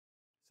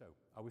So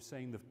I was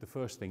saying that the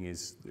first thing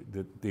is,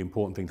 the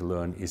important thing to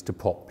learn is to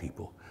pop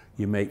people.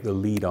 You make the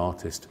lead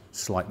artist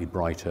slightly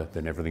brighter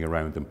than everything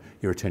around them,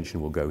 your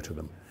attention will go to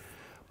them.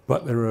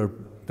 But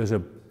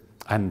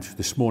and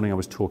this morning I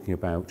was talking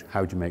about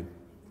how do you make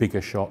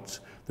bigger shots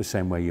the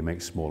same way you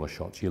make smaller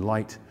shots. You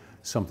light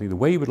something the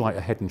way you would light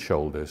a Head and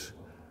Shoulders,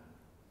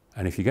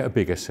 and if you get a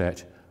bigger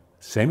set,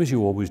 same as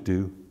you always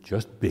do,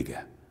 just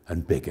bigger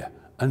and bigger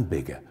and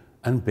bigger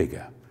and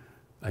bigger.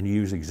 And you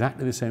use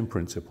exactly the same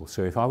principle.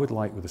 So if I would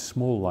light with a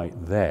small light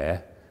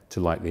there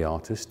to light the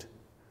artist,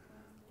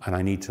 and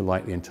I need to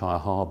light the entire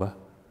harbour,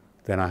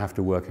 then I have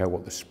to work out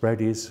what the spread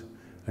is.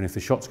 And if the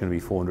shot's going to be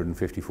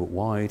 450 foot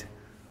wide,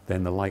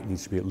 then the light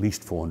needs to be at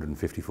least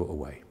 450 foot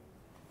away.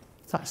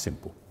 It's that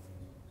simple.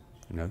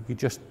 You know, you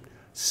just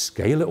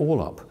scale it all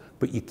up,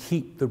 but you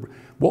keep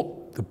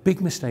what the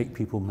big mistake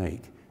people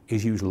make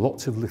is use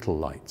lots of little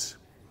lights.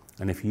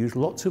 And if you use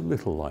lots of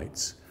little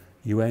lights,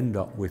 you end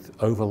up with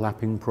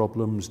overlapping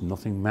problems,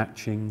 nothing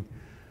matching,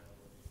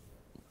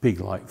 big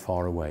light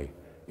far away.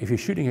 If you're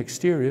shooting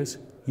exteriors,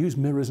 use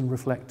mirrors and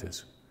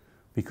reflectors,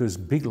 because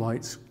big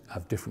lights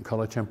have different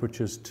color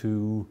temperatures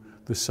to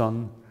the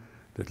sun.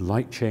 The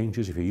light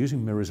changes. If you're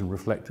using mirrors and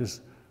reflectors,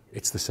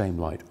 it's the same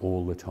light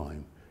all the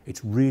time.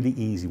 It's really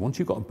easy. Once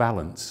you've got a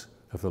balance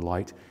of the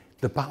light,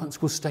 the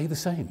balance will stay the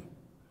same.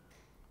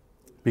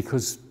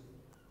 Because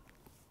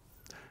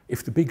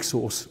if the big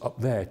source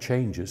up there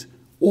changes,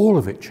 all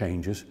of it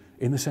changes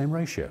in the same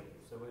ratio.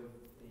 So with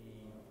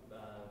the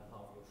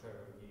part of your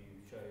trailer, you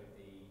showed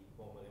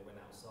the one when it went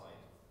outside.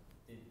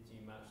 Did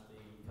you match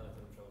the colour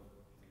temperature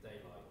of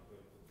daylight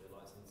with the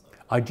lights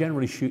inside? I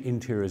generally shoot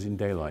interiors in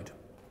daylight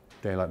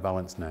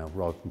balance now,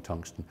 rather than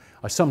tungsten.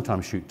 I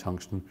sometimes shoot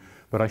tungsten,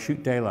 but I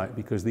shoot daylight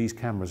because these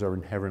cameras are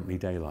inherently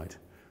daylight.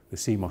 The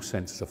CMOS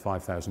sensors are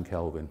 5,000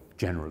 Kelvin,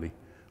 generally,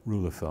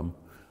 rule of thumb.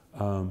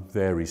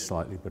 Varies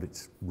slightly, but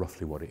it's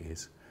roughly what it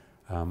is.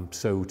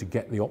 So to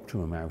get the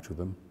optimum out of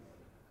them,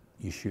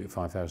 you shoot at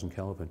 5,000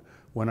 Kelvin.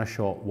 When I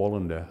shot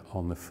Wallander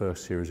on the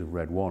first series of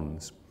Red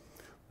Ones,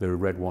 the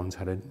Red Ones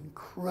had an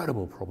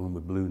incredible problem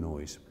with blue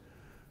noise.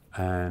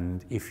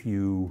 And if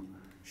you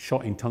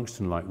shot in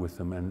tungsten light with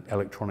them and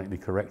electronically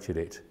corrected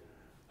it,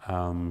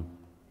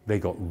 they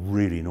got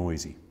really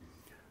noisy.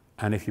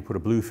 And if you put a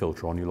blue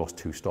filter on, you lost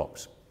 2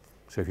 stops.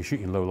 So if you're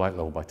shooting low light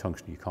level by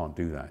tungsten, you can't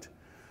do that.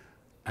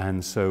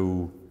 And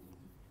so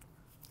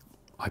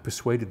I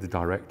persuaded the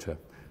director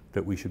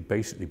that we should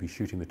basically be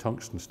shooting the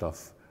tungsten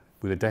stuff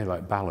with a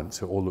daylight balance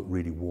so it all looked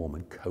really warm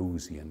and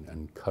cozy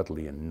and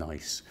cuddly and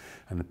nice.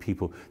 And the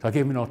people, so I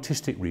gave him an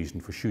artistic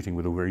reason for shooting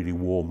with a really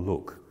warm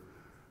look,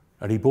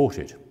 and he bought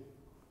it.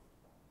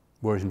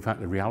 Whereas in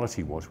fact the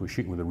reality was we were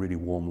shooting with a really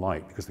warm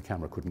light because the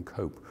camera couldn't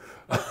cope.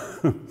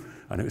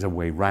 And it was a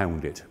way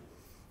round it.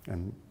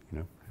 And you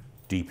know,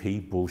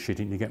 DP,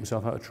 bullshitting to get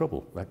himself out of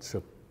trouble. That's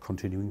a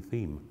continuing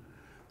theme.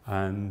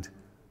 And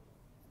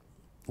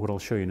what I'll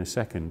show you in a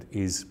second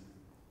is,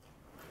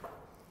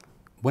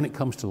 when it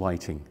comes to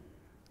lighting,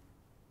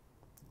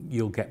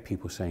 you'll get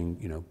people saying,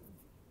 you know,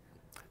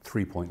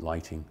 3-point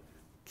lighting,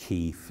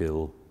 key,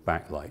 fill,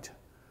 backlight.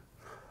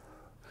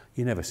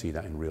 You never see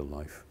that in real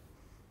life.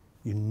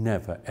 You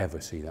never, ever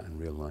see that in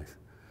real life.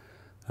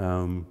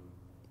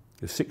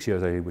 The 6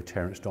 years I did with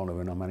Terence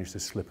Donovan, I managed to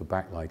slip a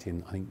backlight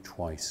in, I think,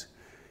 twice.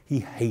 He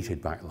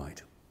hated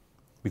backlight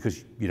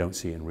because you don't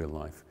see it in real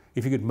life.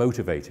 If you could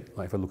motivate it,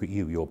 like if I look at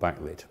you, you're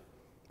backlit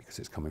because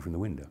it's coming from the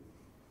window.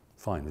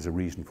 Fine, there's a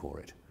reason for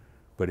it.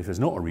 But if there's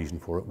not a reason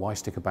for it, why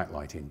stick a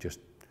backlight in? Just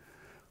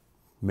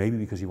maybe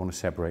because you want to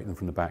separate them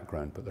from the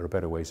background, but there are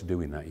better ways of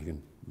doing that. You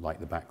can light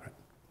the background,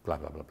 blah,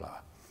 blah, blah, blah.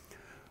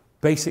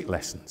 Basic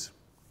lessons.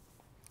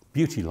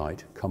 Beauty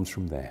light comes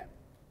from there.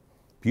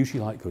 Beauty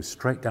light goes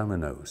straight down the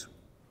nose.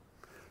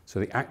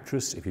 So the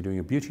actress, if you're doing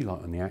a beauty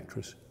light on the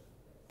actress,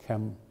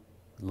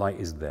 light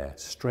is there,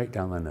 straight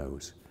down their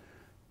nose.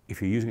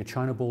 If you're using a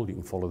China ball, you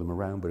can follow them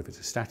around, but if it's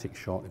a static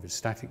shot, if it's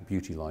static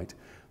beauty light,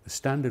 the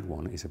standard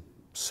one is a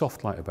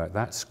soft light about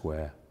that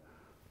square,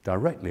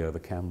 directly over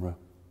camera,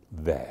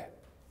 there,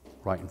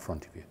 right in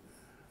front of you.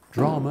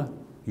 Drama,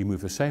 you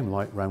move the same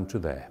light round to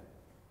there.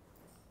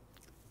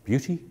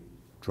 Beauty,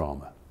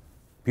 drama.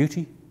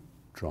 Beauty,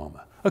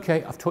 drama.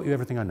 Okay, I've taught you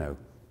everything I know.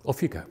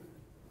 Off you go.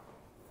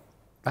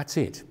 That's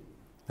it.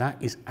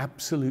 That is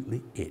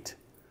absolutely it.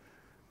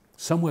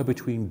 Somewhere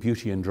between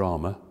beauty and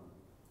drama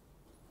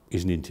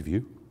is an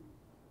interview.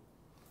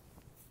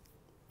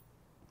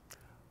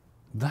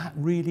 That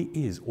really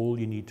is all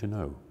you need to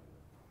know.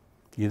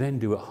 You then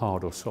do it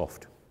hard or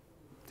soft,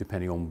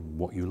 depending on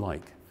what you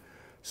like.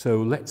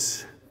 So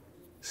let's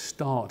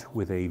start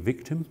with a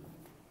victim.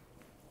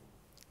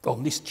 Oh,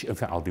 in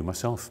fact, I'll do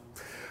myself.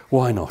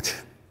 Why not?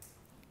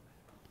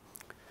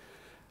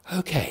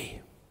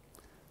 Okay,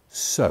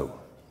 so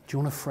do you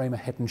want to frame a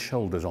Head and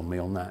Shoulders on me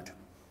on that?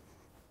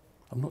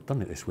 I've not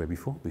done it this way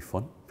before, it'll be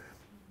fun.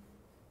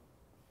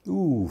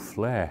 Ooh,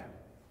 flare.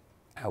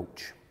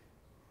 Ouch.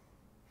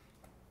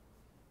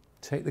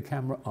 Take the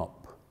camera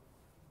up.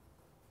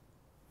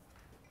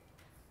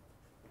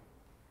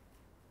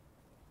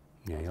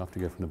 Yeah, you'll have to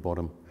go from the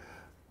bottom.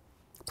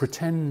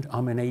 pretend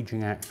I'm an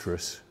aging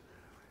actress,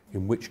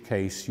 in which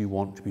case you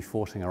want to be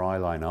forcing her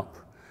eyeline up.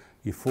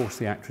 You force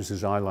the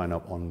actress's eyeline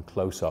up on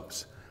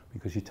close-ups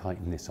because you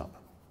tighten this up.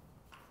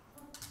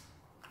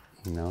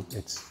 No,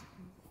 it's...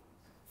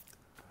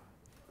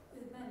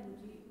 With men, would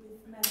you do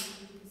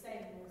the same,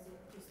 or is it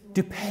just more...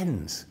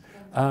 Depends.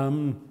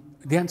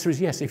 The answer is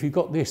yes. If you've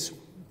got this,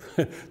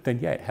 then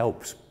yeah, it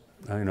helps,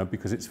 you know,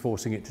 because it's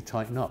forcing it to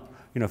tighten up.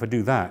 You know, if I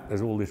do that,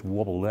 there's all this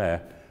wobble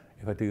there.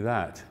 If I do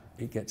that,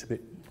 it gets a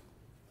bit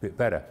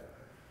better.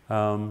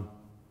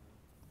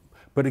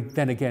 But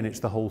then again, it's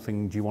the whole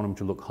thing, do you want them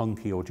to look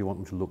hunky or do you want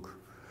them to look...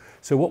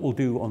 So what we'll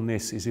do on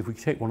this is if we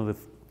take one of the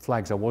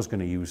flags I was going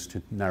to use to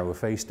narrow a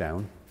face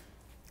down,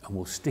 and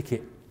we'll stick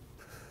it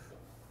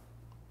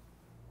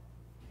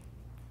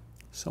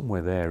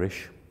somewhere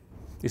there-ish.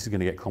 This is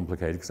going to get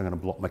complicated because I'm going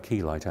to block my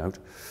key light out.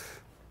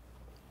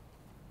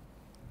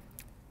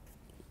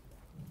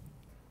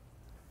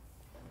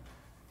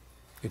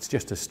 It's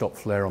just a stop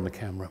flare on the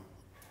camera.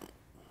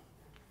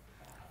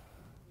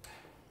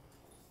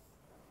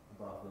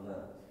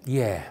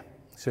 Yeah,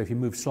 so if you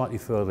move slightly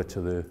further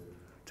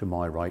to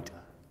my right.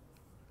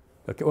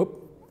 Okay, oh,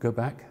 go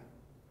back.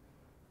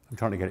 I'm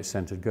trying to get it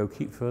centered. Go,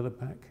 keep further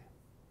back.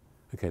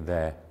 Okay,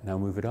 there. Now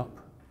move it up.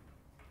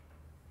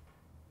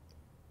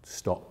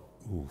 Stop.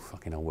 Ooh,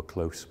 fucking hell, we're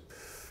close.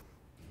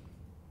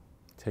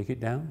 Take it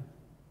down.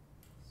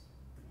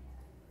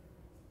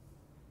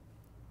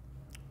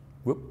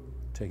 Whoop,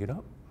 take it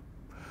up.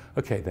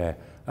 Okay, there.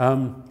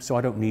 So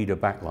I don't need a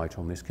backlight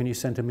on this. Can you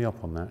center me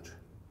up on that?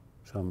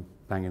 So I'm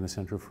bang in the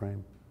center of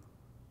frame.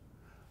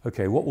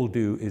 Okay, what we'll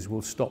do is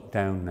we'll stop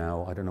down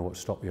now. I don't know what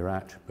stop you're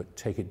at, but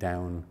take it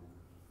down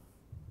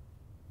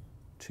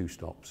 2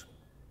 stops.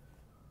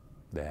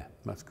 There,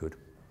 that's good.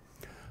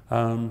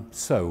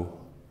 So,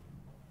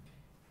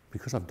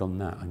 because I've done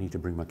that, I need to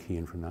bring my key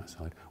in from that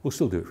side. We'll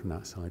still do it from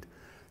that side.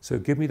 So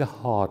give me the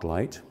hard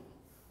light.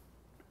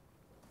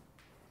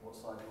 What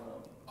side do you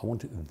want? I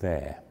want it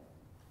there.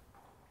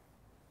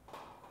 I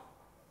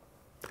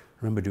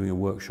remember doing a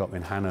workshop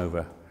in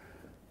Hanover,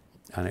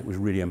 and it was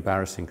really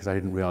embarrassing because I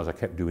didn't realize I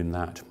kept doing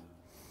that.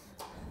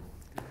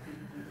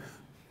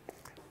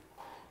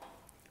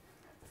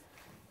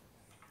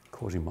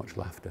 Causing much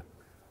laughter.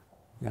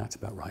 Yeah, that's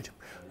about right.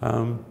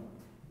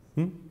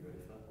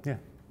 Yeah.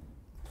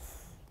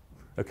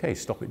 Okay,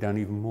 stop it down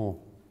even more.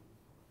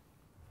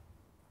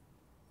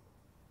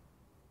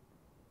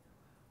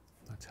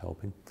 That's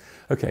helping.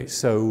 Okay,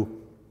 so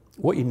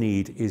what you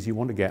need is you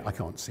want to get, I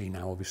can't see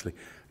now obviously,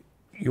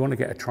 you want to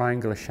get a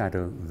triangular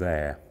shadow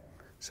there.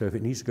 So if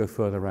it needs to go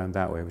further around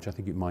that way, which I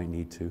think it might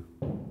need to,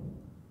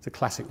 it's a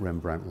classic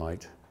Rembrandt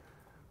light,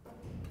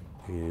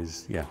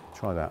 is, yeah,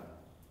 try that.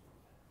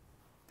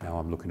 Now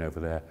I'm looking over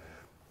there.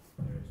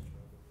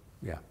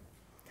 Yeah.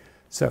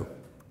 So,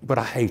 but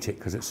I hate it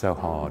because it's so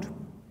hard.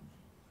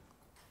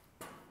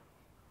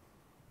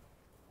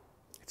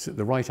 It's at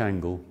the right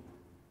angle.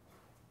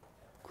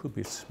 Could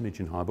be a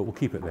smidgen high, but we'll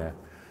keep it there.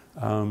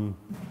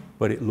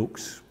 But it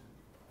looks...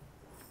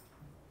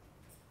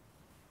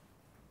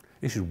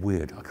 This is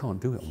weird. I can't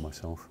do it on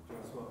myself.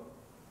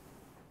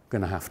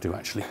 Going to have to,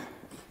 actually.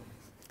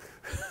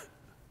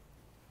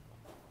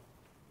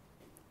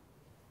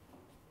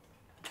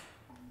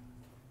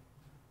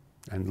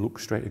 And look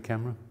straight at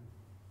camera.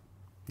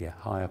 Yeah,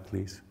 higher,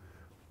 please.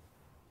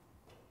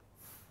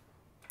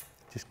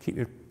 Just keep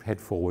your head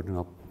forward, and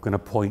I'm going to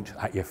point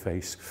at your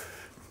face.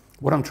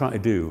 What I'm trying to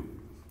do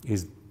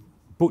is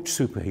butch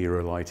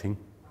superhero lighting.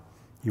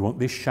 You want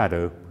this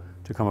shadow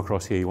to come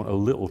across here. You want a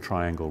little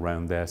triangle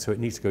round there, so it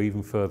needs to go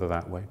even further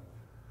that way.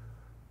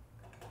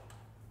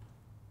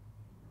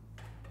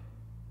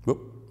 Whoop.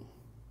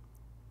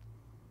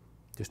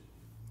 Just,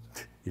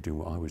 you're doing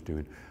what I was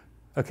doing.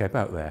 Okay,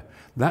 about there.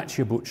 That's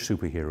your butch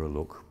superhero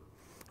look.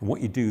 And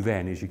what you do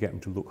then is you get them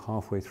to look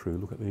halfway through.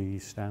 Look at the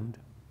stand.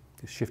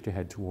 Just shift your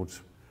head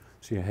towards,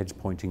 so your head's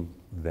pointing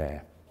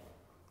there.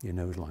 Your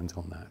nose line's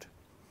on that.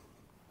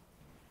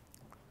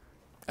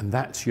 And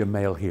that's your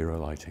male hero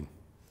lighting.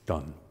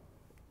 Done.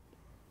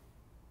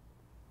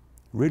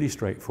 Really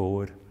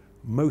straightforward.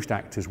 Most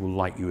actors will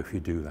like you if you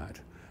do that.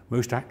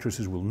 Most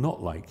actresses will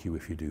not like you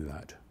if you do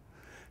that.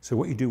 So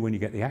what you do when you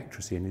get the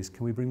actress in is,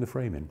 can we bring the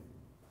frame in?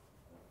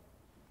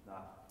 No.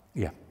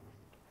 Yeah.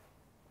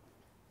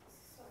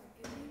 Sorry,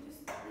 can you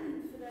just,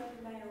 for the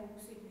male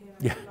superhero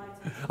Yeah.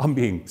 lighting, I'm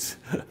being...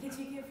 could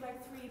you give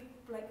like 3,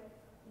 like,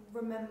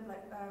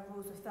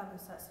 rules of thumb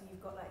and such, so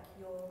you've got like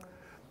your,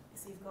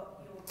 sort of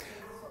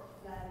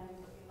there, and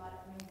you've got your light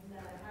coming from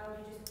there, and how would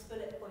you just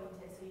bullet point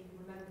it so you can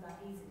remember that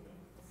easily?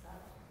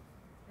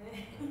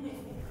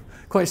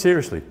 Quite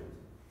seriously.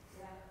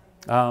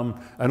 Yeah.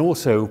 And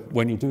also,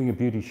 when you're doing a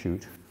beauty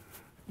shoot,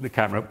 the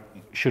camera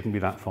shouldn't be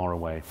that far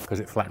away because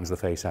it flattens the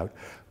face out.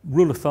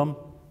 Rule of thumb,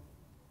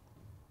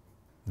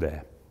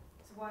 there.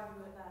 So why have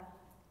you it there?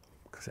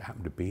 Because it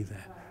happened to be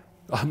there.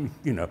 Right.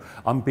 You know,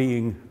 I'm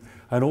being,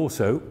 and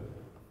also,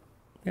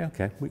 yeah,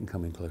 okay, we can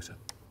come in closer.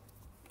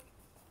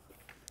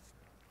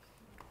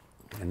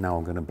 And now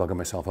I'm going to bugger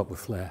myself up with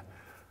flare.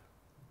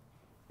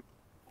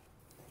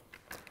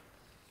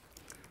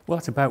 Well,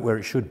 that's about where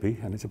it should be,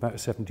 and it's about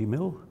 70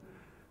 mil.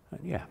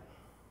 Yeah.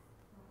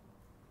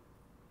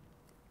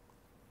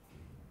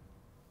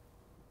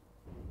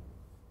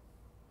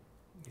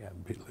 Yeah,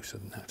 a bit looser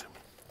than that.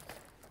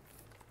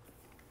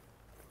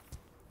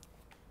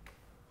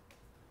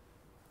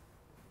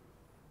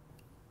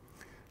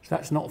 So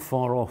that's not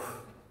far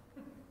off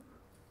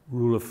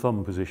rule of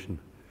thumb position.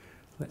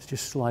 Let's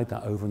just slide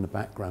that over in the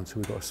background so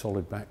we've got a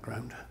solid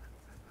background.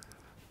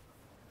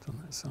 It's on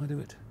that side of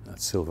it.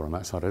 That's silver on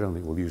that side. I don't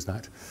think we'll use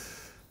that.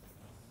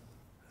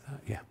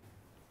 Yeah.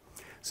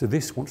 So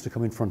this wants to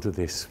come in front of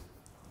this.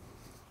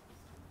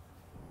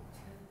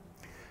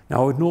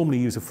 Now I would normally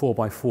use a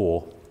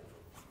 4x4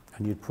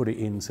 and you'd put it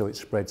in so it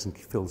spreads and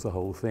fills the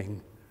whole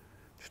thing.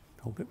 Just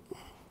hold it. So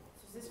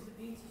is this for the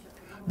beauty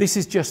shop? This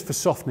is just for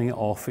softening it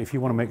off if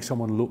you want to make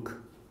someone look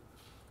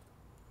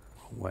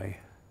wrong way.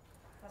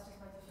 That's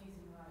just like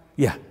diffusing, right?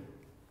 Yeah.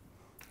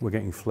 We're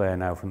getting flare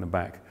now from the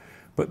back.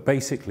 But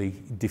basically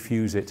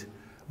diffuse it,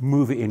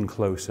 move it in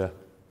closer.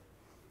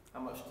 How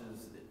much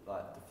does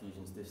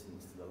diffusion's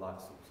distance to the light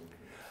source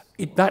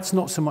increase? That's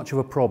not so much of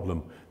a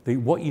problem.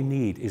 What you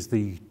need is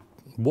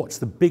what's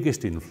the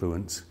biggest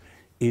influence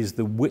is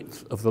the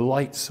width of the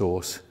light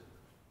source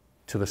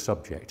to the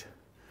subject.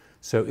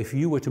 So if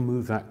you were to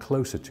move that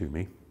closer to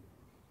me,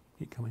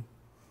 keep coming,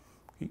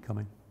 keep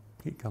coming,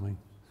 keep coming.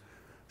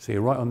 So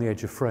you're right on the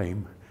edge of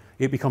frame,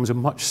 it becomes a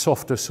much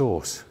softer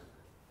source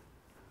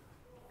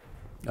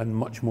and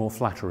much more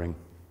flattering.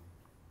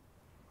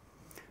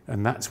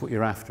 And that's what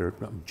you're after.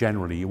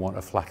 Generally, you want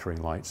a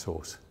flattering light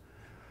source.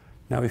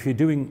 Now, if you're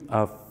doing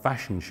a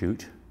fashion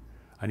shoot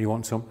and you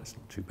want that's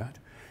not too bad.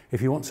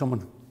 If you want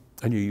someone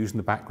and you're using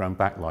the background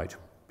backlight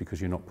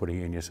because you're not putting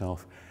it in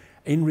yourself,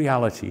 in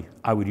reality,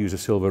 I would use a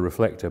silver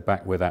reflector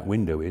back where that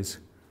window is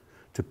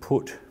to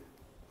put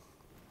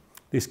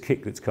this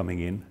kick that's coming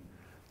in.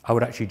 I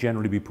would actually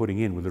generally be putting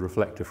in with the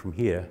reflector from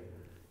here,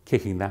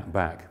 kicking that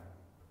back.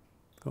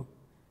 Go.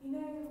 You know,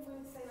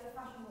 when say like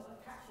fashion,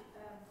 fashion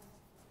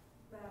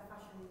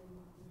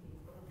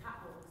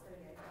catwalks, there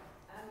we go.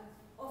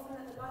 Often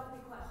the light will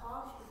be quite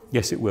harsh.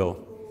 Yes, it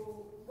will.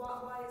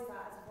 Why is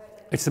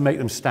that? It's to make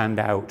them stand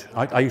out.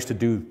 I used to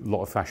do a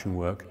lot of fashion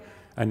work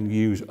and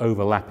use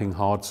overlapping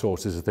hard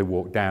sources as they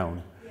walk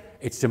down. Yeah.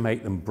 It's to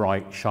make them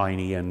bright,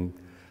 shiny, and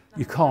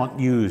you can't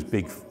use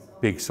big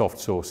soft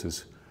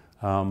sources.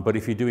 But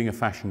if you're doing a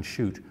fashion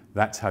shoot,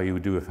 that's how you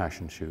would do a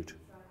fashion shoot.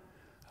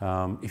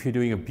 If you're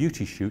doing a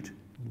beauty shoot,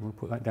 you want to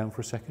put that down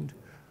for a second?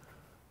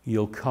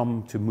 You'll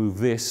come to move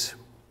this.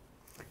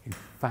 In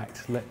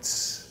fact,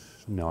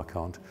 no, I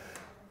can't.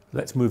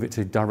 Let's move it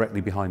to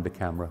directly behind the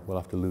camera. We'll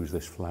have to lose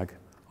this flag,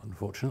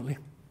 unfortunately.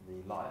 The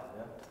light,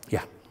 yeah?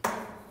 Yeah.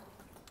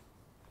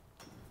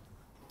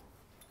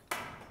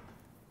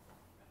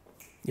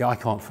 Yeah, I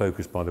can't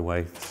focus, by the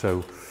way,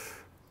 so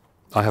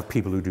I have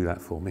people who do that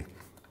for me.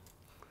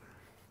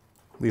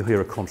 You'll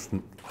hear a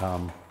constant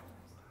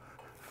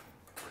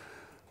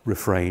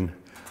refrain.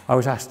 I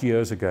was asked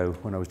years ago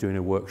when I was doing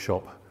a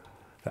workshop,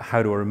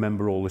 how do I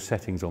remember all the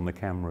settings on the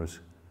cameras?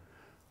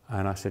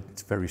 And I said,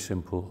 it's very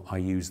simple. I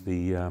use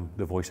the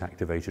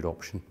voice-activated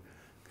option.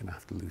 I'm gonna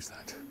have to lose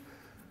that.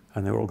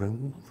 And they were all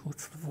going,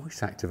 what's the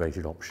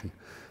voice-activated option?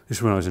 This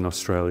is when I was in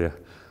Australia,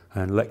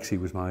 and Lexi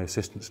was my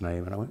assistant's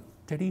name, and I went,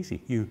 dead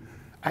easy. You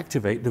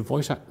activate the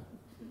voice,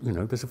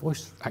 there's a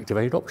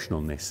voice-activated option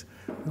on this.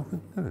 And I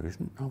went, no, there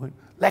isn't. I went,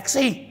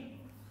 Lexi!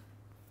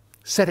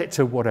 Set it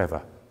to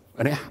whatever.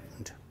 And it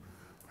happened.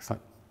 It's like,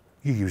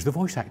 you use the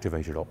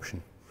voice-activated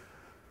option.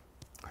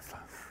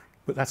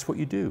 But that's what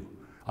you do.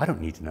 I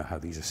don't need to know how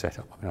these are set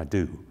up. I mean, I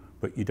do,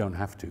 but you don't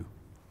have to.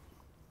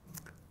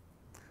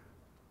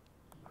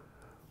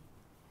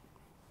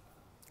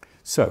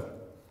 So,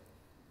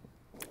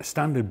 a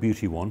standard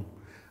beauty one,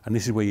 and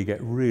this is where you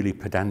get really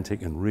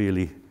pedantic and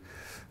really...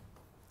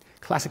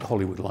 Classic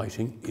Hollywood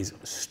lighting is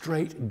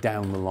straight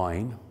down the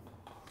line.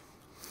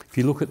 If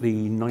you look at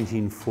the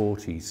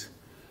 1940s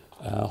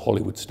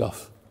Hollywood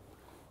stuff,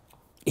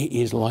 it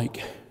is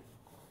like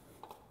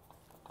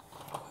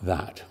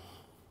that.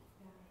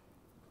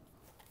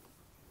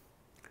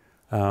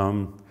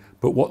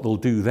 But what they'll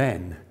do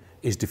then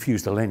is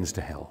diffuse the lens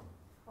to hell.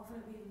 Often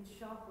it'll be even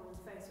sharper on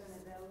the face, won't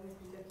it? They'll always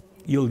be looking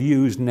in. You'll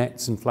use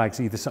nets and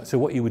flags either side. So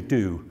what you would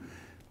do,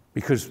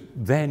 because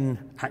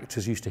then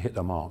actors used to hit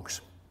their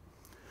marks.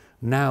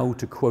 Now,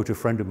 to quote a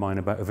friend of mine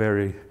about a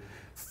very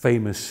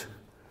famous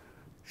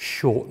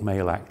short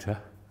male actor,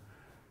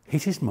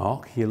 hit his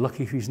mark, you're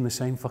lucky if he's in the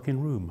same fucking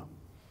room.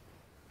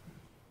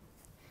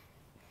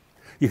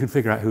 You can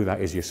figure out who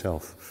that is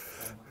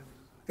yourself.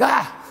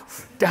 Ah!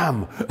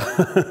 Damn!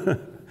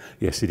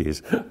 Yes, it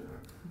is.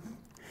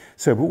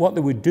 So, but what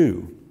they would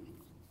do,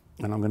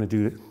 and I'm going to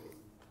do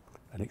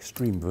an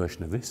extreme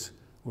version of this.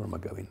 Where am I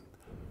going?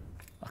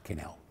 Fucking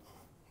hell.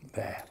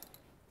 There.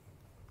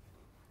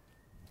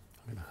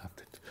 I'm going to have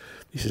to...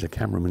 This is a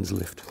cameraman's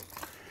lift.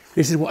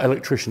 This is what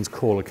electricians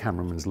call a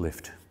cameraman's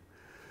lift,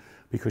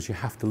 because you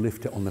have to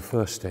lift it on the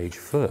first stage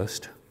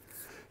first,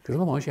 because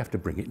otherwise you have to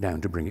bring it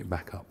down to bring it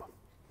back up.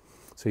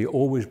 So you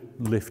always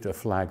lift a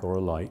flag or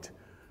a light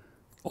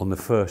on the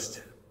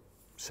first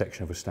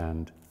section of a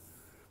stand,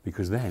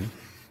 because then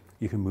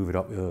you can move it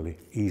up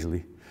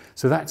easily.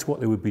 So that's what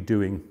they would be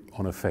doing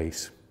on a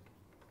face,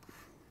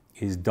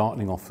 is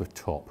dartening off the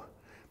top.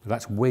 But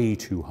that's way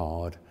too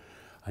hard,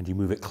 and you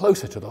move it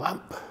closer to the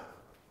lamp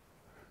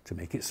to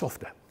make it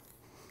softer,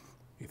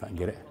 if I can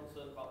get it.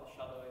 Concerned about the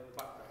shadow in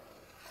the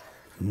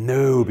background?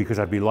 No, because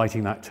I'd be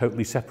lighting that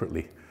totally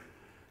separately.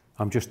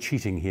 I'm just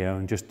cheating here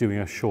and just doing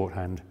a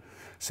shorthand.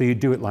 So you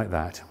do it like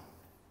that.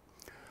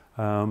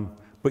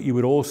 But you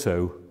would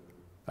also,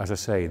 as I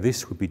say,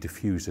 this would be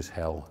diffused as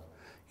hell.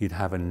 You'd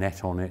have a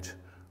net on it,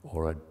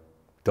 or a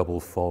double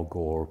fog,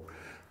 or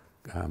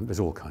there's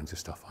all kinds of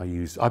stuff I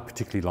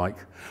particularly like.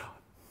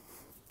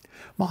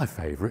 My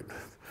favourite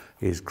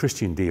is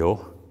Christian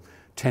Dior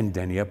 10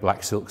 denier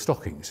black silk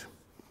stockings.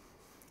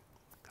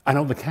 And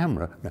on the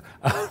camera,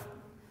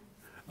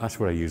 that's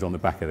what I use on the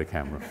back of the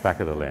camera, back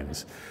of the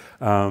lens.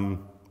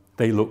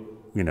 They look,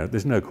 you know,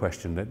 there's no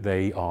question that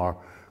they are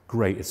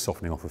great at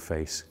softening off a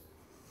face.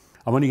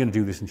 I'm only going to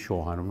do this in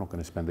shorthand. I'm not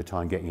going to spend the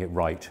time getting it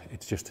right.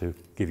 It's just to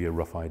give you a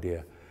rough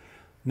idea.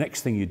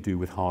 Next thing you'd do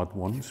with hard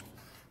ones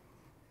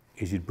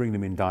is you'd bring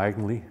them in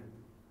diagonally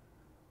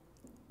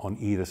on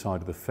either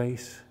side of the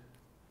face,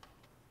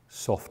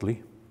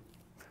 softly,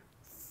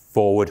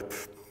 forward.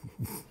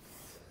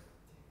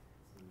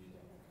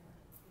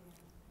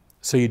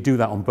 So you do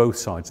that on both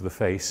sides of the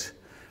face,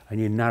 and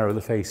you narrow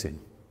the face in.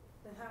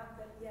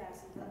 Yeah,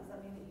 so does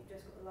that mean that you've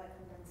just got the light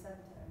from the centre?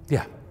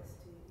 Yeah,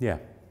 yeah.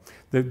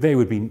 They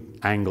would be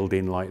angled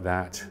in like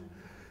that.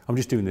 I'm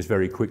just doing this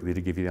very quickly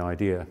to give you the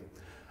idea.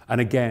 And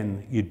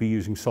again, you'd be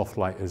using soft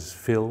light as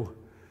fill,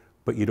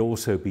 but you'd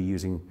also be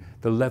using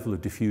the level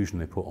of diffusion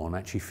they put on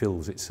actually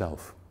fills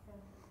itself.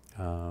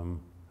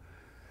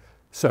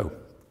 So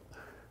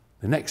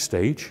the next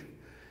stage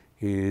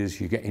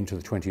is you get into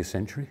the 20th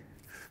century,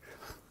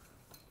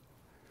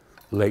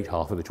 late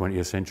half of the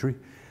 20th century,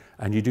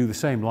 and you do the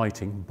same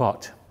lighting,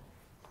 but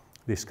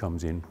this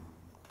comes in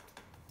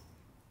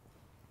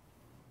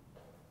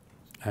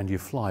and you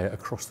fly it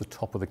across the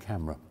top of the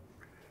camera.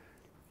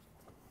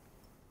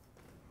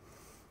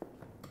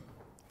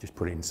 Just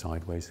put it in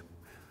sideways.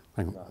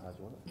 Hang on.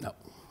 No.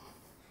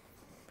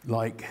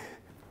 Like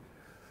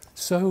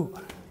so,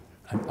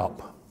 and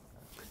up.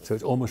 So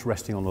it's almost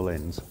resting on the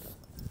lens.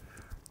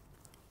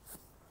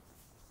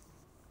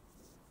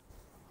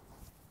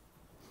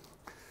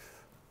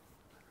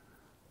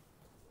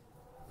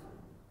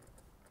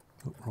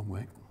 Oh, wrong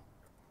way.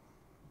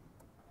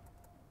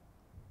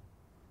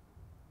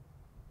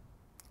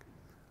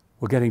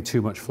 We're getting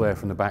too much flare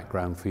from the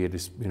background for you to,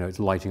 you know, it's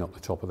lighting up the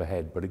top of the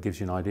head, but it gives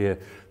you an idea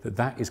that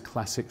that is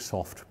classic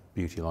soft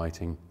beauty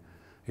lighting.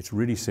 It's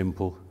really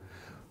simple,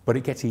 but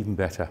it gets even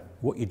better.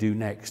 What you do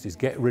next is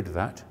get rid of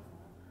that.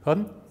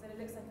 Pardon? So it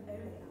looks like an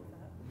Olay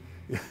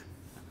lamp.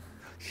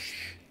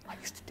 Shh, I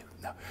used to do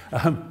it. No.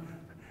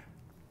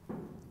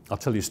 I'll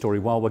tell you a story.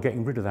 While we're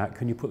getting rid of that,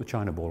 can you put the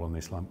China ball on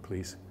this lamp,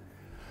 please?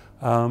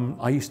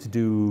 I used to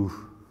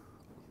do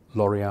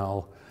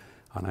L'Oreal,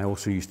 and I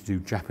also used to do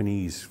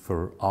Japanese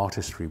for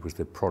artistry was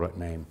the product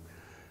name.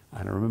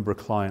 And I remember a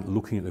client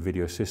looking at the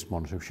video assist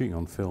monitor, shooting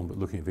on film, but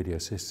looking at video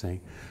assist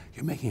saying,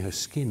 "You're making her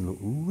skin look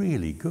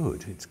really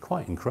good. It's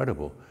quite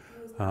incredible."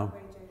 Because they look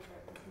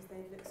so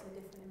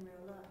different in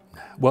real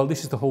life. Well,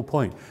 this is the whole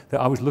point, that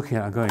I was looking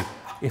at and going,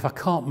 if I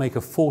can't make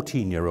a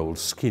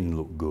 14-year-old's skin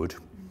look good,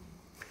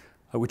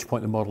 at which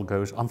point the model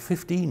goes, "I'm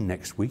 15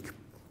 next week."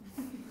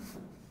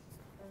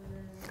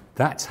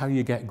 That's how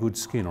you get good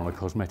skin on a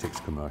cosmetics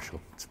commercial.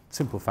 It's a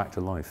simple fact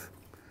of life.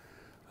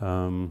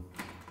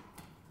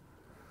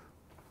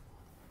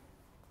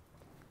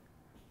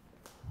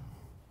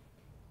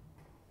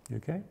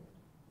 Okay?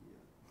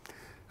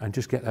 And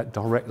just get that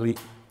directly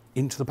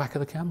into the back of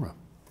the camera.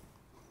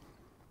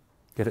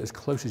 Get it as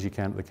close as you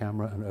can to the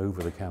camera and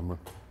over the camera.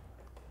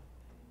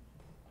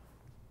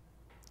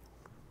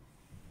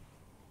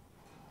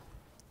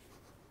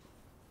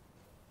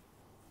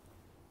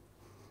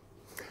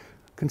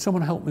 Can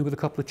someone help me with a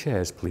couple of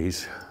chairs,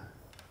 please?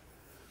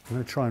 I'm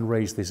going to try and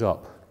raise this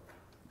up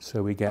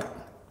so we get,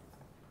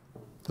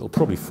 it'll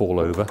probably fall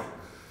over.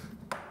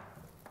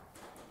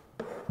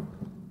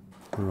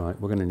 All right,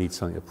 we're going to need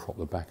something to prop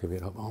the back of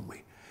it up, aren't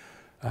we?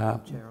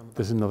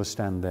 There's another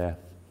stand there.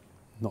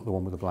 Not the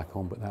one with the black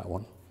on, but that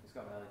one. It's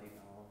got an LED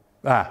panel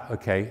on. Ah,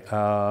 okay.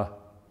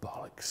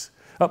 Bollocks.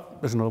 Oh,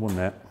 there's another one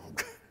there.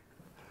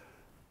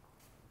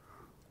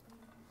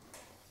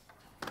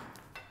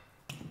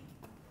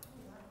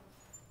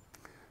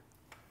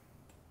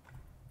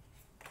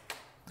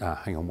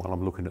 Hang on while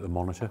I'm looking at the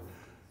monitor.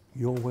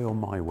 Your way or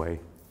my way?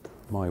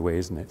 My way,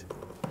 isn't it?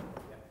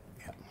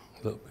 Yeah,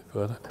 a little bit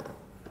further.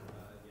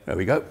 There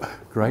we go,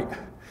 great.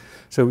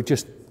 So we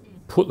just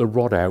put the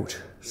rod out,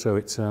 so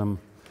it's, I'll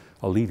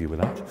leave you with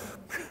that. You've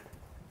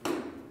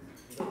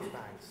got your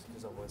bags,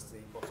 because otherwise the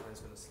bottom is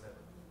going to slip.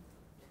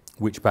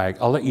 Which bag?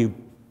 I'll let you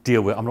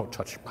deal with it. I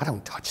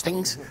don't touch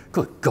things.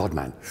 Good God,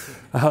 man.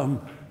 I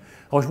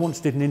once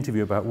did an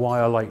interview about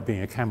why I like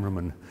being a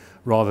cameraman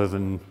rather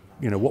than,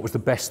 you know, what was the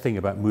best thing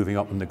about moving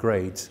up in the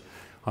grades.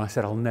 And I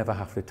said, I'll never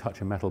have to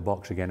touch a metal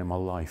box again in my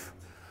life,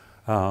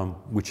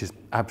 which is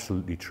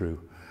absolutely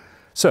true.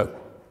 So,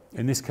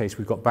 in this case,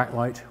 we've got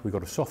backlight, we've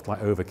got a soft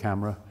light over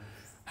camera,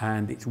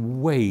 and it's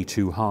way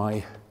too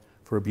high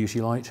for a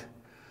beauty light.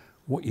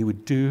 What you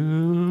would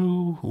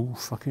do, oh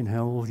fucking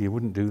hell, you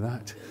wouldn't do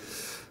that.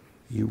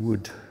 You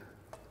would,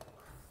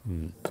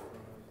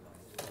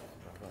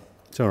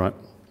 It's all right,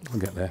 I'll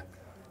get there.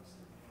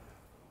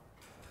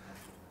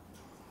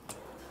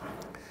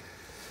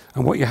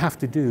 And what you have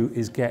to do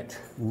is get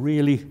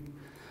really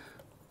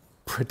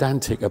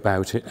pedantic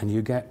about it, and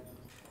you get,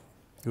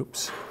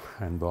 oops,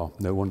 handbar,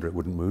 no wonder it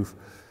wouldn't move.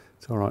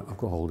 It's all right, I've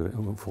got hold of it, it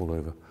won't fall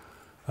over.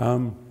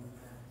 And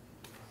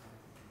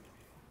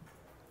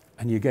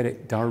you get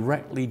it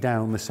directly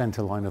down the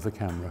center line of the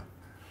camera.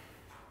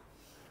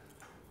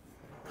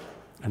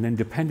 And then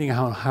depending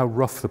on how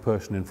rough the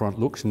person in front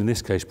looks, and in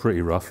this case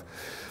pretty rough,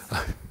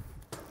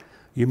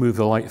 you move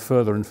the light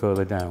further and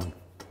further down.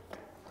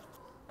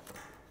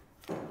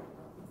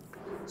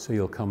 So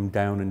you'll come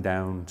down and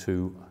down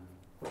to...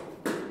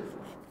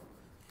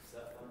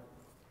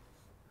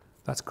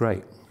 That's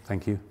great,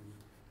 thank you.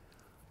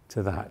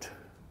 To that.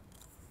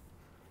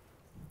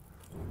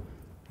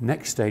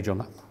 Next stage on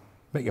that,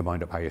 make your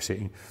mind up how you're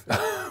sitting.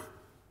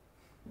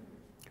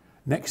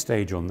 Next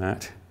stage on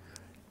that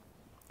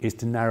is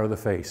to narrow the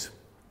face,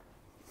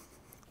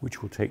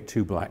 which will take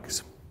 2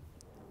 blacks.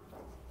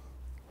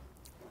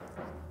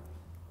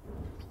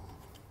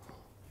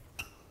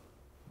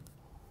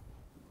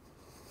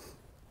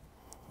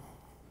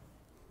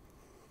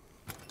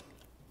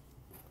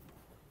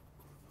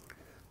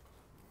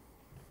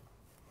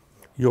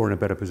 You're in a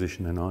better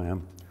position than I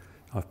am.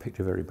 I've picked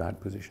a very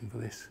bad position for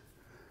this.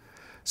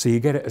 So you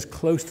get it as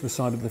close to the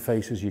side of the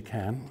face as you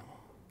can,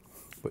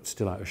 but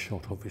still out of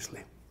shot,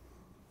 obviously.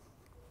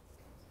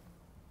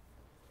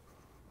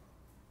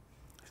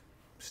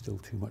 Still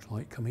too much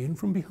light coming in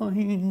from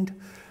behind.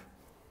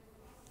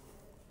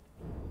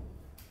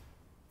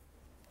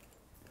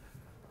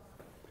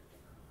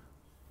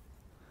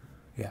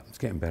 Yeah, it's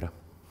getting better.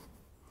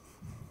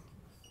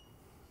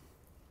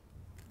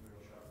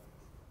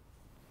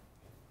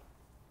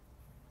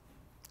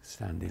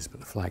 Stand is, but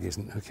the flag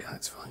isn't. Okay,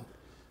 that's fine.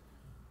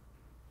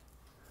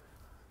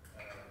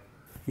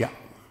 Yeah.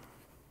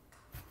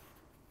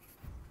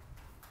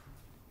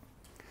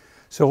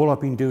 So all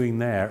I've been doing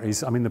there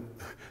is, I mean, the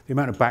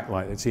amount of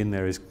backlight that's in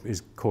there is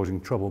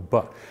causing trouble,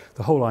 but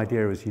the whole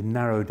idea is you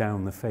narrow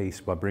down the face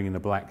by bringing the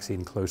blacks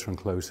in closer and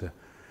closer.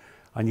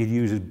 And you'd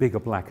use as big a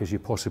black as you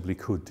possibly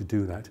could to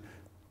do that.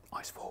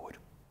 Eyes forward.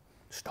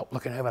 Stop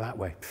looking over that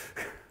way.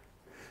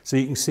 So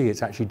you can see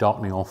it's actually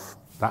darkening off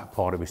that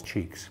part of his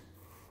cheeks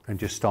and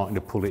just starting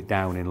to pull it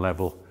down in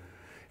level.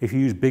 If you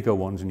use bigger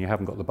ones and you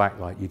haven't got the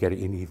backlight, you get it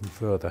in even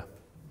further.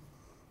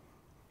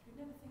 You'd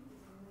never think that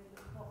in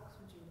the box,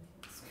 would you, looking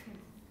at the screen?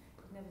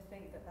 You'd never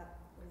think that that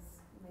was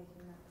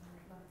making that kind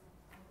of light.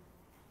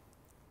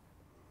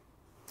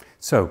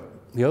 So,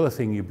 the other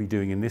thing you'd be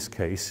doing in this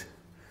case,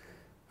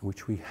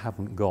 which we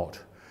haven't got,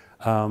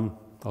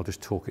 I'll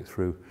just talk it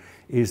through,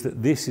 is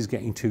that this is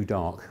getting too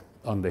dark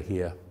under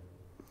here.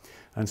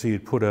 And so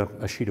you'd put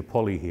a sheet of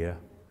poly here,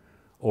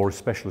 or a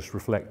specialist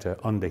reflector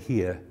under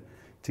here,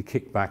 to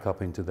kick back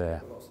up into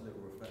there. Lots of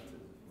little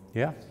reflectors.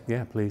 Yeah,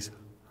 yeah, please.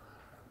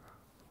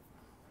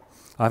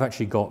 I've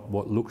actually got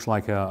what looks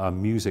like a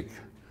music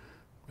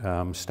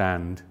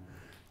stand,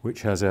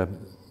 which has a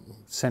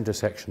center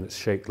section that's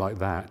shaped like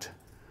that,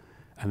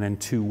 and then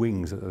 2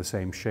 wings that are the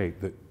same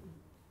shape that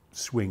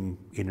swing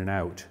in and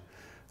out.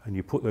 And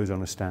you put those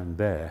on a stand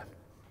there,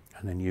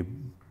 and then you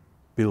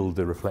build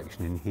the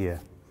reflection in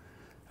here.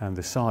 And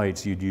the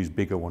sides, you'd use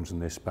bigger ones than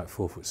this, about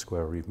 4 foot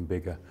square or even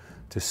bigger,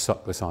 to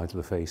suck the sides of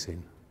the face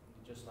in.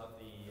 Just like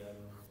the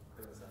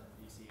things that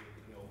you see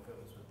in old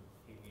films when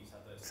people used to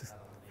have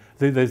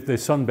those. The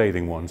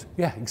sunbathing ones,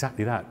 yeah,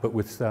 exactly that, but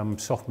with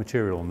soft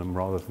material on them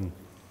rather than,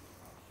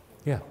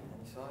 yeah.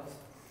 Any size?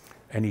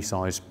 Any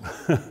size.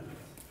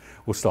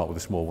 We'll start with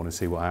a small one and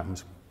see what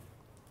happens.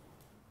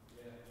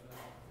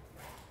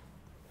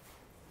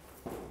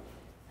 And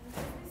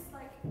is this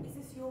like, is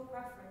this your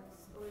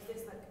preference, or is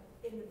this like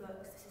in the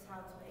books, this is how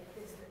to make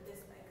this look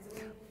this way? Because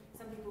I mean,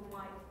 some people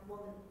might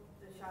want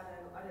the shadow,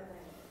 I don't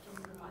know, some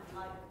people might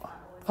like that.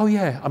 Oh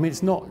yeah, I mean,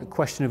 it's not a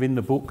question of in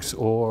the books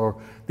or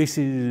this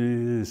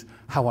is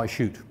how I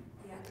shoot.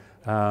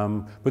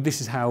 Yeah. But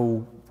this is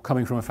how,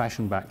 coming from a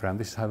fashion background,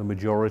 this is how the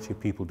majority of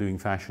people doing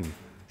fashion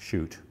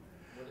shoot.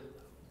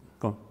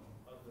 Go on.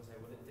 I was going to say,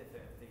 would it differ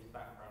if these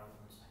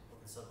backgrounds of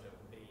the subject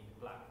would be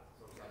black,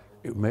 for example?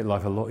 It would make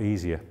life a lot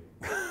easier.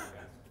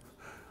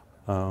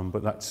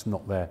 But that's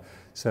not there.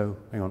 So,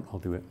 hang on, I'll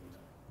do it.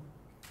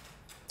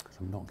 Because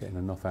I'm not getting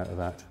enough out of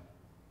that.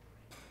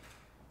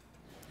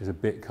 There's a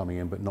bit coming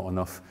in, but not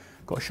enough.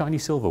 Got a shiny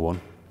silver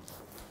one.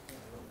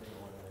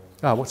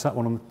 Ah, what's that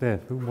one on there?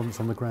 The one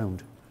that's on the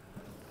ground.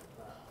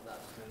 That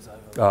goes over.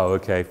 Oh,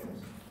 okay.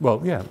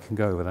 Well, yeah, it can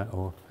go over that,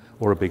 or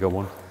a bigger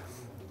one.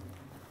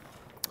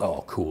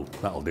 Oh, cool.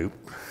 That'll do.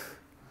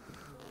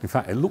 In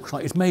fact, it looks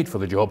like it's made for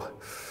the job.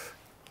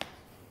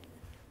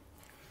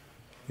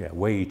 Yeah,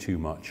 way too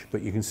much.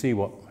 But you can see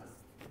what...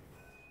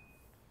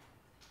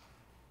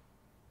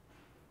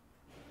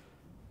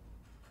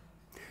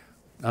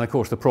 And of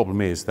course the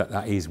problem is that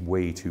that is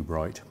way too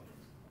bright.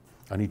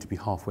 I need to be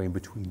halfway in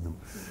between them.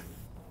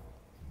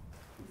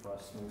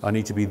 I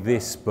need to be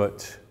this,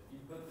 but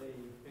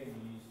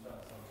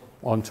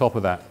on top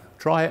of that.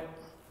 Try it.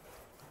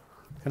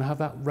 Can I have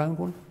that round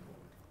one?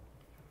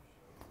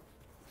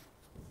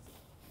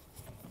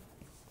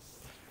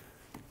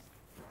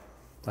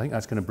 I think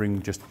that's going to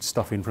bring just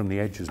stuff in from the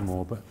edges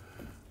more, but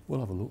we'll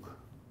have a look.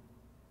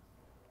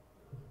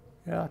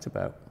 Yeah, that's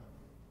about.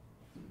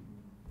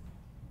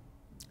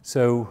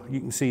 So you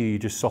can see you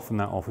just soften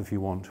that off if you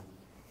want.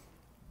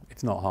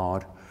 It's not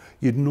hard.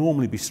 You'd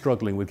normally be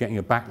struggling with getting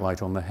a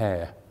backlight on the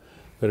hair,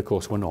 but of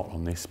course we're not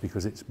on this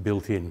because it's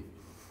built in.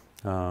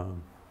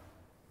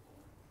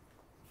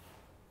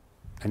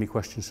 Any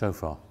questions so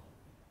far?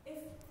 If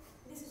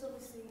this is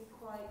obviously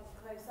quite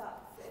close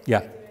up, but if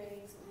Yeah. you're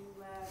doing something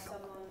where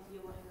someone,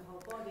 you're wanting the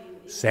whole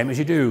body, Same as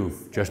you do,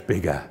 just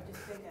bigger.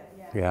 just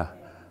bigger, Yeah.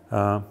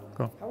 yeah.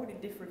 Go on. How would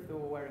it differ if they were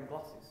wearing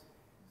glasses?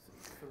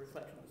 For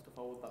reflection and stuff,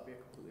 or would that be a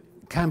completely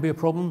different? Can be a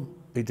problem.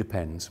 It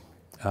depends.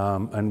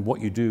 And what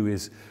you do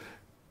is,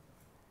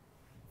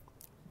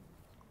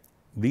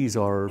 these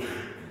are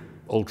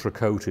ultra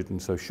coated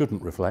and so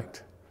shouldn't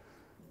reflect,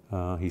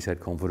 he said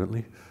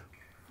confidently.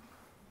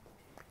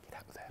 Get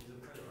out of there.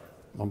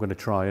 I'm going to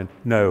try and,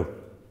 no,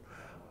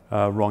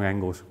 wrong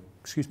angles.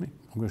 Excuse me.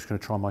 I'm just going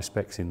to try my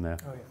specs in there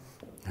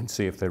and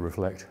see if they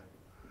reflect.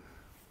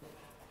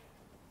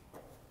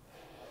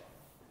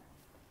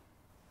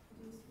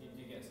 You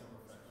do get some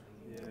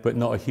reflection. But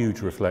not a huge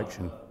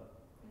reflection.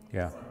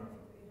 Yeah.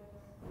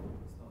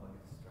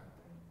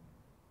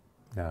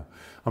 No.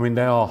 I mean,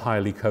 they are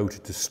highly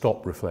coated to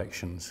stop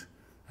reflections,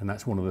 and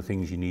that's one of the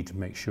things you need to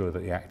make sure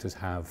that the actors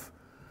have.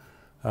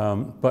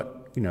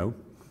 But, you know,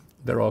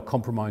 there are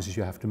compromises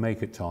you have to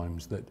make at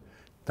times.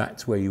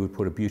 That's where you would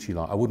put a beauty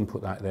light. I wouldn't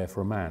put that there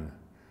for a man.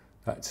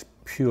 That's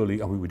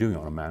purely, I mean, we're doing it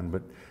on a man,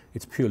 but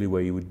it's purely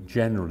where you would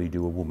generally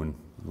do a woman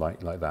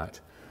light like that.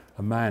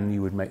 A man,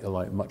 you would make the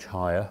light much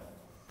higher.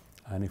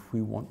 And if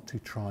we want to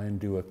try and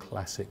do a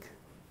classic,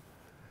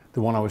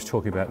 the one I was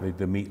talking about,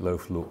 the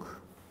meatloaf look,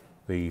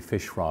 the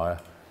fish fryer,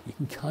 you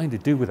can kind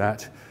of do with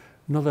that.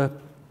 Another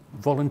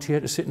volunteer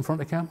to sit in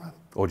front of the camera?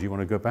 Or do you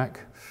want to go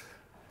back?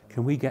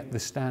 Can we get the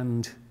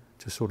stand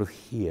to sort of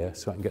here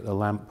so I can get the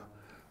lamp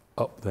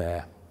up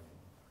there?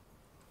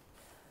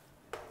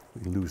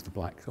 We can lose the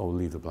blacks, or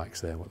leave the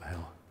blacks there, what the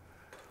hell.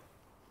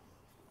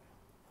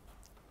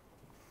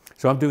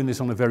 So I'm doing this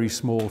on a very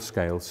small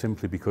scale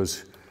simply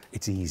because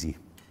it's easy.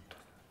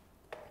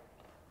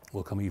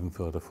 We'll come even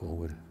further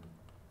forward.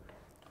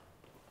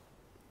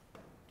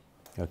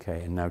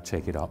 Okay, and now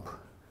take it up.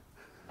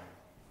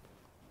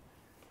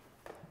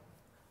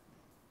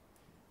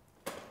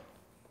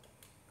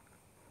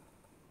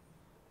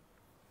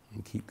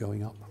 And keep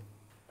going up.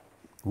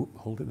 Whoop,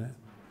 hold it there.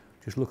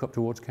 Just look up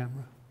towards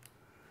camera.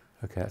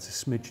 Okay, that's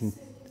a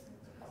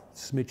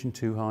smidgen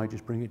too high.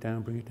 Just bring it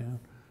down, bring it down.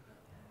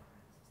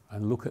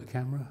 And look at the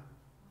camera.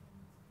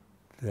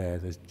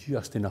 There's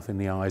just enough in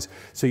the eyes.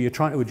 So you're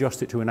trying to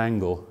adjust it to an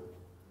angle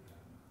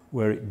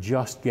where it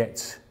just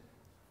gets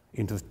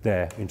into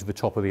the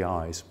top of the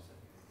eyes.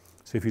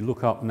 So if you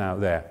look up now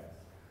there,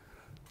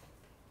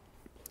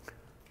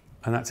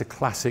 and that's a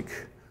classic.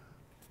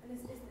 And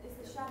is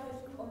the shadow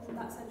on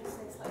that side just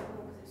say slightly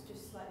more because it's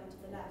just slightly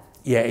to the left?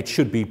 Yeah, it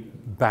should be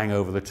bang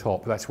over the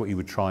top. That's what you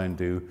would try and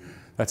do.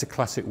 That's a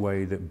classic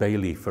way that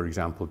Bailey, for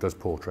example, does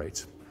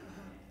portraits.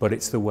 But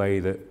it's the way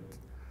that,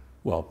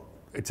 well,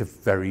 it's a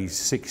very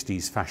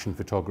 60s fashion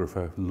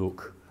photographer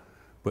look,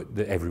 but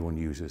that everyone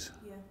uses.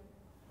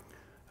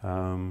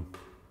 Yeah.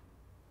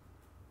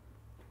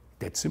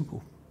 Dead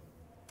simple.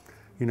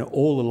 You know,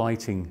 all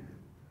lighting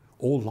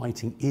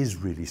is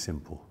really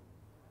simple.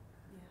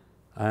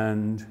 Yeah.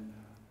 And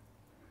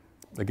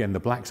again, the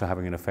blacks are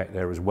having an effect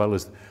there as well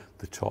as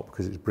the top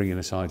because it's bringing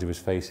the sides of his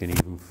face in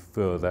even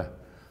further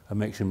and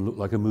makes him look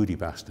like a moody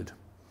bastard,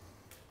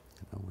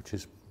 you know, which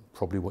is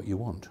probably what you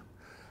want.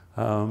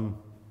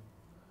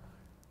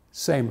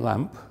 Same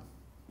lamp.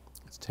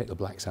 Let's take the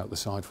blacks out the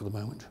side for the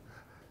moment.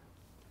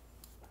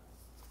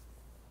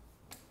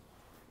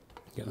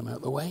 Get them out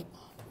of the way.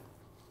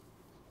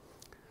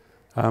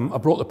 I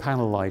brought the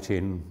panel light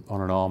in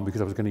on an arm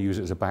because I was going to use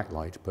it as a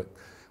backlight, but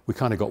we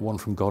kind of got one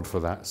from God for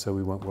that, so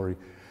we won't worry.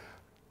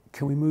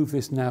 Can we move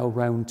this now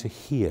round to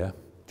here?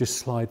 Just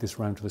slide this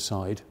round to the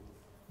side.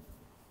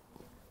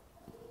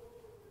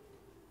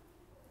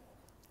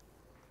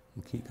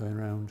 And keep going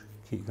round,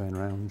 keep going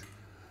round,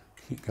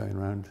 keep going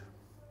round.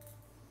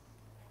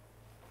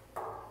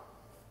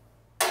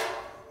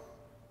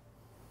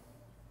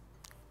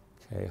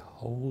 Okay,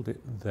 hold it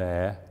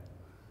there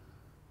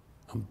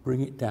and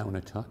bring it down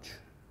a touch.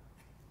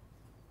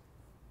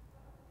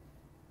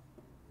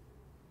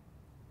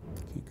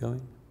 Keep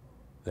going.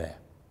 There.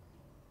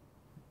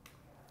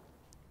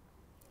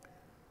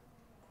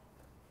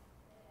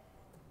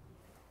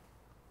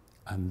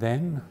 And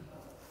then,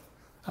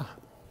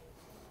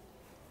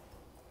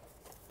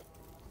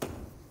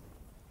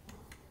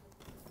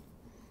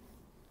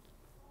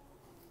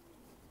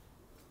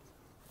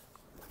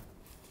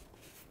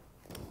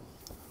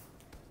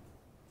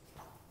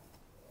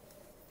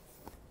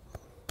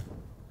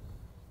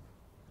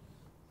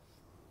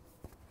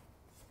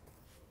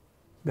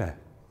 There.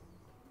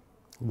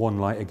 One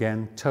light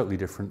again, totally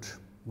different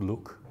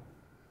look.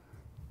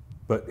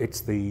 But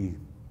it's the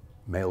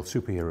male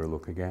superhero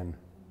look again.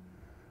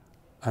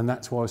 And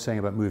that's what I was saying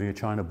about moving a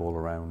China ball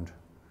around.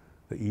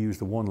 That you use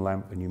the one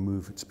lamp and you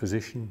move its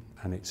position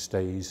and it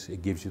stays,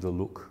 it gives you the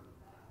look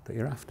that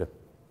you're after.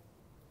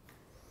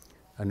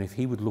 And if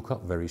he would look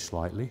up very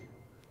slightly,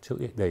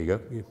 there you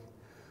go,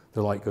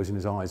 the light goes in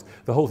his eyes.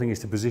 The whole thing is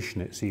to position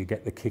it so you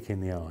get the kick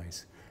in the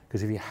eyes.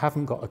 Because if you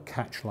haven't got a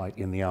catch light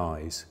in the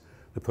eyes,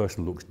 the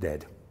person looks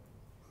dead.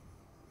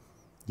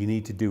 You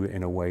need to do it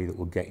in a way that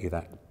will get you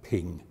that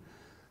ping.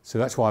 So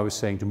that's why I was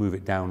saying to move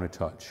it down a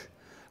touch.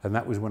 And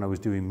that was when I was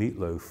doing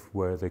Meatloaf,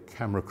 where the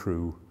camera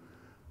crew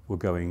were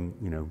going,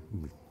 you know,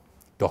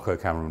 doco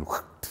camera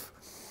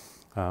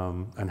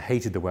and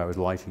hated the way I was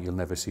lighting. You'll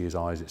never see his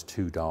eyes, it's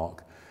too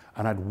dark.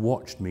 And I'd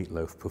watched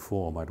Meatloaf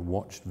perform. I'd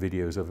watched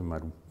videos of him.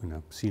 I'd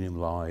seen him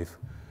live.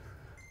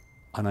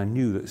 And I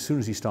knew that as soon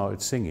as he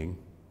started singing,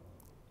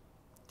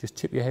 just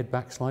tip your head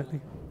back slightly.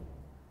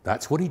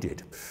 That's what he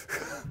did.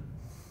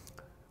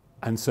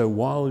 And so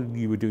while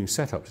you were doing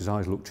setups, his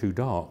eyes looked too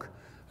dark.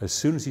 As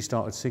soon as he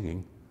started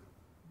singing,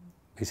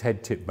 his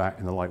head tipped back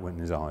and the light went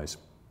in his eyes.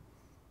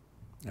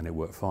 And it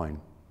worked fine.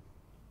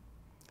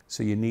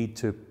 So you need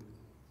to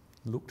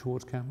look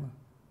towards camera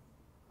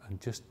and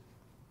just,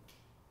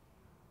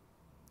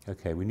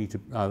 okay, we need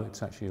to, oh,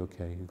 it's actually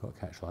okay, you've got a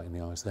catch light in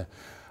the eyes there.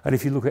 And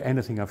if you look at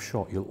anything I've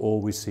shot, you'll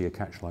always see a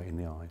catch light in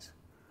the eyes.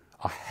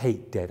 I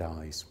hate dead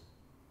eyes.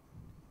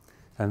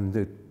 And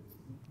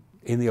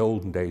in the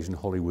olden days in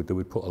Hollywood, they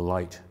would put a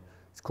light,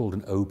 it's called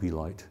an Obi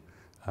light,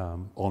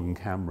 on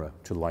camera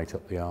to light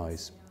up the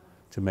eyes,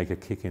 to make a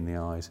kick in the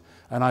eyes.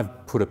 And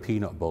I've put a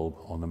peanut bulb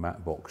on the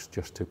matte box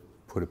just to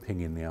put a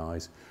ping in the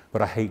eyes,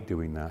 but I hate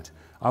doing that.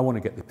 I want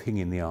to get the ping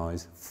in the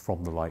eyes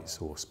from the light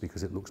source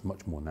because it looks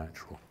much more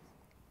natural.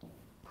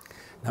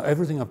 Now,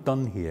 everything I've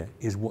done here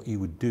is what you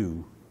would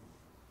do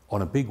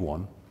on a big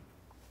one,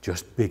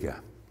 just bigger.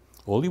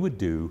 All you would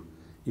do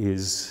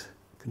is,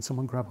 can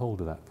someone grab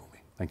hold of that for me?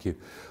 Thank you.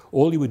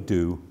 All you would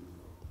do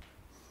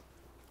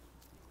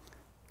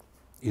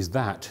is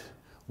that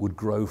would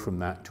grow from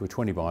that to a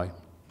 20 by,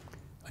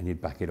 and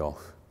you'd back it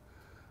off.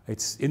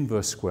 It's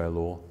inverse square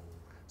law,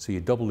 so you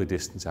double the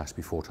distance, has to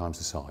be 4 times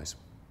the size.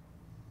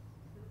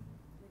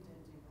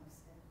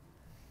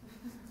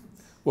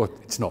 Well,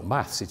 it's not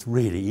maths, it's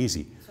really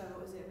easy. So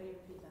what was it? Will you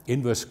repeat that?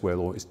 Inverse square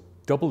law is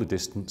double the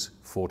distance,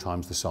 4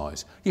 times the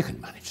size. You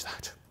can manage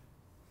that.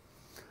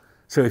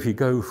 So if you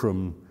go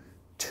from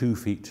 2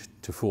 feet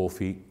to 4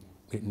 feet,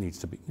 it needs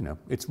to be,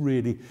 it's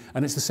really,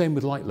 and it's the same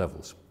with light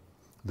levels,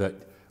 that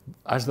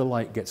as the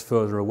light gets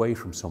further away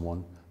from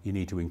someone, you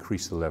need to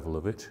increase the level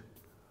of it.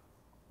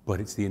 But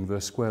it's the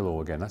inverse square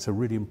law again. That's a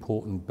really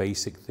important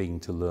basic thing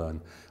to learn.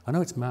 I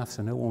know it's maths,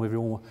 I know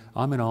everyone,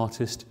 I'm an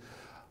artist.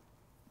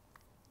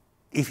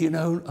 If you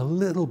know a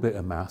little bit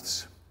of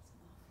maths,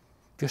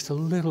 just a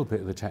little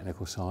bit of the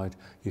technical side,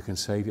 you can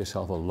save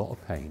yourself a lot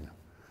of pain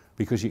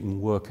because you can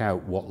work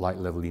out what light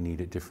level you need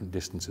at different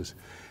distances.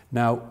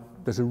 Now,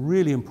 there's a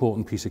really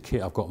important piece of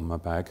kit I've got in my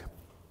bag.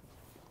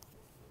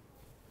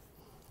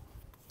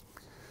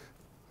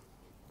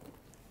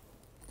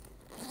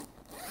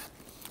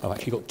 I've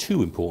actually got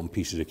 2 important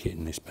pieces of kit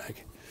in this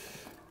bag.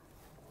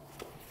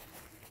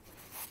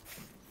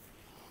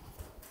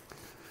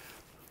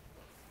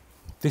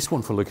 This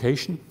one for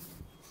location,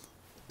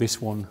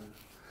 this one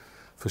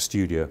for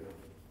studio.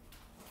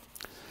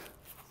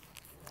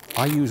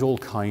 I use all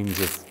kinds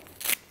of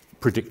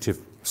predictive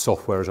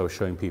software as I was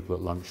showing people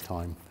at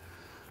lunchtime.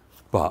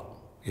 But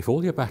if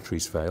all your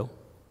batteries fail,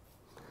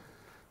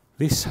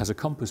 this has a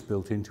compass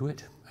built into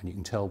it, and you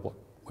can tell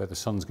where the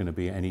sun's going to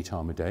be at any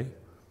time of day.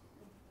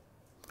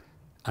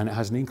 And it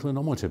has an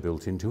inclinometer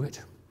built into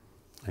it,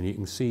 and you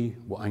can see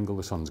what angle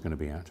the sun's going to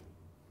be at.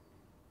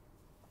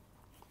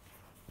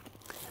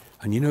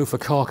 And for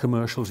car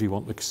commercials, you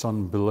want the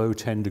sun below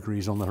 10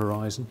 degrees on the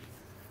horizon,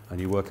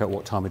 and you work out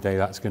what time of day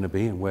that's going to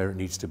be and where it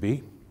needs to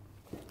be.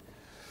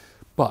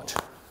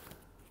 But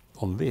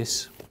on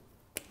this,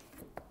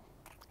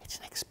 it's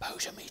an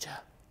exposure meter.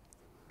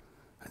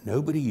 And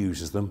nobody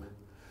uses them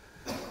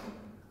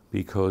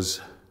because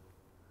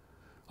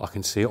I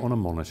can see it on a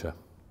monitor.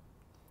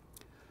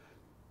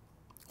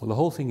 Well, the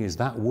whole thing is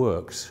that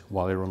works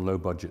while you're on low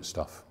budget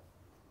stuff.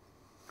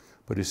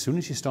 But as soon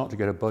as you start to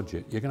get a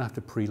budget, you're going to have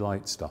to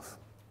pre-light stuff.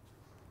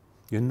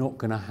 You're not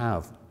going to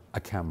have a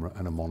camera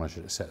and a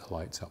monitor to set the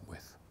lights up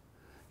with.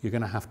 You're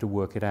going to have to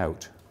work it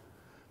out.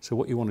 So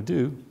what you want to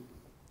do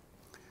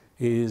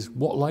is,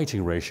 what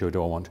lighting ratio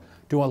do I want?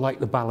 Do I like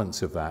the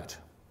balance of that?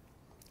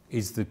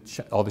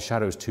 Are the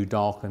shadows too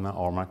dark and that,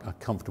 or am I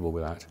comfortable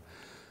with that?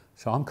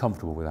 So I'm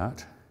comfortable with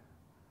that.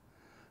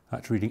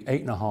 That's reading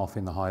 8.5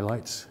 in the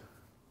highlights.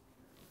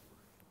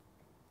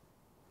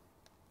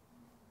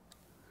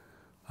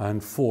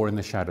 And 4 in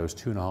the shadows,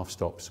 2.5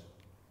 stops.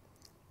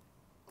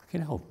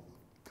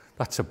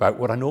 That's about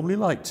what I normally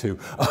like to.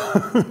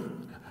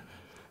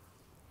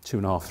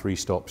 2.5, 3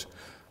 stops.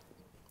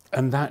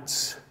 And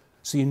that's,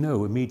 so you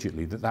know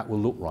immediately that will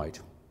look right.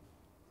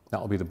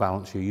 That'll be the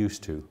balance you're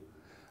used to.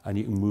 and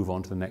you can move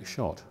on to the next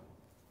shot.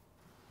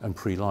 And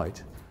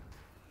pre-light,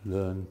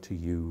 learn to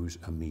use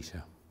a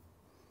meter.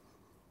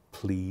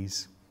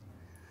 Please.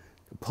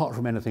 Apart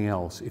from anything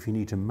else, if you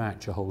need to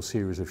match a whole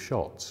series of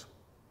shots,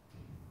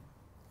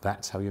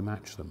 that's how you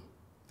match them.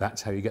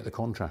 That's how you get the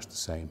contrast the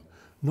same.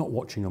 Not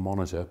watching a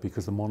monitor,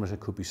 because the monitor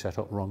could be set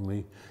up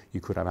wrongly, you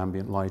could have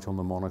ambient light on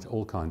the monitor,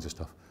 all kinds of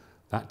stuff.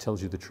 That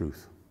tells you the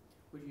truth.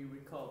 Would you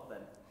record then,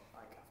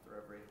 like after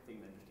every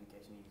thing then, just in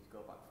case you needed to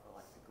go back for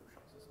like pickup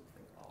shots or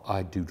something? Or...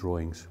 I do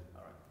drawings.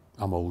 All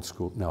right. I'm old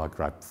school. No, I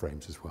grab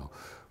frames as well.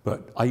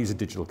 But I use a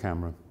digital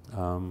camera.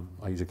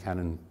 I use a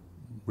Canon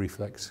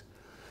reflex.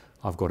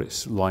 I've got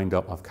it lined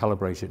up. I've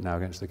calibrated it now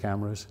against the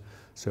cameras.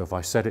 So if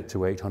I set it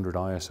to 800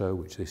 ISO,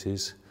 which this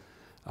is,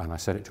 and I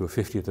set it to a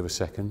 50th of a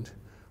second,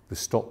 the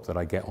stop that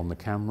I get on the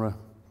camera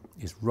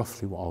is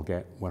roughly what I'll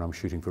get when I'm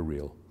shooting for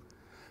real.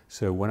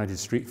 So when I did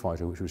Street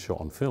Fighter, which was shot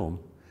on film,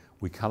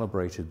 we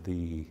calibrated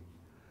the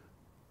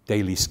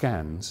daily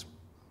scans,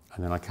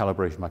 and then I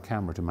calibrated my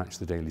camera to match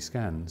the daily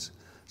scans,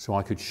 so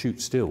I could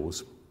shoot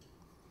stills,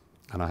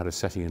 and I had a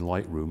setting in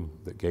Lightroom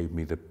that gave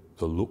me the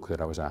look that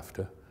I was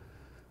after,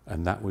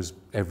 and that was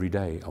every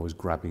day I was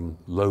grabbing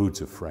loads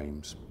of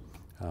frames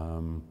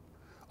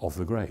of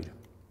the grade.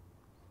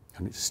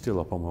 And it's still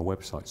up on my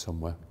website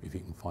somewhere, if you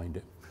can find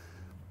it.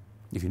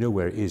 If you know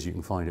where it is, you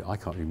can find it. I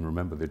can't even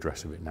remember the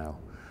address of it now,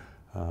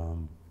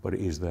 but it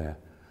is there.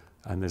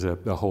 And there's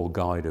a whole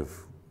guide of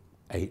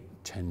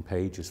 8-10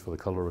 pages for the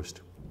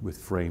colorist with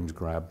frames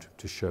grabbed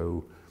to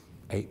show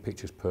 8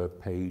 pictures per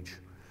page,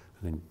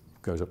 and then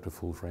goes up to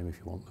full frame if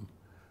you want them,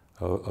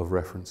 of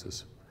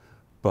references.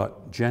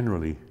 But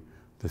generally,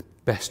 the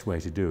best way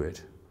to do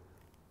it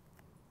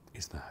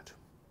is that.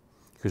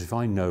 Because if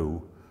I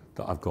know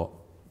that I've got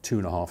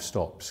 2.5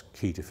 stops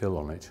key to fill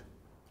on it,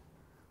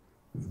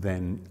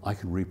 then I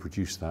can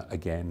reproduce that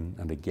again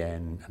and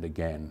again and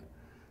again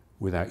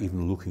without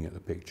even looking at the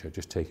picture,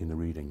 just taking the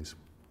readings.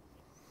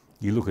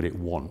 You look at it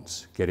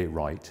once, get it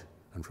right,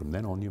 and from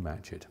then on you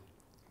match it.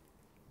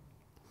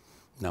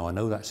 Now I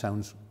know that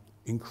sounds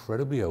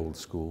incredibly old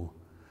school,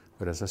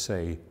 but as I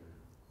say,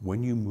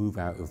 when you move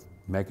out of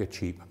mega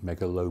cheap,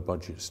 mega low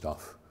budget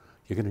stuff,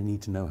 you're going to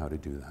need to know how to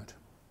do that.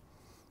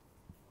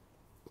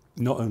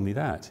 Not only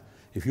that,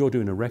 if you're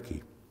doing a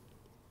recce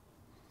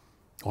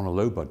on a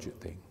low budget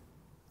thing,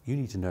 you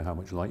need to know how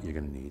much light you're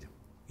going to need.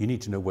 You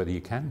need to know whether you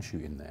can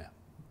shoot in there.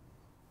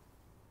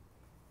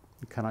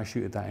 Can I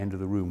shoot at that end of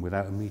the room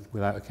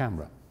without a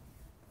camera?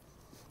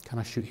 Can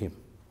I shoot him?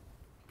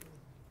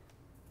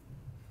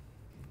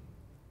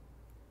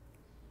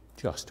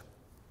 Just.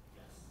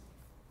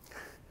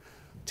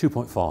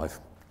 2.5.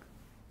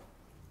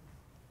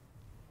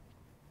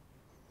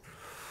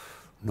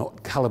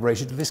 Not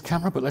calibrated to this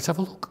camera, but let's have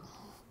a look.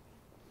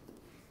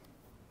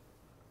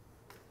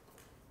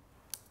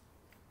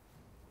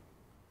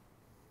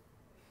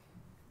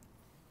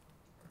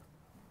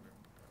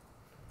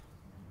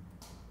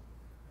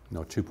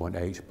 No,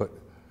 2.8, but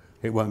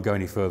it won't go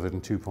any further than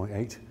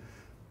 2.8.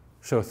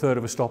 So a third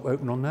of a stop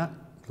open on that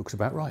looks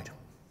about right.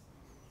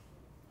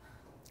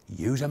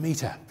 Use a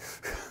meter.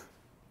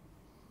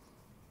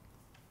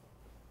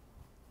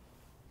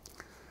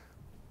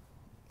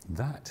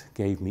 That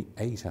gave me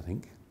 8, I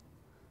think,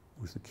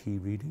 was the key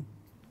reading.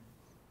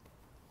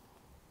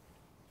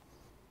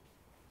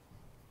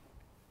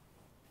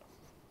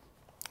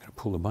 I'm going to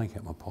pull the mic out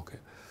of my pocket.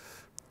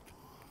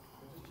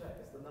 Just check,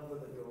 is the number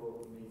that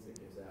your meter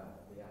gives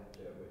out the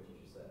aperture at which you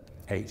should set?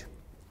 8.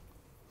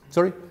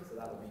 Sorry? So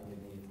that would mean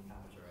you need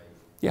aperture 8.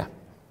 Yeah.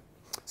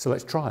 So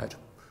let's try it.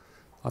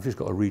 I've just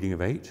got a reading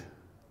of 8.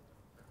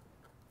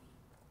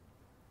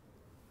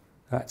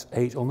 That's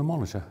 8 on the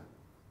monitor.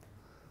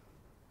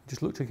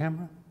 Just look to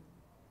camera.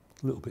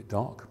 A little bit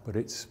dark, but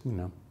it's, you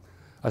know.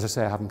 As I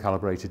say, I haven't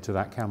calibrated to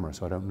that camera,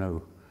 so I don't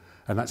know.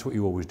 And that's what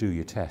you always do,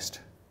 you test.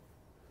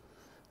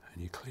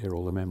 And you clear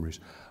all the memories.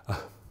 When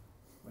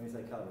you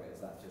say calibrate,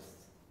 is that just,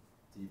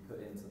 do you put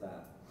into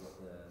that what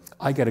the...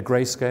 I get a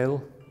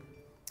grayscale,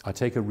 I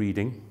take a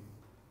reading,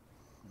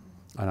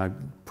 and I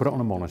put it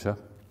on a monitor.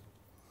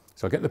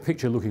 So I get the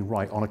picture looking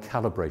right on a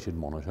calibrated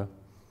monitor.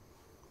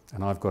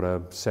 And I've got a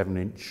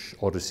 7-inch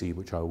Odyssey,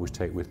 which I always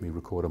take with me,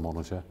 recorder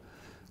monitor.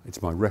 It's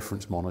my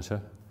reference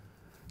monitor.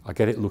 I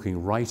get it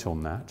looking right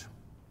on that.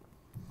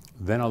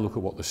 Then I look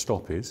at what the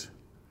stop is,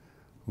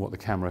 what the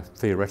camera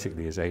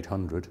theoretically is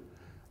 800,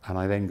 and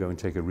I then go and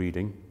take a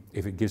reading.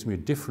 If it gives me a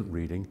different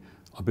reading,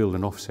 I build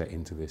an offset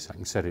into this. I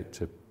can set it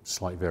to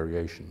slight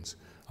variations.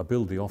 I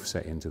build the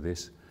offset into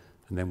this,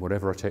 and then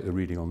whatever I take the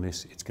reading on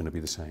this, it's going to be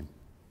the same.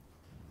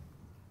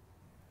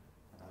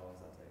 How long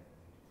does that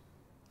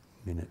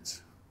take?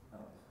 Minutes.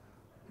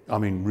 I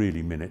mean,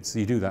 really minutes.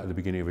 You do that at the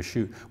beginning of a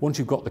shoot. Once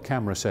you've got the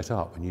camera set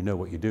up and you know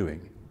what you're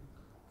doing,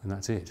 and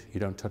that's it. You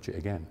don't touch it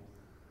again.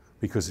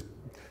 Because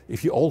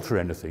if you alter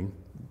anything,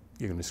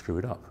 you're going to screw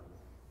it up.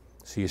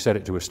 So you set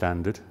it to a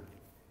standard.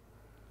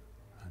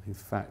 And in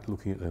fact,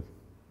 looking at the,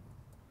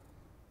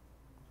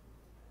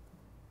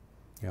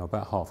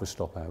 about half a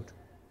stop out.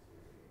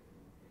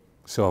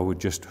 So I would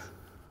just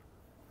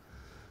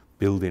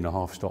build in a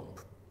half stop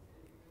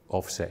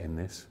offset in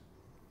this,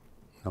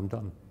 I'm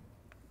done.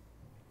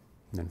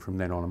 And then from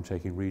then on, I'm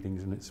taking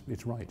readings, and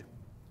it's right.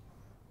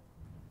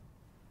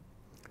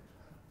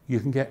 You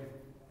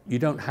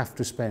don't have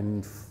to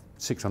spend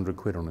 600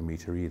 quid on a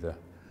meter either.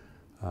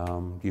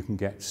 You can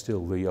get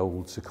still the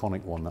old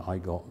Seconic one that I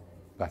got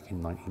back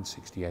in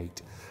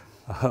 1968,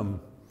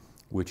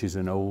 which is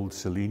an old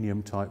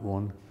selenium type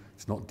one.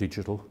 It's not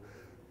digital.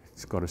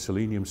 It's got a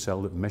selenium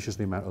cell that measures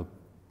the amount of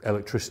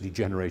electricity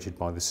generated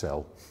by the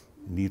cell.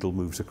 Needle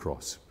moves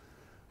across.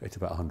 It's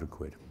about 100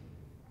 quid.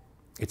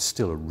 It's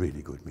still a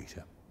really good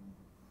meter.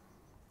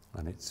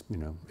 And it's, you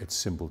know, it's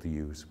simple to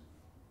use.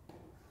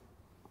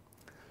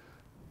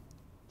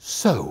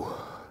 So,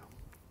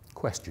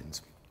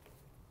 questions?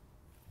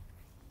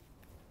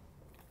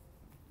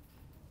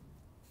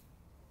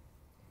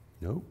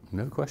 No?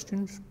 No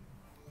questions?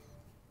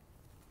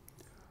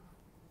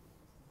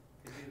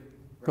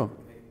 Go on.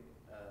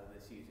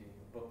 This using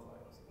a book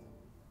light or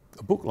something?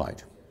 A book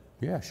light?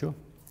 Yeah, sure.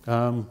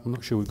 I'm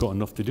not sure we've got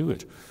enough to do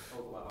it.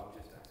 Oh, well,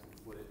 I'm just asking,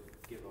 would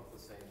it give off the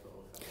same sort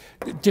of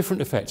effect?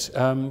 Different effects.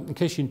 In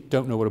case you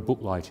don't know what a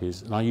book light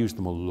is, and I use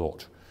them a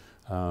lot,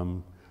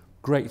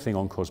 great thing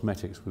on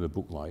cosmetics with a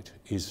book light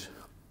is,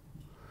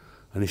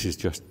 and this is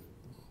just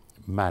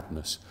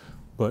madness,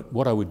 but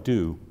what I would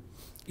do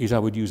is I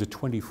would use a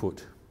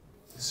 20-foot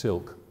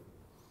silk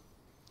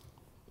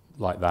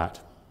like that.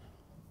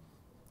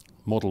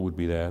 Model would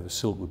be there, the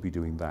silk would be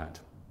doing that,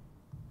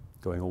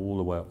 going all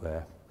the way up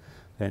there.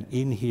 Then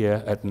in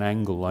here at an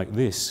angle like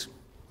this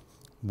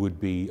would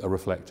be a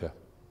reflector,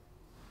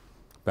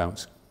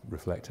 bounce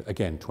reflector,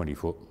 again 20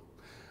 foot.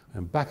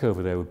 And back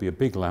over there would be a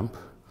big lamp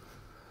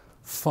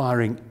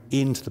firing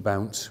into the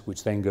bounce,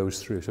 which then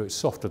goes through. So it's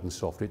softer than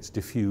soft, it's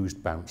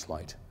diffused bounce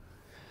light.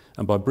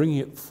 And by bringing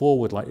it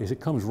forward like this,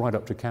 it comes right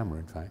up to camera,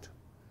 in fact.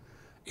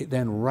 It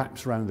then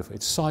wraps around the face.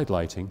 It's side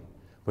lighting,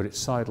 but it's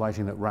side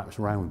lighting that wraps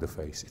around the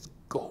face. It's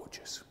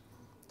gorgeous.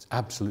 It's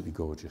absolutely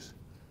gorgeous.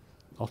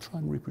 I'll try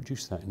and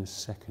reproduce that in a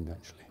second,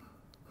 actually.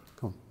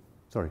 Come on.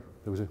 Sorry,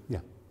 there was a, yeah.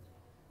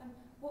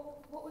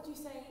 What would you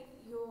say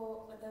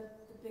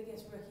the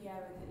biggest rookie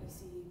error that you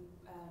see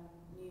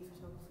new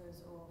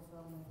photographers or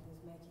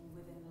filmmakers making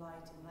within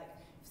lighting? Like,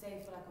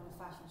 say for like on a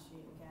fashion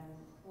shoot again,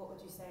 what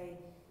would you say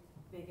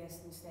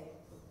biggest mistake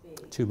would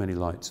be? Too many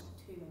lights.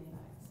 Too many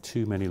lights.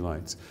 Too many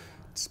lights.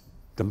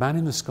 The man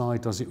in the sky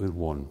does it with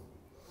one.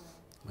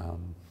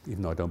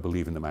 Even though I don't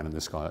believe in the man in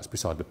the sky, that's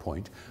beside the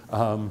point.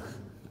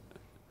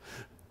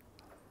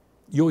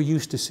 You're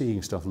used to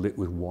seeing stuff lit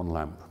with one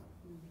lamp,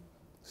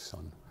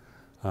 sun,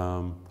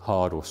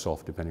 hard or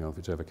soft, depending on if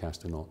it's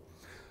overcast or not.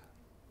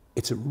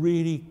 It's a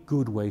really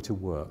good way to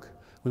work.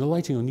 Well, the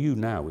lighting on you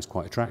now is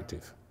quite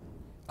attractive,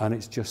 and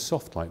it's just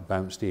soft light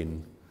bounced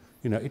in.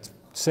 You know, it's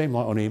same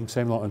light on him,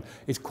 same light on.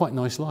 It's quite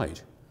nice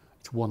light.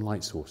 It's one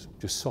light source,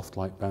 just soft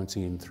light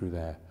bouncing in through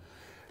there.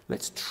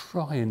 Let's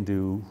try and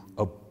do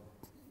a.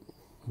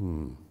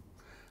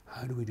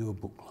 How do we do a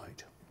book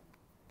light?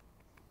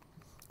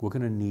 We're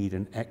going to need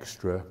an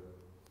extra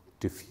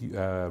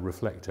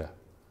reflector.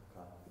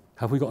 Okay.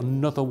 Have we got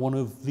another one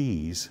of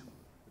these?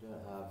 We don't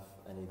have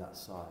any that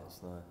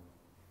size, no.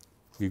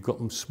 You've got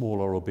them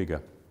smaller or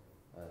bigger?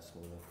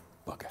 Smaller.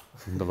 Bugger.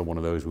 Another one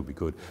of those would be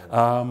good.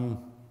 Yeah.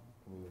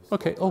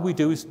 Okay, all we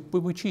do is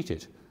we cheat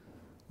it.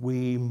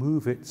 We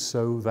move it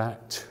so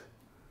that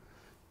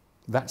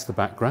that's the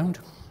background.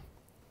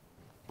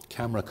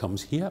 Camera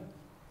comes here.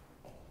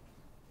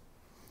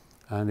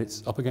 And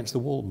it's up against the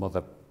wall,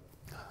 mother.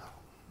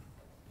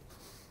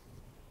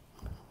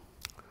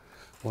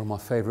 One of my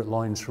favourite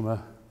lines from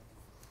a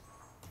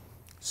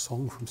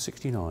song from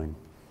 '69.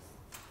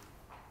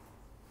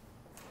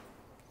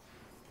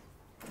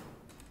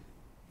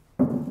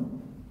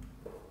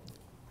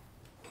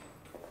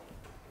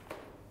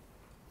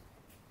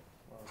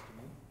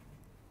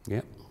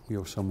 Yep,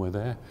 you're somewhere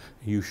there.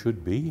 You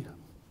should be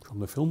from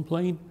the film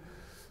plane.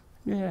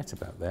 Yeah, it's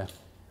about there.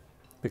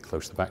 A bit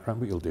close to the background,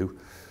 but you'll do.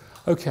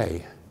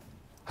 Okay,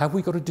 have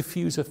we got a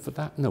diffuser for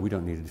that? No, we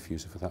don't need a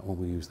diffuser for that one,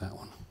 we'll use that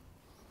one.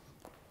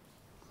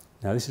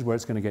 Now this is where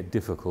it's going to get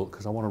difficult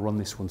because I want to run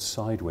this one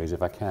sideways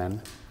if I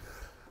can.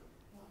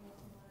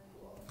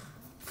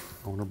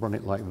 I want to run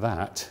it like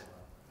that.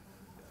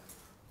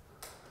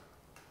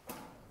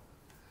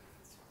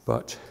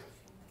 But,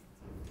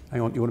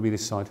 hang on, you want to be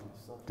this side?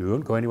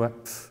 Don't go anywhere.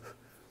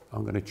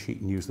 I'm going to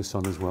cheat and use the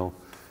sun as well.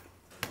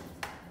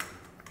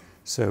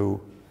 So,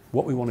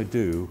 what we want to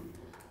do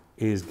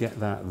is get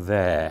that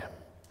there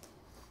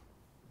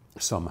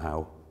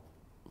somehow.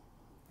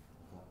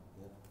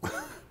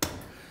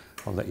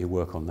 I'll let you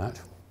work on that.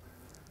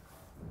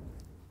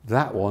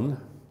 That one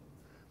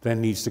then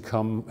needs to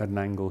come at an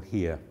angle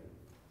here.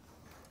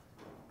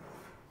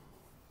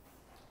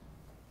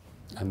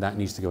 And that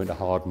needs to go into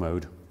hard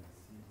mode.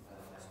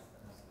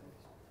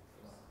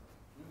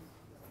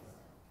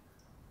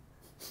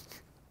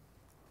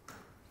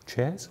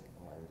 Chairs?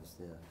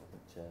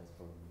 Chairs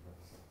probably.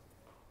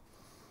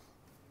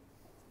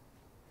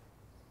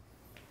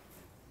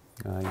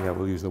 Yeah,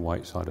 we'll use the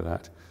white side of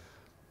that.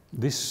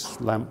 This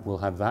lamp will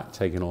have that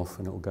taken off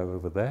and it will go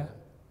over there.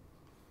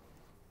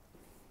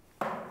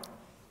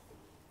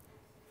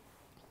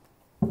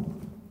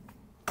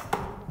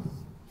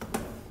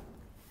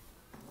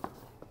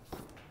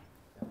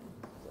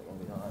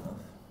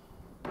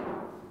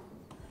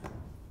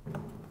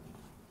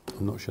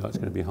 not sure that's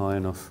going to be high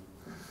enough.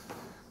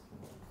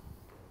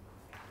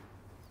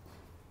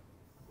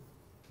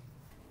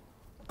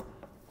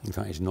 In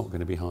fact, it's not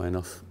going to be high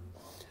enough.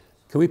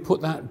 Can we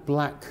put that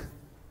black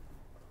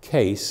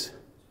case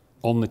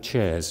on the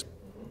chairs?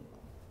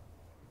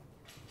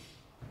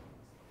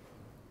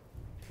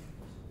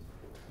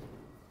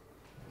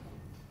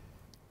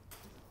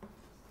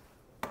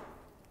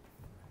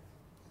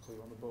 So you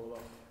want the ball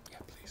up? Yeah,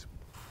 please.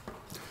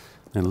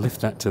 And lift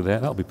that to there.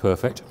 That'll be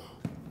perfect.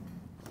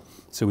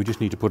 So we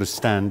just need to put a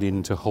stand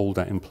in to hold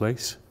that in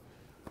place.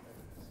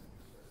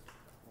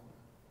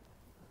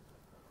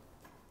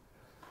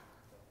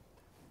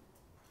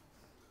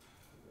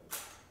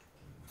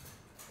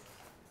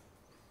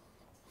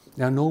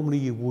 Now, normally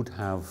you would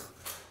have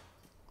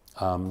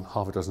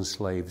half a dozen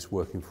slaves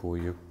working for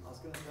you. I was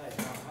going to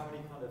say, how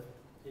many kind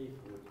of people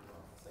would you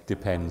want?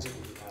 Depends.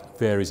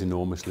 Varies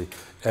enormously.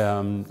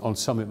 On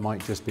some it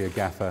might just be a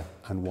gaffer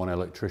and one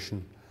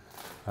electrician.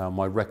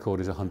 My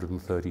record is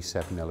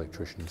 137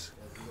 electricians.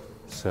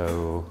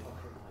 So,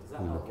 Is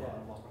that not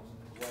getting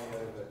way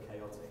over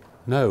chaotic?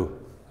 no,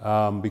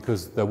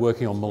 because they're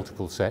working on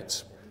multiple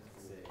sets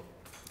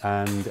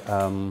and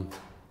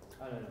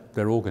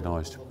they're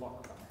organised.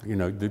 You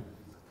know, When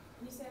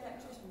you say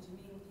electricians, you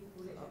mean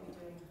people literally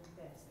doing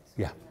this?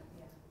 Yeah.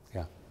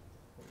 Yeah.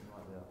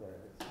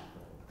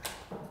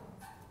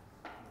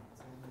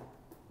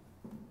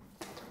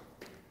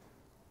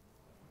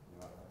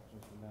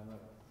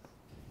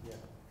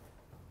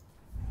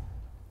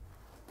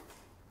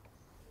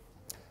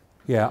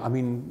 Yeah, I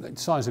mean, the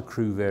size of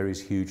crew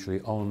varies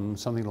hugely. On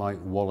something like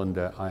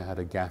Wallander, I had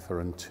a gaffer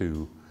and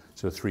two,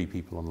 so 3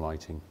 people on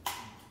lighting.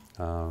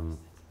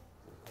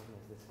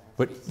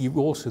 But you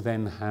also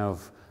then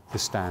have the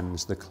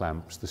stands, the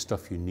clamps, the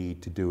stuff you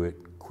need to do it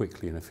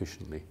quickly and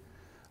efficiently.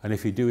 And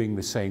if you're doing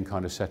the same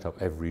kind of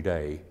setup every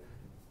day,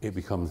 it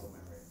becomes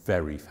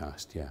very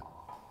fast, yeah.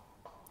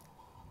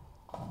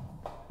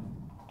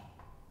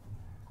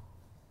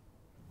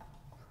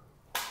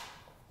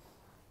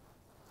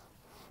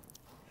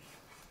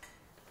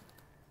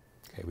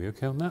 Okay, we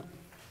okay on that?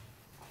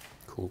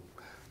 Cool.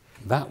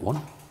 That one,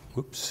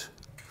 whoops,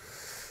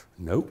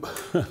 nope.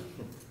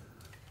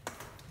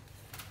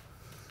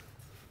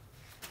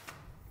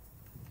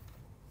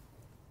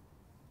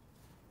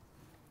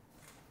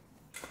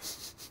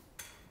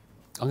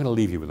 I'm going to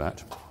leave you with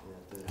that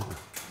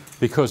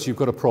because you've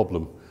got a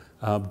problem.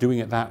 Doing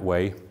it that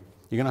way, you're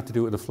going to have to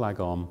do it with the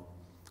flag arm.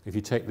 If you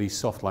take the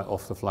soft light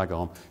off the flag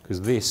arm, because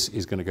this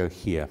is going to go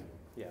here.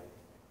 Yeah.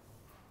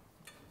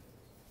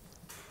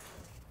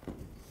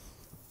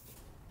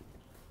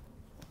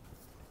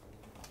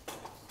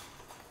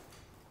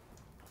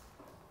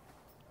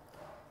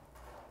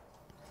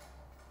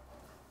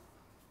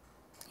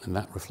 And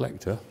that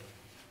reflector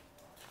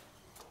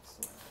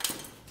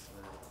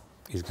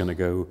is going to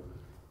go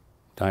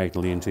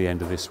diagonally into the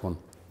end of this one.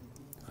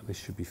 And this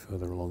should be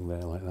further along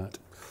there like that.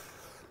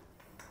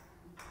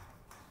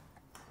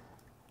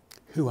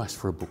 Who asked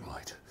for a book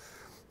light?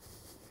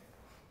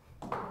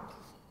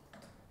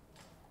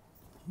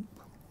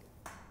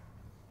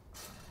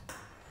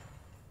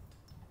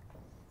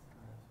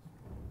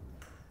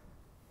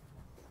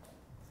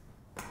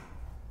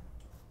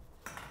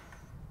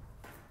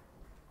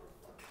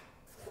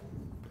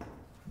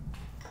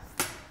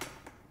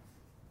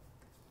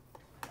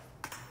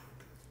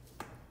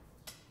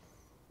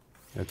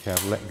 Okay,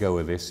 I've let go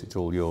of this, it's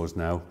all yours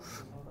now.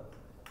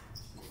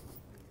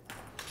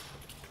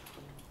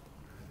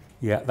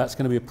 Yeah, that's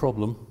going to be a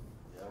problem,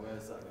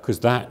 because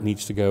that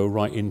needs to go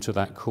right into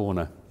that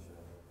corner.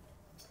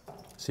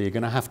 So you're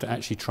going to have to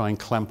actually try and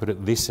clamp it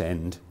at this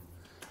end.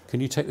 Can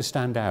you take the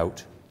stand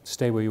out?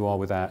 Stay where you are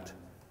with that.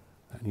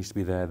 That needs to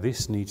be there.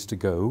 This needs to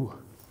go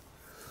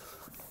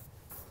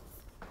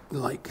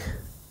like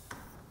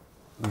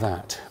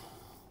that.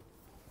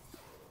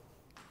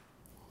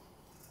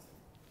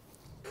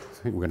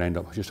 I think we're going to end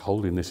up just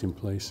holding this in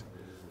place.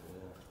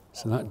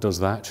 So that does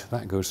that.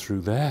 That goes through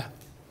there.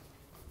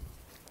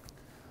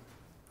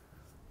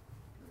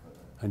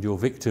 And your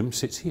victim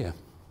sits here.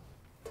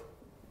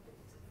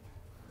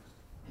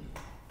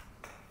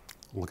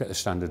 We'll get the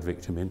standard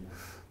victim in.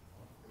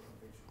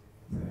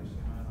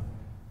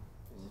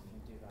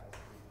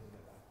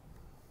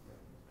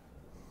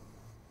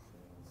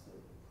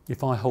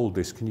 If I hold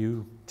this, can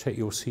you take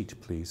your seat,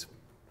 please?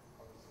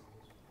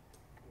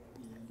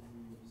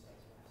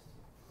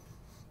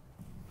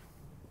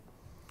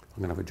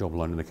 I'm going to have a job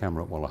lining the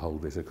camera up while I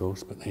hold this, of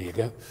course, but there you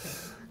go.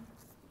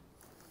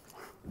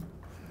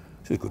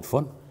 This is good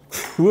fun.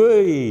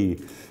 Whey!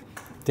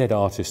 Dead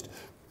artist.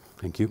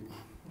 Thank you.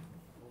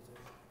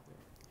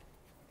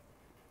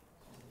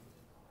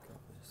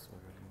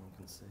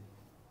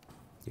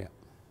 Yeah.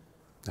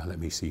 Now let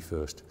me see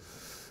first.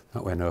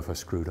 That way I know if I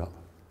screwed up.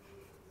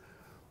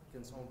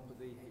 Can someone put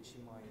the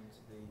HDMI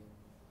into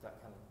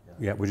that kind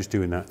of... Yeah, we're just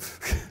doing that.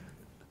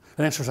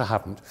 And answer is I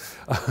haven't.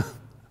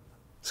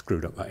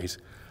 Screwed up, that is.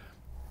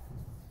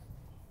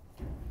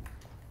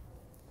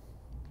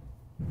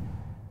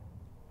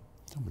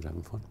 Someone's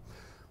having fun.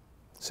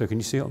 So can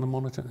you see it on the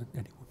monitor?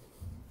 Anyone?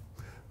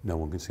 No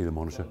one can see the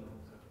monitor.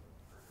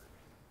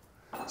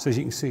 So as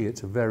you can see,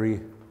 it's a very,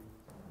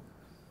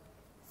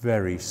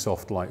 very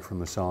soft light from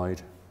the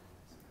side.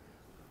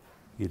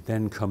 You'd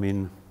then come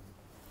in.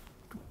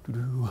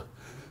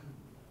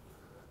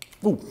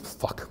 Oh,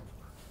 fuck.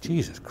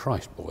 Jesus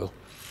Christ, Boyle.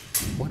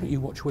 Why don't you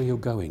watch where you're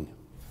going?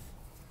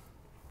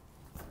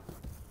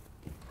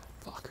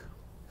 Fuck.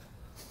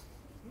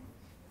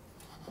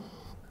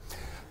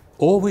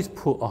 Always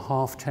put a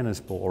half tennis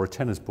ball or a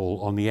tennis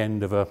ball on the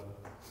end of a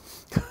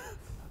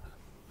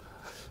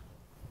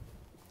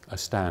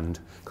stand,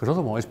 because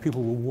otherwise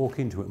people will walk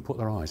into it and put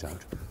their eyes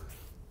out.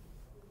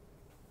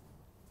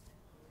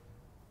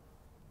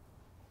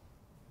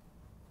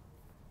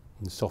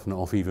 And soften it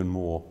off even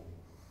more.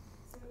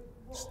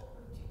 So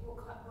why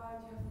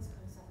do you have this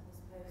kind of setup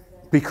as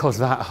opposed to... Because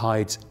that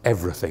hides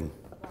everything.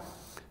 Right.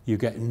 You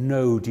get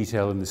no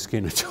detail in the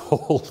skin at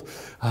all.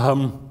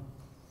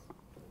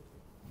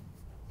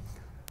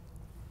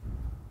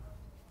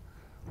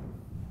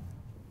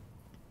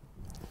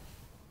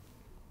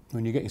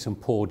 When you're getting some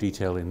poor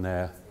detail in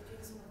there. So they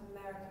do some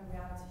American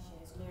reality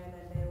shows, you know, and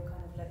then they all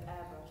kind of look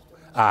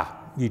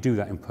airbrushed. You do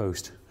that in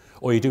post.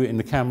 Or you do it in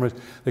the cameras.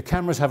 The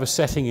cameras have a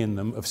setting in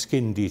them of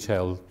skin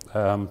detail,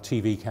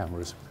 TV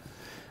cameras.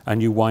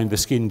 And you wind the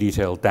skin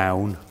detail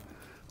down,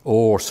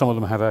 or some of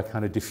them have a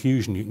kind of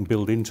diffusion you can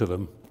build into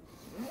them,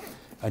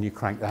 and you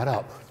crank that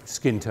up,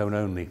 skin tone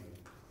only.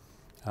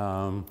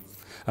 And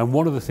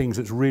one of the things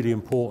that's really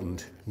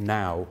important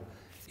now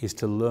is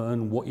to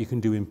learn what you can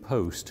do in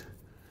post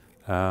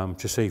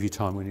to save you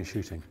time when you're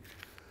shooting.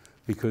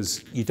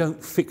 Because you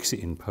don't fix it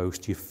in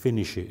post, you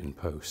finish it in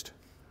post.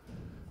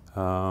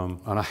 And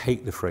I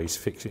hate the phrase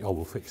fix it, oh,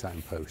 we'll fix that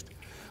in post.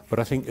 But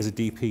I think as a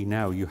DP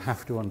now, you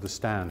have to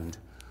understand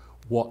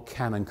what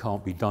can and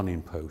can't be done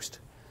in post.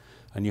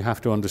 And you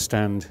have to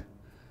understand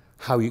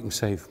how you can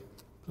save,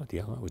 bloody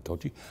hell, that was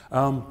dodgy.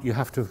 You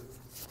have to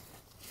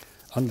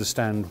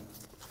understand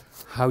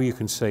how you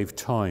can save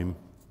time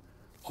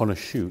on a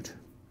shoot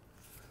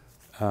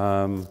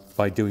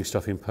by doing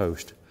stuff in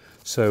post.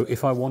 So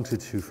if I wanted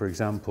to, for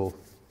example,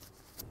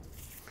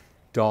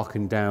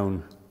 darken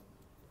down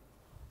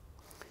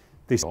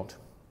this shot,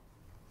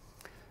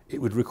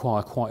 it would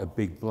require quite a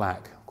big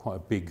black, quite a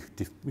big,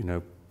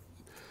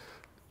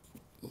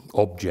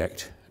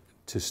 object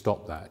to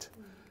stop that.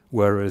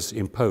 Whereas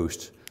in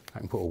post, I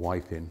can put a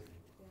wipe in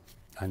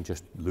and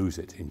just lose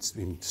it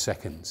in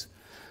seconds.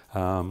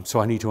 So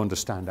I need to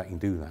understand I can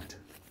do that.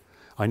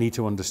 I need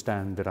to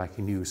understand that I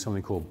can use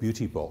something called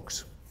Beauty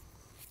Box,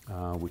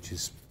 which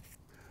is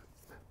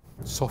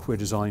software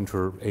designed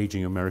for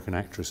aging American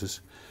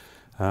actresses,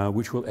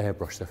 which will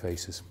airbrush their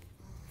faces.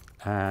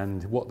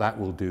 And what that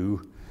will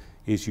do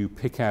is you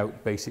pick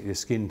out basically the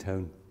skin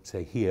tone,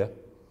 say here,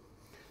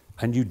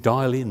 and you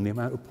dial in the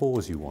amount of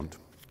pores you want.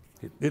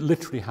 It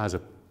literally has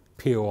a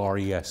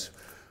PORES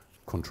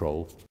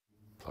control,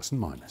 plus and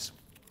minus.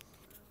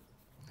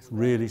 It's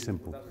really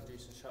simple. Would that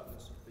reduce the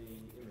sharpness of the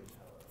image,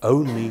 however?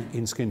 Only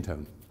in skin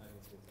tone.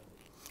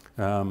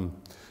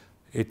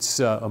 It's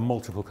a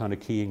multiple kind of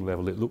keying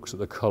level. It looks at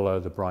the colour,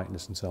 the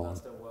brightness, and so on.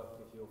 Does that still work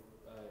if you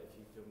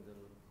filmed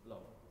in log?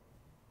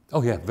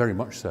 Oh yeah, very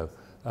much so.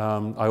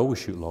 I always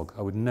shoot log.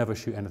 I would never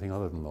shoot anything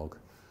other than log,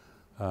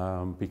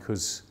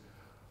 because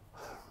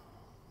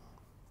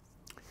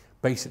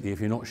basically if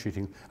you're not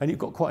shooting, and you've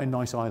got quite a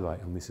nice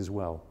highlight on this as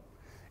well.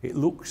 It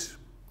looks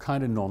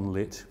kind of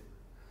non-lit.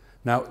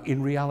 Now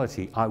in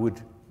reality I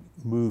would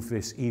move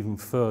this even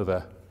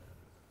further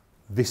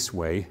this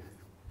way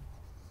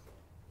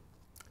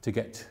to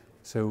get,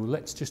 so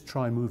let's just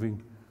try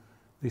moving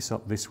this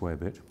up this way a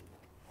bit.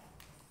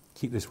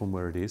 Keep this one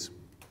where it is.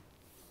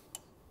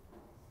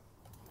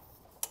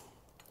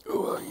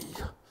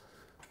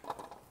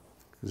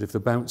 Because if the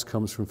bounce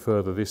comes from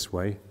further this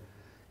way,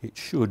 it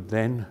should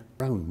then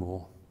round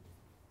more,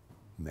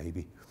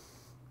 maybe.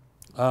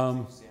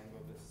 Yeah,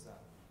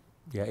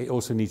 it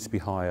also needs to be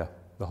higher.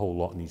 The whole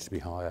lot needs to be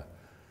higher,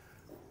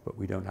 but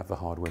we don't have the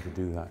hardware to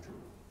do that.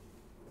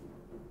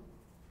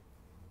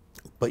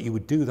 But you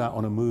would do that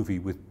on a movie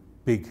with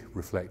big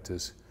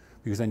reflectors,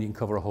 because then you can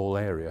cover a whole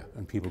area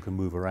and people can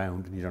move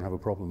around and you don't have a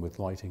problem with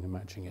lighting and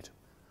matching it.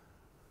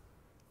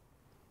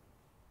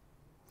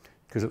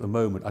 Because at the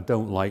moment I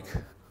don't like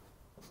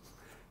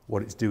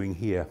what it's doing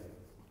here.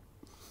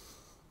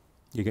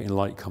 You're getting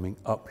light coming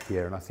up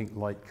here, and I think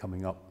light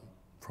coming up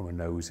from a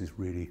nose is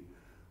really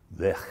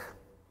blech.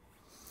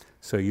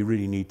 So you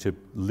really need to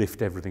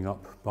lift everything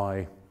up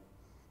by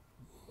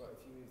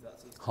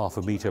half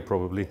a metre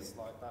probably.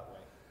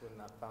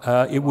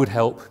 It would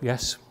help,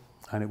 yes,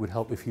 and it would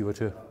help if you were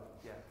to...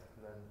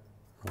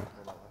 Right.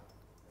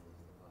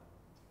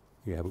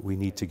 Yeah, but we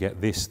need to get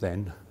this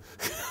then.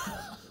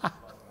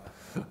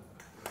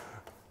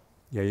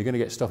 Yeah, you're going to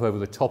get stuff over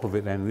the top of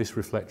it then. This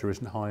reflector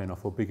isn't high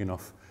enough or big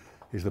enough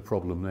is the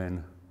problem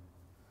then.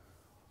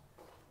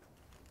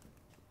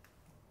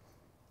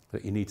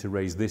 That you need to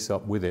raise this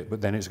up with it,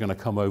 but then it's going to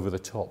come over the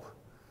top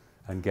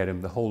and get him.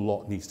 The whole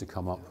lot needs to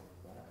come up.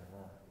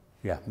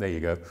 Yeah, there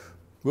you go.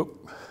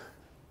 Whoop.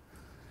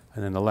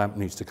 And then the lamp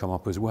needs to come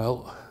up as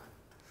well.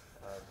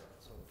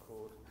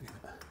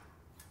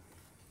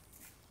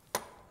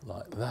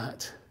 like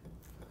that,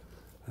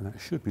 and that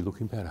should be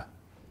looking better.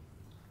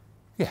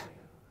 Yeah.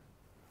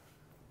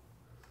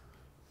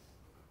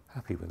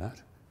 Happy with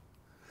that.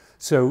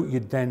 So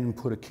you'd then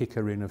put a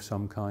kicker in of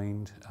some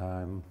kind.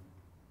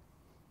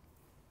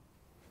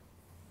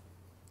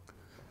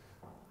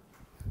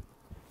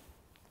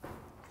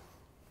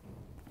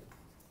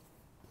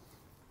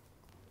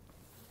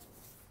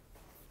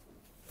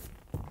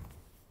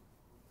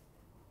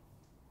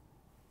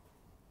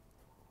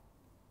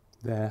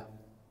 There.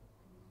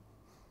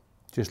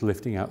 Just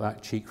lifting out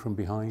that cheek from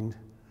behind.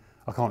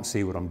 I can't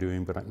see what I'm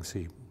doing, but I can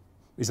see.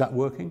 Is that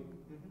working?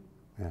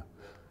 Mm-hmm. Yeah.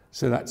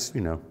 So that's,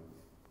 you know,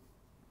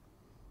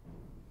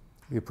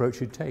 the approach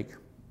you'd take.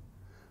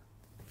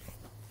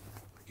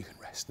 You can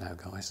rest now,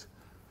 guys.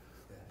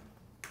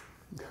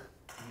 Do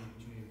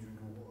you need a drink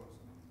of water or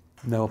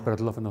something? No, but I'd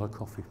love another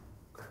coffee.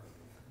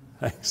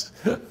 Thanks.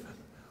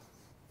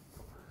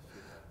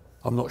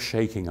 I'm not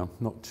shaking. I'm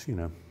not, you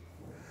know,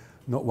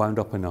 not wound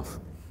up enough.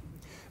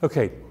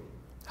 Okay,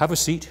 have a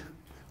seat.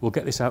 We'll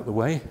get this out of the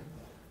way.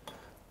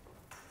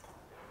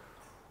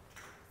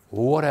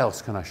 What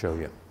else can I show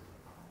you?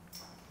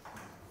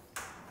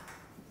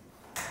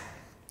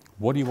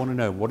 What do you want to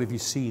know? What have you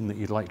seen that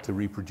you'd like to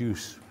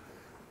reproduce?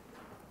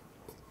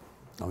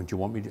 I mean, do you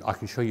want me to, I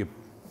can show you.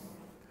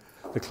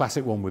 The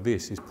classic one with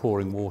this is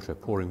pouring water,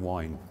 pouring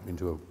wine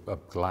into a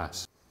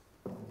glass.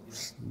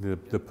 The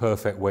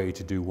perfect way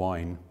to do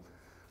wine,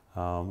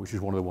 which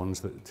is one of the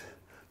ones that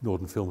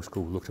Northern Film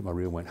School looked at my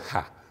reel and went,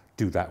 ha,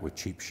 do that with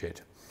cheap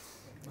shit.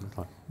 I was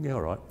like, yeah,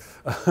 all right.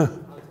 How do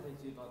they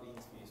do like the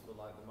interviews for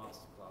like the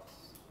masterclass?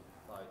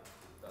 Like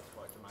that's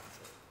quite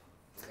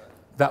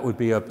dramatic. That would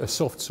be a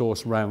soft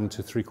sauce round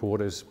to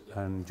 3/4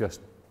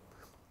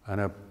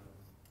 and a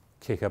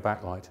kicker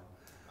backlight.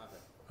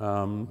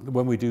 Okay.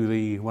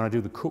 When I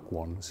do the cook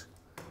ones,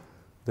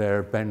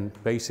 they're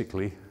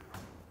basically.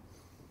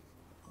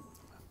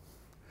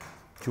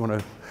 Do you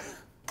want to?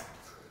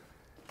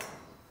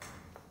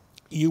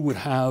 You would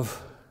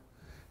have,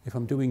 if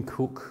I'm doing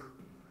cook,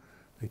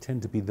 they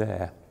tend to be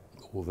there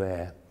or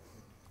there.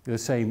 They're the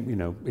same, you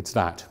know, it's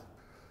that.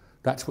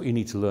 That's what you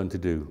need to learn to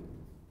do,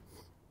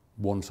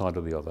 one side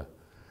or the other.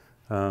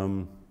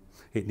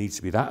 It needs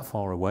to be that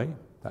far away.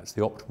 That's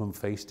the optimum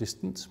face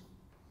distance.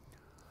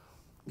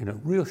 You know,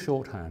 real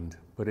shorthand,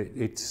 but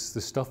it's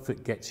the stuff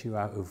that gets you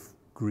out of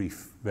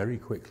grief very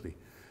quickly.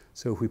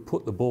 So if we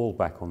put the ball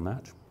back on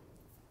that,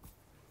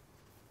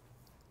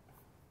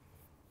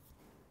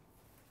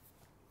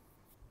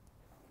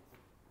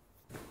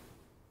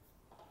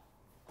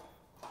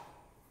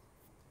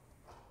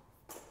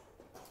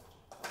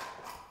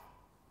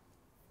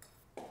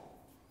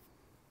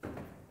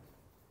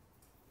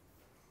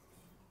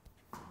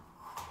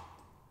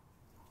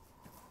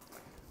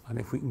 and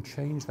if we can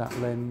change that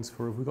lens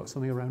for, have we got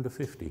something around a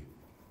 50?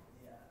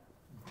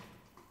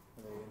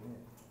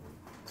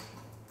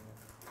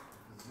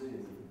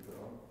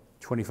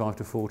 25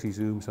 to 40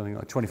 zoom, something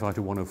like 25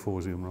 to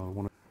 104 zoom,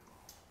 rather,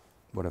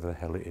 whatever the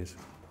hell it is.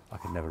 I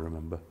can never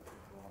remember.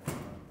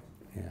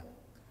 Yeah.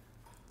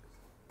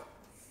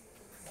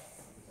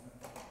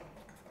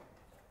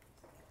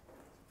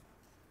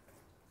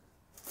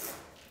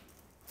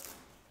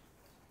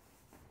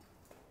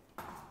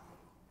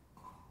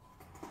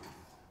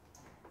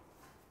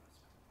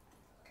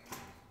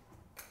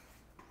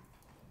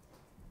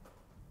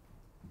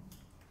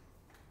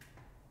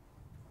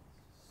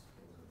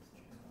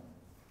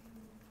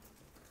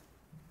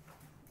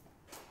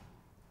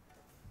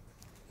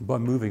 By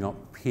moving up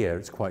here,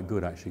 it's quite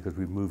good actually, because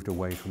we've moved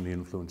away from the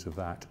influence of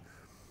that.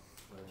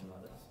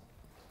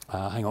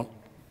 Hang on.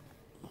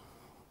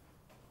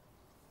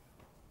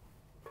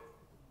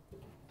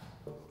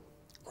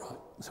 Right,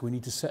 so we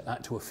need to set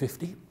that to a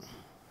 50-ish.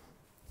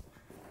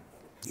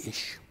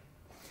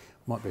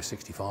 Might be a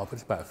 65, but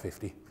it's about a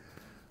 50.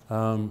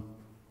 And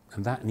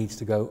that needs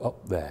to go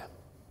up there.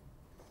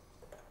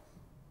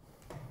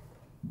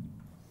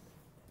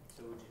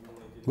 So would you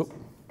normally do Whoop. this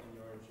in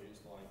your own shoes,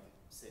 like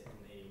sit in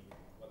the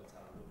where the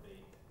talent would be?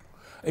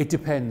 It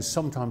depends.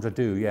 Sometimes I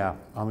do, yeah.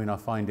 I mean, I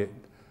find it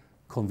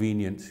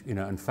convenient, you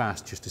know, and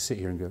fast just to sit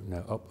here and go,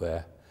 no, up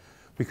there.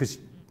 Because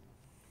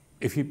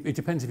it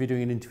depends if you're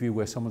doing an interview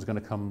where someone's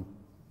going to come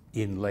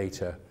in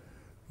later.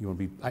 You want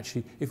to be,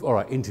 actually, all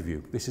right,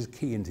 interview. This is a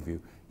key interview.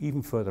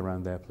 Even further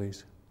around there,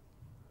 please.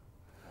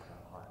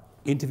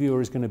 Interviewer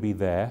is going to be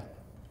there,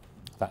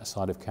 that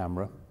side of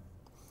camera.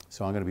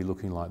 So I'm going to be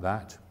looking like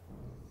that.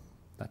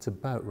 That's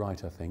about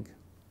right, I think.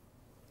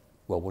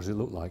 Well, what does it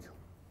look like?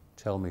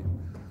 Tell me.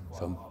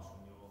 So,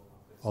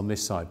 on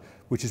this side,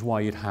 which is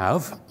why you'd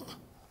have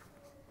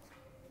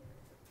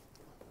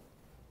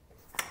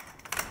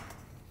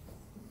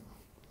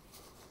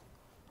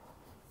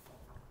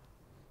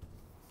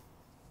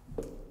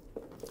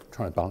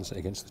trying to balance it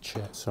against the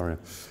chair, sorry.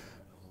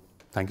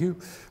 Thank you.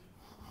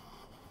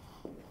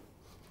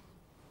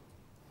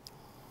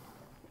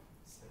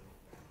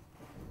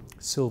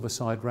 Silver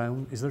side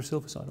round. Is there a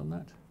silver side on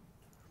that?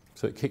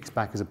 So it kicks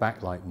back as a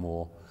backlight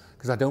more.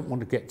 Because I don't want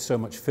to get so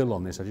much fill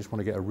on this, I just want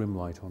to get a rim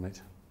light on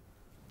it.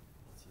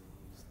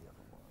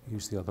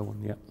 use the other one,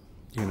 yeah.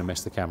 You're going to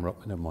mess the camera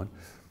up, never mind.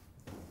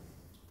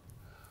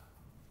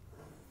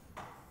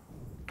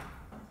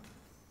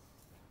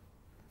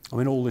 I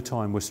mean, all the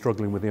time we're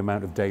struggling with the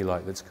amount of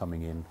daylight that's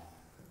coming in,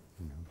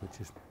 you know, which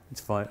is, it's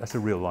fine, that's a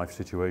real life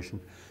situation.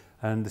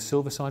 And the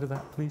silver side of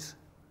that, please.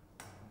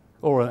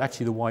 Or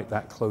actually the white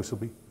that close will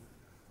be,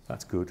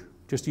 that's good.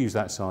 Just use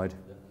that side,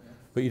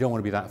 but you don't want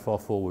to be that far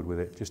forward with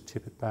it. Just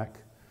tip it back,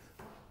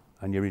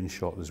 and you're in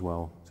shot as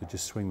well. So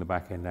just swing the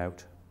back end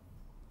out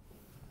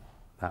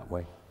that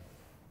way.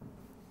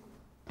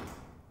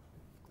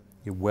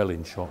 You're well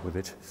in shot with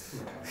it.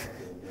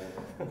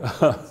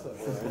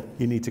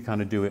 You need to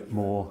kind of do it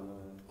more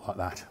like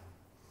that.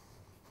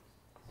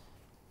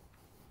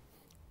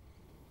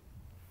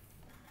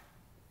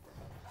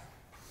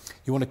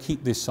 You want to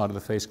keep this side of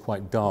the face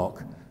quite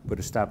dark, but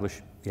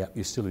establish, yeah,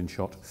 you're still in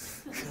shot.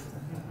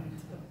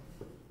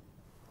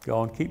 Go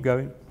on, keep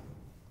going.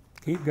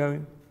 Keep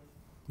going.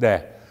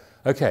 There.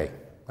 Okay,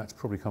 that's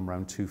probably come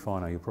around too far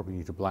now. You probably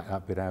need to black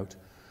that bit out.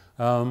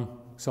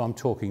 So I'm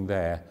talking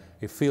there.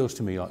 It feels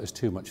to me like there's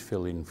too much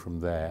fill in from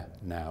there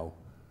now.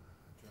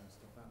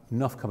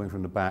 Enough coming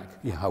from the back.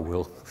 Yeah, I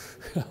will.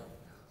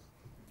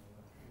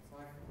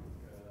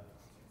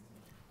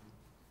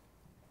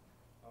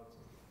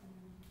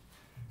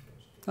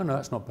 Oh no,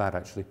 that's not bad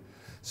actually.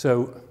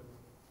 So,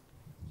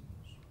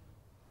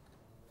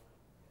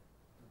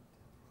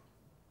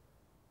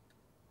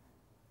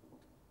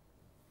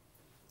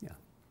 yeah.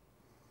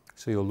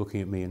 So you're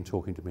looking at me and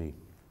talking to me.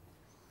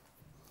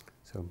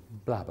 So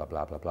blah, blah,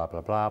 blah, blah, blah,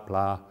 blah, blah,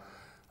 blah.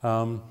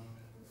 You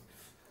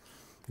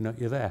know,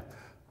 you're there.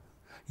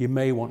 You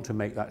may want to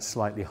make that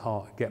slightly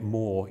hard, get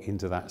more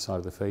into that side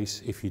of the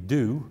face. If you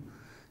do,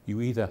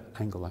 you either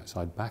angle that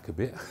side back a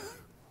bit,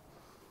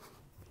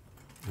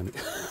 and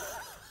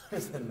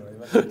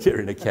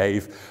you're in a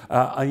cave,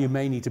 and you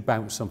may need to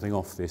bounce something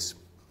off this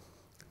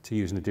to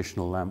use an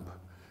additional lamp.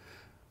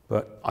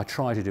 But I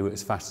try to do it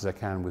as fast as I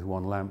can with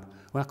one lamp.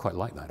 Well, I quite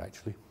like that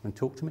actually. And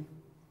talk to me.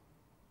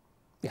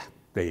 Yeah,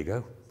 there you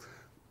go.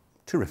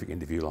 Terrific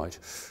interview light.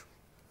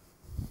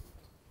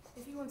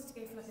 If you wanted to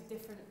go for like a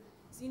different,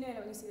 so you know, like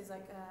when you see there's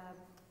like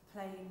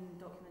plain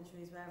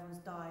documentaries where everyone's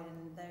died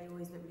and they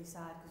always look really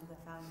sad because of their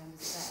family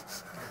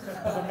members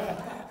dead.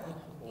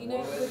 You know,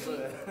 would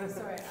you,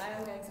 sorry, I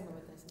am going somewhere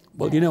with this.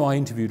 Well, you know, I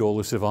interviewed all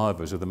the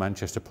survivors of the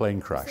Manchester plane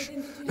crash. So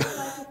then did you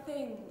have like a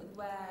thing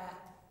where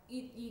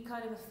you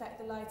kind of affect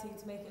the lighting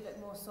to make it look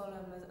more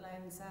solemn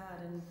and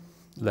sad and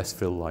Less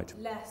fill light.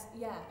 less?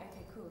 Yeah.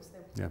 Okay. Cool. So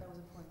Yeah. that was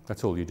a point.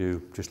 That's all you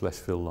do, just less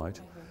fill light.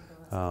 Okay,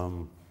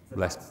 cool,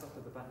 Less. Stuff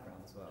with the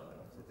background as well.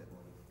 Like, a bit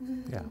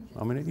more. Yeah,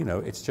 I mean, you know,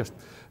 it's just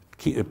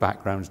keep the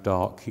backgrounds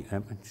dark. Keep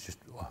them. It's just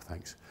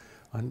thanks,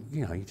 and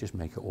you know, you just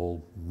make it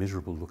all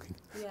miserable looking.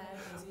 Yeah. Okay.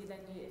 So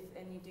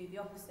then you do the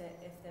opposite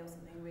if there was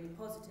something really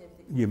positive.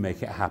 That You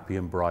make it happy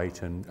and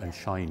bright and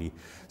shiny.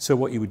 So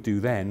what you would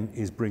do then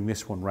is bring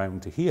this one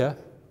round to here.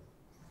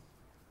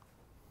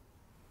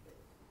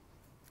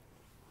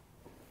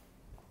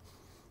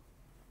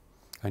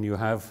 And you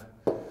have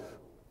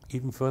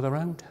even further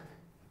round.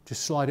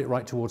 Just slide it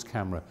right towards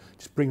camera.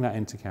 Just bring that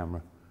into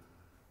camera.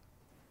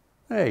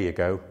 There you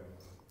go.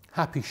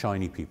 Happy,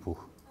 shiny people.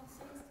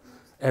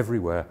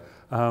 Everywhere.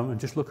 And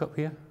just look up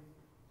here.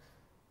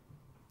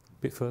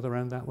 A bit further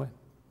around that way.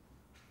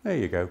 There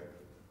you go.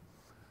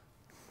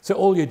 So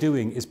all you're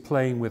doing is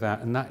playing with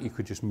that, and that you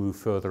could just move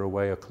further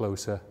away or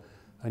closer.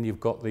 And you've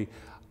got the...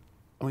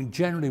 I mean,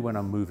 generally when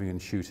I'm moving and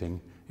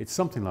shooting, it's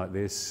something like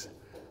this,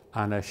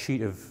 and a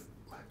sheet of...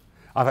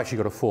 I've actually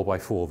got a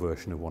 4x4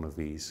 version of one of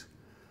these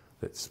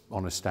that's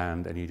on a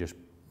stand, and you just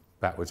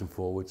backwards and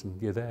forwards,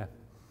 and you're there.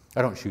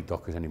 I don't shoot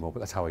Dockers anymore, but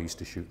that's how I used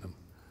to shoot them.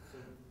 So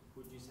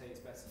would you say it's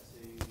better to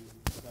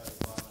go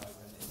by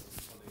than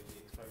follow the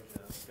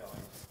exposure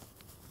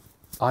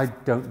guide? I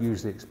don't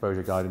use the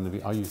exposure guide in the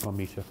video. I use my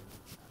meter.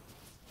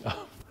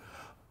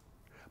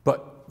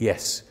 But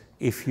yes,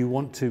 if you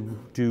want to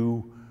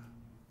do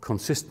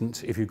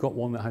consistent, if you've got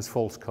one that has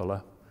false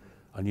colour,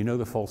 and you know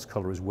the false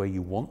colour is where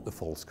you want the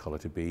false colour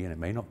to be, and it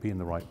may not be in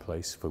the right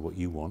place for what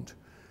you want,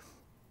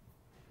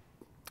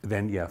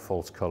 then yeah,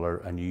 false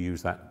colour, and you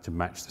use that to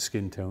match the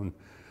skin tone.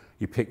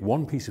 You pick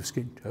one piece of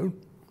skin tone,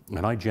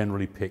 and I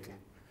generally pick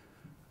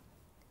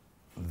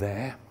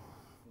there,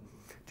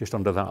 just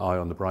under that eye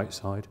on the bright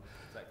side.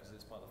 Is that because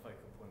it's by the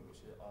focal point,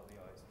 which are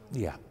the eyes?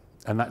 Yeah,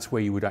 and that's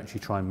where you would actually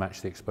try and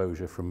match the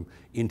exposure from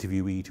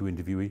interviewee to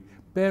interviewee,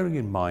 bearing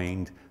in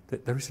mind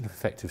that there is an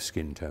effective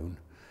skin tone.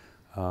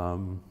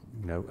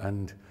 You know,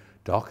 and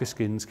darker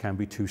skins can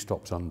be 2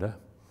 stops under,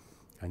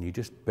 and you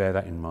just bear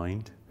that in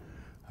mind.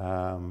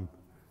 One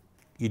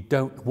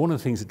of the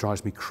things that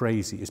drives me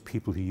crazy is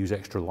people who use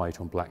extra light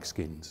on black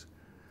skins,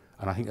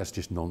 and I think that's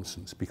just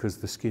nonsense because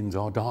the skins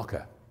are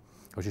darker.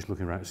 I was just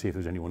looking around to see if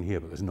there's anyone here,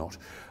 but there's not.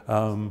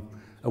 And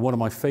one of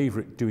my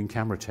favourite doing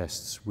camera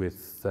tests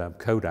with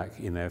Kodak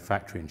in their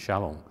factory in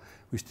Chalon,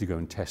 we used to go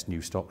and test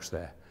new stocks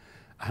there,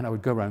 and I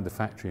would go around the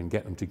factory and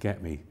get them to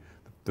get me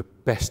the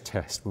best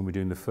test when we're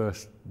doing the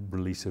first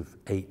release of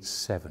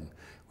 8.7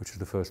 which was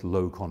the first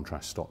low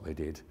contrast stock they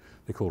did.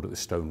 They called it the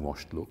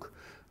stonewashed look.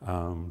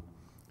 And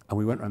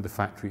we went around the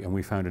factory and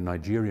we found a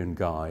Nigerian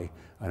guy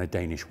and a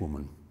Danish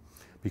woman,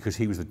 because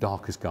he was the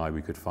darkest guy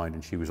we could find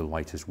and she was the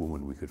lightest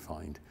woman we could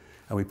find.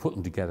 And we put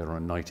them together on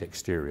a night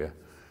exterior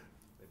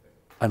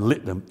and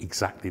lit them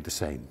exactly the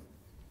same.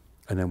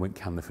 And then went,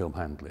 can the film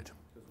handle it?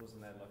 Because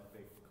wasn't there like a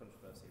big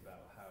controversy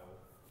about how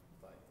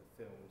like the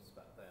films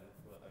back then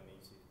were only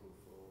suitable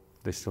for...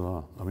 They still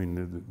are. I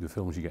mean, the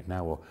films you get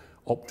now are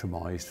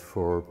optimized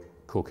for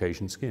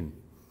Caucasian skin.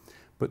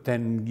 But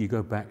then you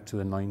go back to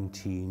the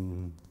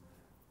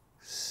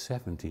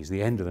 1970s,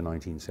 the end of the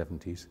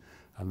 1970s,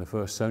 and the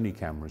first Sony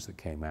cameras that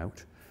came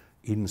out,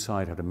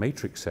 inside had a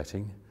matrix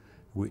setting,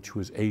 which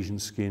was Asian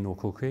skin or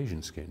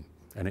Caucasian skin.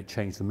 And it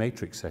changed the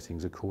matrix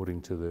settings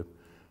according to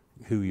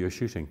who you're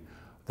shooting.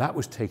 That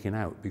was taken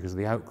out because of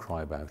the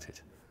outcry about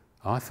it.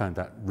 I found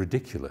that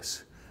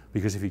ridiculous,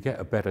 because if you get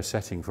a better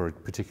setting for a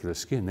particular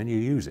skin, then you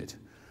use it.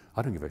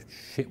 I don't give a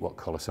shit what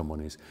colour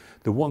someone is.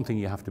 The one thing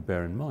you have to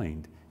bear in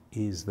mind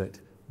is that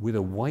with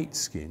a white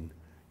skin,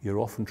 you're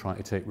often trying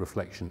to take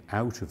reflection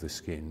out of the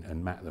skin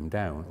and matte them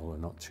down, although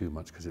not too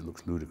much because it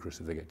looks ludicrous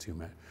if they get too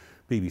matte.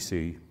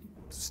 BBC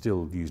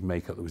still use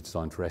makeup that was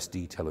designed for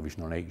SD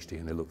television on HD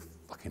and they look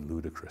fucking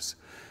ludicrous.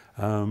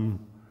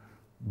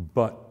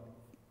 But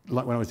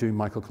like when I was doing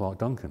Michael Clark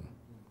Duncan,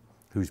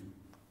 who's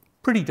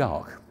pretty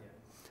dark,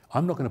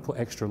 I'm not going to put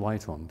extra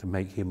light on to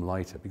make him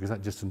lighter because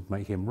that just doesn't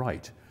make him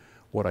right.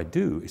 What I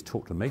do is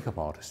talk to the makeup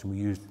artist and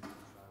we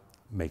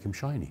make him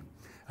shiny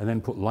and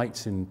then put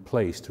lights in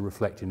place to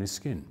reflect in his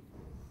skin.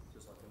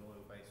 Just like an oil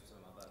base or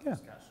something like that, Yeah.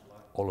 just catch the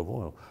light. Olive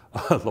oil,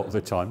 a lot of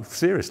the time,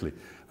 seriously.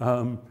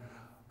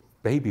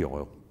 Baby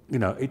oil, you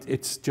know,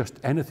 it's just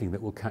anything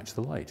that will catch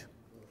the light.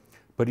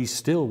 But he's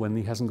still, when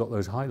he hasn't got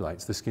those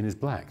highlights, the skin is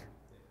black,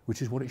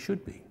 which is what it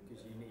should be.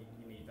 Because you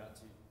need that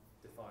to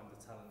define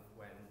the talent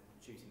when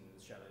shooting in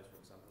the shadows, for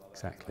example, like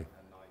Exactly. that,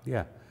 at night.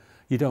 Yeah.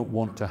 You don't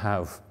want to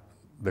have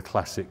the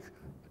classic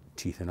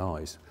teeth and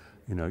eyes.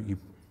 You know, you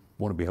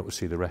want to be able to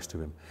see the rest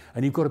of him.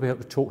 And you've got to be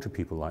able to talk to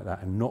people like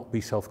that and not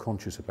be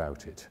self-conscious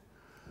about it.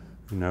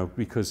 You know,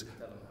 because,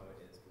 Tell them how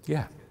it is.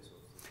 yeah.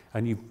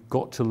 And you've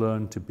got to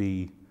learn to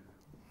be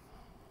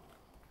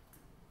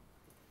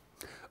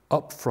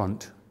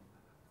upfront,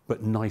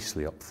 but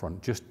nicely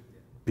upfront. Just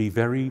be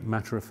very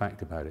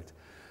matter-of-fact about it.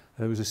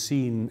 There was a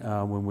scene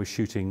when we're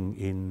shooting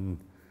in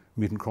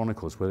Mutant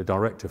Chronicles where the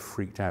director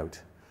freaked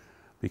out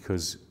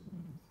because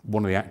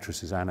one of the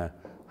actresses, Anna,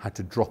 had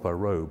to drop her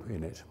robe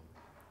in it.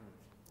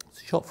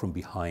 It's shot from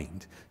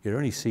behind. You're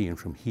only seeing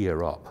from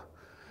here up.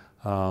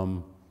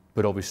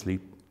 But obviously,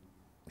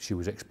 she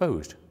was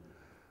exposed.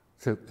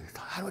 So,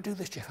 how do I do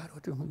this, Geoff? How do I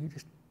do it? You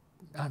just,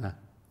 Anna,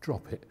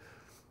 drop it.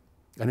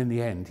 And in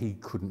the end, he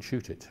couldn't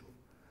shoot it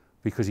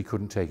because he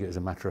couldn't take it as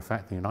a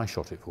matter-of-fact thing, and I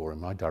shot it for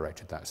him. I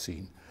directed that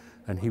scene.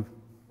 And he...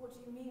 What do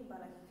you mean by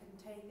like you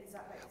can take, is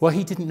that like... Well,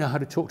 he didn't know how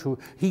to talk to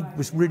her. He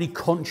was really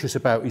conscious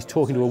about, he's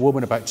talking to a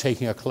woman about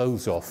taking her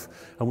clothes off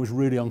and was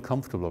really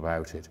uncomfortable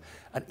about it.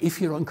 And if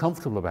you're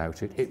uncomfortable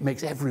about it, it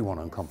makes everyone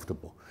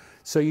uncomfortable.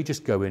 So you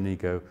just go in and you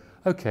go,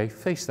 okay,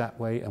 face that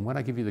way, and when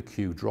I give you the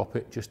cue, drop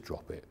it, just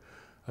drop it.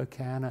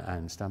 Okay, Anna,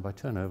 and stand by,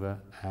 turn over,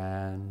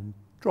 and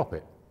drop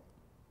it.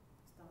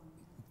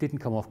 Didn't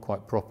come off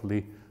quite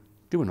properly,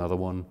 do another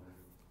one,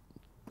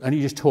 and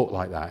you just talk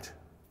like that.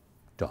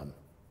 Done.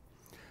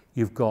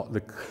 You've got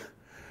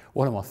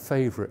one of my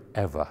favourite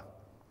ever,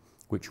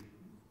 which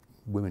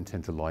women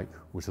tend to like,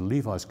 was a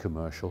Levi's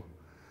commercial,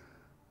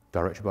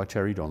 directed by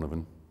Terry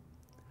Donovan,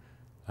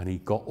 and he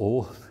got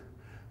all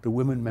the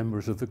women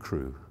members of the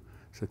crew,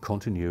 so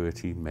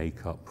continuity,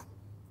 makeup.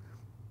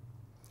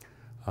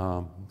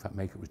 In fact,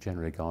 makeup was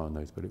generally a guy on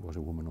those, but it was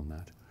a woman on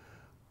that.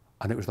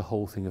 And it was the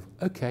whole thing of,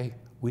 okay,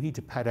 we need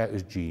to pad out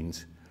his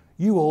jeans.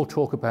 You all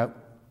talk about,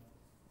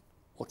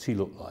 what's he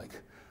look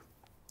like?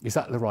 Is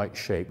that the right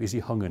shape? Is he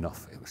hung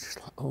enough? It was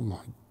just like, oh my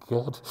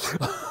God.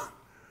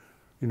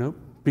 You know,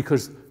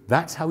 because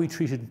that's how he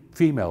treated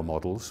female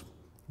models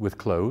with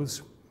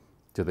clothes.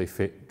 Do they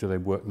fit? Do they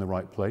work in the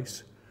right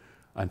place?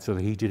 And so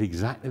he did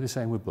exactly the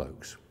same with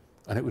blokes.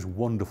 And it was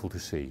wonderful to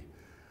see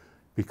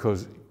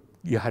because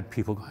you had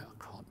people going,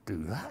 I can't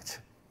do that.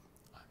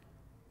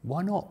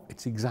 Why not?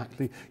 It's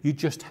exactly, you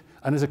just,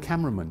 and as a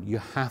cameraman, you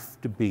have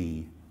to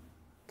be,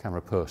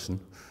 camera person,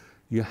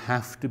 you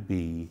have to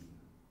be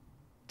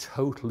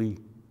totally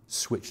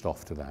switched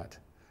off to that.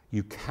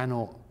 You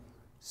cannot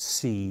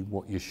see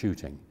what you're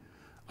shooting.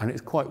 And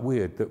it's quite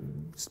weird that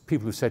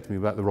people have said to me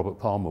about the Robert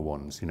Palmer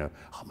ones, you know,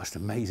 oh, most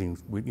amazing,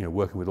 you know,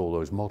 working with all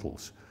those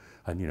models.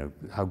 And, you know,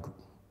 how,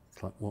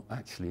 it's like, well,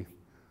 actually,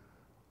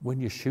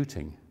 when you're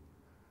shooting,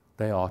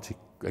 they are, to,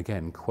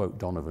 again, quote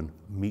Donovan,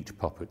 meat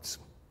puppets.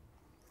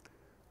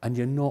 And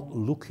you're not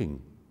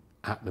looking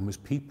at them as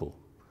people.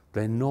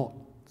 They're not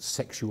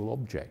sexual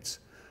objects.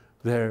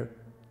 They're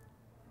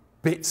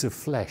bits of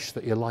flesh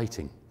that you're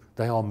lighting.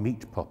 They are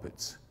meat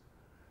puppets.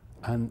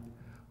 And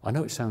I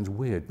know it sounds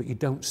weird, but you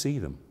don't see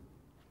them.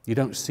 You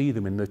don't see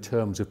them in the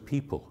terms of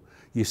people.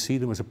 You see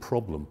them as a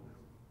problem.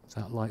 Is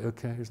that light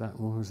okay? Is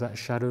that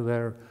shadow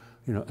there?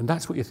 you know, and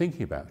that's what you're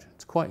thinking about.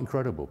 It's quite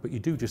incredible, but you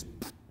do just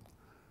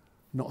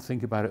not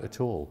think about it at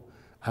all.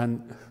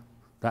 And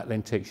that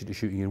then takes you to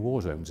shooting in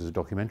war zones as a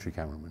documentary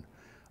cameraman.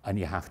 And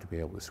you have to be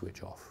able to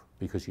switch off,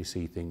 because you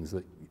see things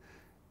that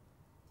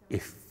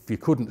if you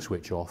couldn't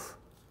switch off,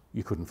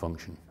 you couldn't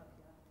function.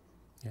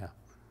 Yeah.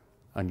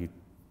 And you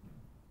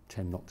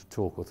tend not to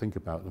talk or think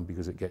about them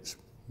because it gets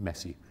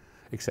messy,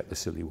 except the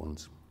silly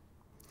ones.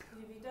 Have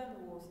you done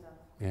the war stuff?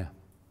 Yeah.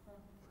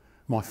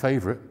 My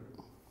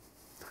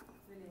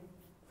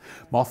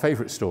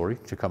favourite story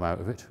to come out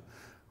of it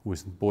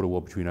was the border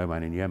war between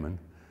Oman and Yemen,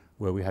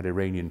 where we had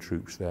Iranian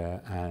troops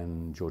there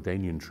and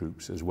Jordanian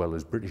troops, as well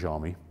as British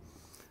Army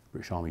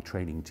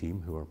training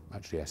team, who are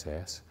actually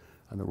SAS,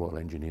 and the Royal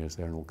Engineers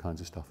there and all kinds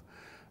of stuff.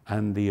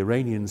 And the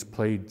Iranians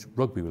played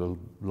rugby with a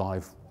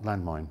live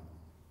landmine,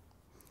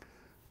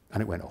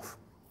 and it went off.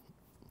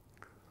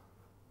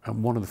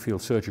 And one of the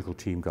field surgical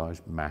team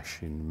guys,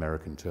 MASH in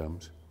American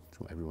terms, that's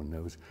what everyone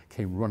knows,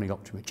 came running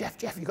up to me, Geoff,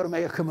 you've got to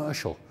make a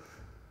commercial.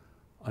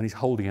 And he's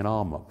holding an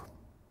arm up.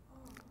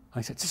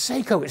 I said,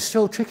 Seiko, it's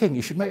still ticking,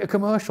 you should make a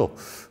commercial.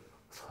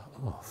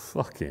 Oh,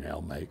 fucking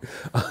hell, mate.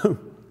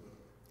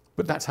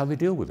 But that's how they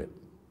deal with it.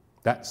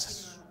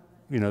 That's,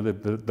 you know,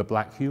 the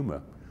black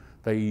humour.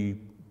 The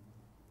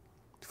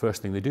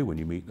first thing they do when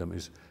you meet them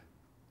is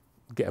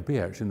get a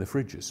beer, it's in the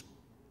fridges.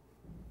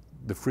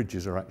 The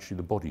fridges are actually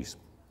the bodies.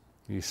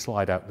 You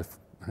slide out and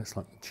it's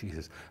like,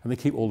 Jesus. And they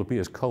keep all the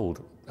beers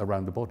cold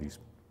around the bodies.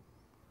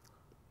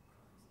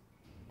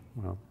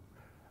 Well,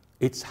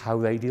 it's how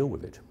they deal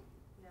with it.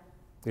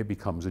 Yeah. It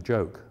becomes a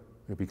joke.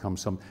 It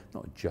becomes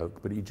not a joke,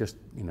 but you just,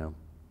 you know,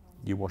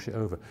 you wash it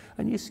over.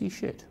 And you see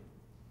shit.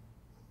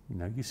 You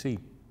know, you see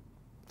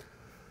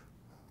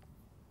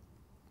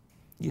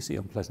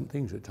unpleasant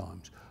things at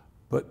times,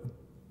 but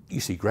you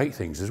see great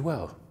things as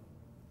well.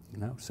 You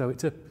know, so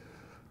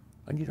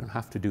and you don't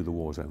have to do the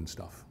war zone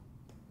stuff.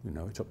 You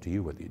know, it's up to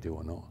you whether you do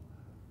or not.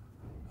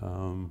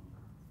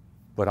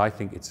 But I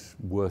think it's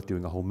worth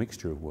doing a whole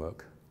mixture of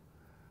work.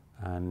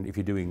 And if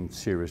you're doing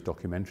serious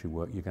documentary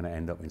work, you're going to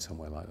end up in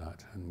somewhere like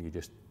that, and you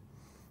just,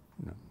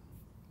 you know,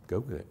 go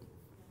with it.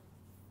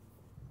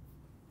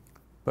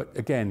 But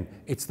again,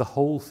 it's the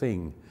whole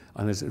thing.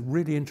 And there's a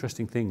really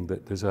interesting thing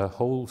that there's a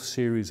whole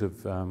series of,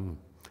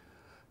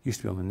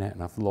 used to be on the net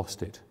and I've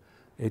lost it.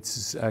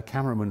 It's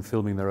cameramen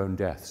filming their own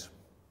deaths.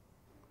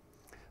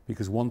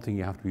 Because one thing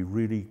you have to be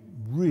really,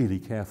 really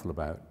careful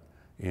about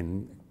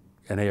in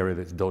an area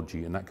that's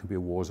dodgy, and that could be a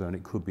war zone,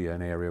 it could be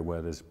an area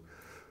where there's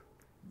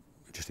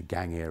just a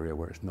gang area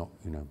where it's not,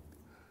 you know,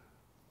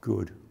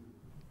 good,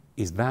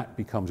 is that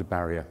becomes a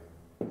barrier.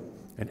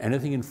 And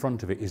anything in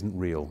front of it isn't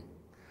real.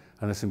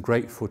 And there's some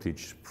great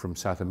footage from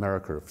South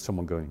America of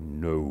someone going,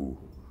 no.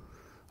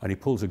 And he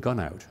pulls a gun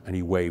out and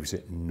he waves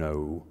it,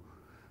 no.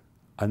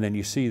 And then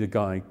you see the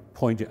guy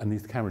point it and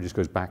the camera just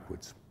goes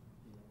backwards.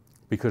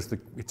 Because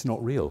it's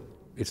not real.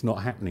 It's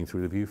not happening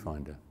through the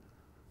viewfinder.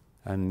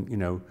 And, you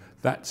know,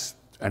 that's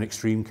an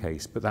extreme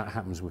case, but that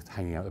happens with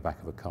hanging out the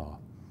back of a car.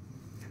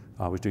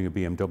 I was doing a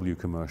BMW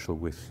commercial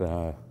with,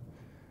 I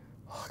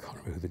can't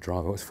remember who the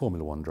driver was,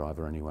 Formula One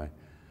driver anyway.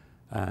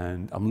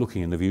 And I'm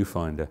looking in the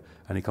viewfinder,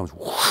 and he comes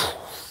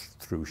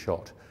through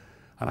shot.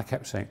 And I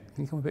kept saying,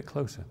 can you come a bit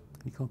closer?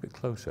 Can you come a bit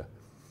closer?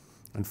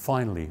 And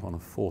finally, on a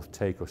fourth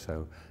take or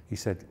so, he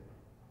said,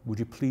 would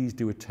you please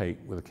do a take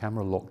with the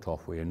camera locked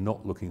off where you're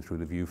not looking through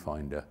the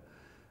viewfinder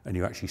and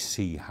you actually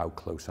see how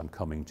close I'm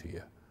coming to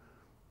you?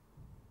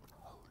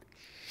 Holy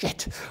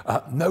shit,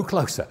 no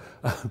closer,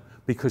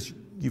 because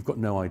you've got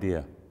no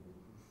idea.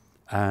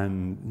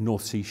 And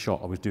North Sea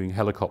shot, I was doing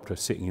helicopter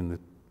sitting in the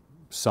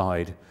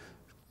side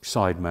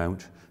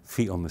mount,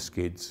 feet on the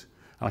skids,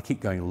 and I keep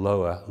going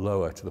lower,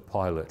 lower to the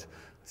pilot.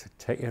 I said,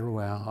 take your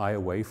eye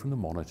away from the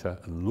monitor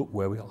and look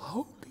where we are.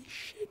 Holy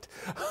shit.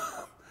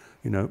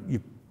 You know,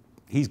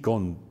 he's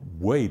gone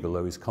way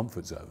below his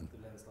comfort zone.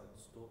 The lens like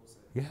distorts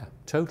it. Yeah,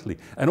 totally.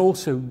 And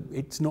also,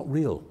 it's not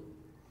real.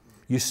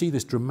 You see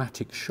this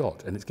dramatic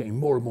shot, and it's getting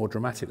more and more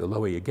dramatic the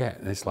lower you get,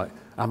 and it's like,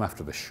 I'm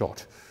after the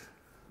shot.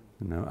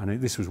 You know, and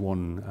this was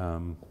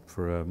one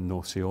for a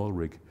North Sea oil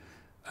rig.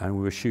 And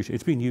we were shooting,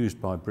 it's been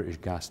used by British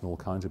Gas and all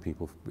kinds of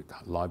people,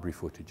 library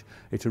footage.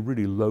 It's a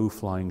really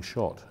low-flying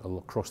shot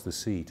across the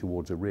sea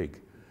towards a rig,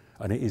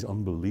 and it is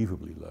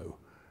unbelievably low.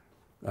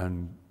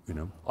 And, you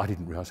know, I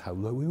didn't realise how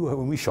low we were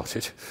when we shot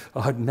it.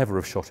 I'd never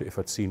have shot it if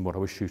I'd seen what I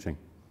was shooting.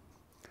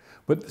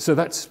 But, so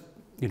that's,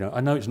 you know,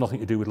 I know it's nothing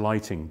to do with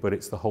lighting, but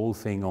it's the whole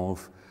thing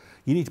of,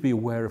 you need to be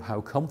aware of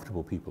how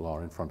comfortable people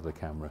are in front of the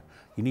camera.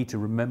 You need to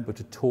remember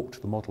to talk to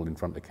the model in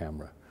front of the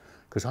camera,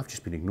 because I've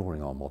just been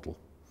ignoring our model.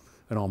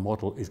 And our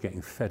model is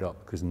getting fed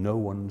up because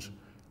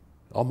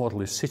our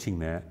model is sitting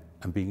there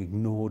and being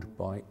ignored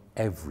by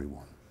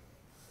everyone.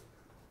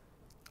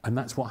 And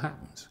that's what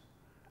happens.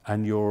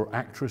 And your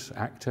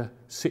actor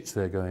sits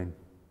there going,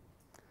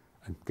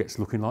 and gets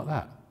looking like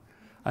that.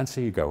 And so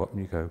you go up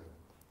and you go,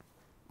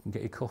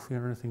 get your coffee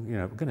or anything, you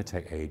know, we're going to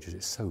take ages,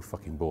 it's so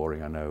fucking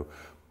boring, I know.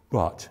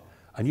 But,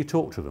 and you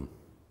talk to them.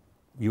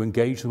 You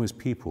engage them as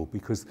people,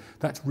 because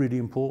that's really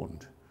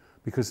important.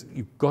 because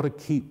you've got to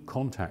keep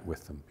contact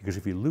with them, because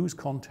if you lose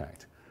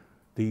contact,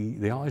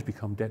 the eyes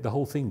become dead, the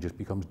whole thing just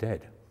becomes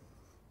dead.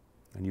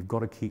 And you've got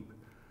to keep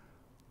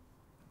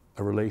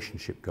a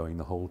relationship going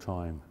the whole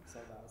time. So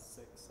that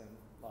sixth sense,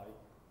 like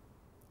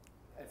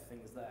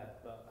everything's there,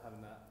 but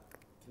having that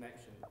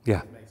connection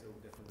makes it all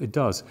different. It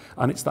does.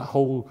 And it's that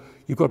whole,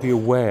 you've got to be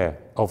aware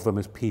of them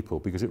as people,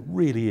 because it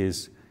really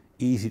is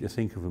easy to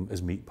think of them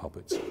as meat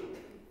puppets.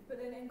 But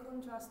then in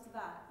contrast to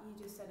that,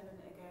 you just said a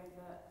minute ago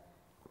that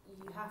you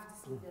have to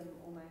see them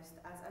almost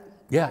as...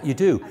 Yeah, you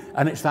do.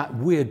 And it's that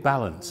weird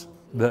balance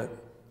that...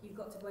 You've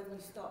got to, when you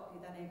stop,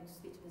 you're then able to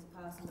speak to this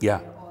person.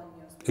 Yeah, you're on,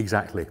 you're speaking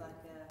exactly. like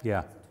Yeah.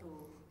 as a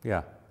tool.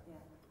 Yeah. Yeah.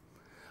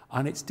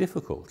 And it's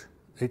difficult.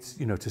 It's,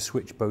 you know, to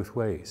switch both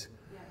ways.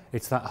 Yeah.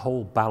 It's that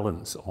whole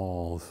balance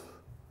of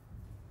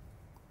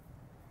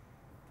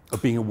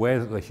being aware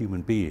that they're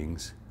human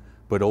beings,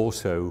 but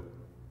also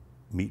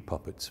meat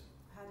puppets.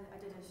 I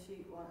did a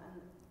shoot one,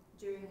 and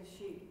during the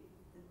shoot,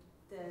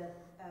 the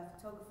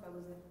photographer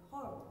was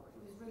horrible.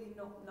 It was really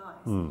not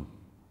nice.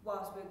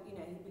 Whilst we're, you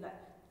know, he'd be like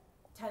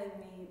telling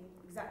me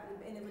exactly,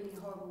 but in a really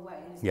horrible way,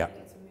 and just getting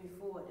it to move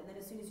forward. And then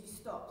as soon as you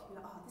stopped, you'd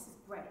be like, oh, this is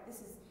great. This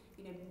is,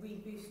 you know,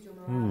 reboost your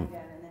morale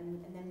again,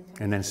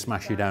 and then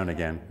smash you down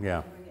again.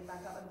 Yeah. And bring it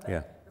back up.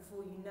 And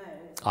before you know,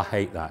 it's I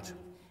hate that.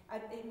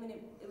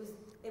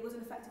 It was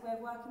an effective way of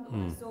working, but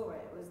when I saw it,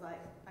 it was like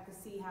I could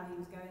see how he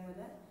was going with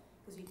it,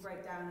 because you'd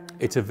break down and then...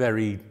 It's a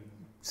very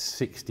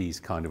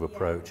 60s kind of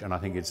approach, and I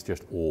think it's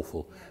just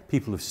awful.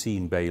 People have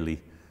seen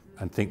Bailey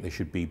and think they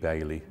should be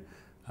Bailey,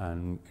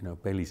 and, you know,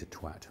 Bailey's a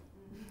twat.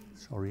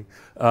 Sorry.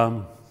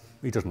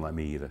 He doesn't like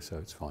me either, so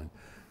it's fine,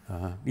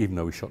 even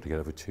though we shot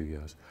together for 2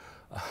 years.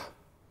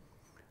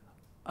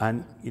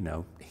 And, you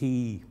know,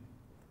 he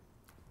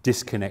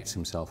disconnects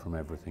himself from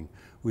everything.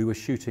 We were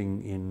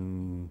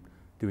shooting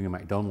doing a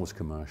McDonald's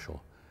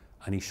commercial,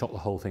 and he shot the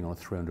whole thing on a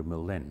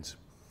 300mm lens.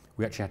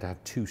 We actually had to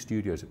have 2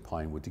 studios at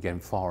Pinewood to get him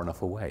far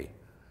enough away.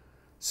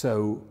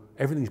 So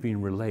everything's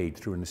being relayed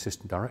through an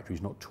assistant director.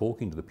 He's not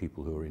talking to the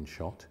people who are in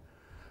shot.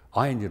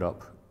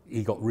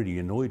 He got really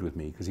annoyed with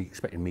me because he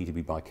expected me to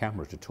be by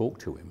camera to talk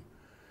to him.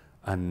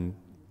 And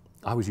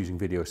I was using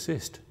video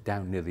assist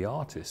down near the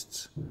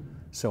artists,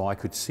 so I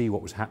could see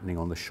what was happening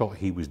on the shot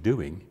he was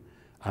doing,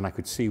 and I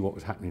could see what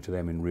was happening to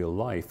them in real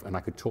life, and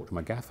I could talk to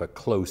my gaffer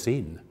close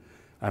in.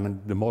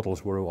 And the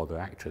models were, or the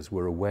actors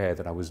were aware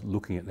that I was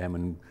looking at them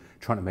and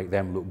trying to make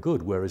them look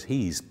good, whereas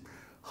he's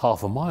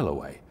half a mile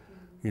away,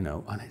 you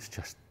know, and it's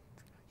just,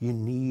 you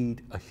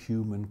need a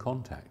human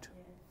contact.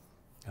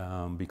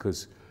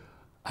 Because,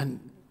 and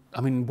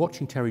I mean,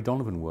 watching Terry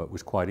Donovan work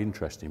was quite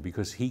interesting,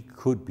 because he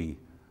could be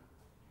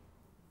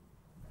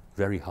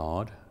very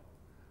hard,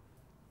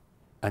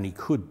 and he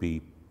could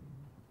be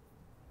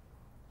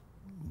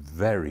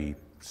very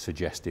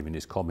suggestive in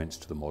his comments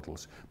to the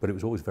models, but it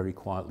was always very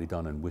quietly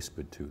done and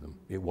whispered to them.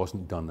 It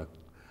wasn't done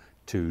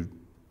to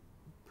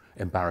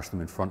embarrass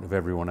them in front of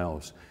everyone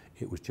else.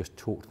 It was just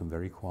talk to them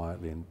very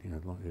quietly, and, you know,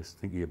 like this,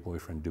 think of your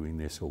boyfriend doing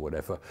this or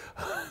whatever.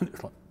 It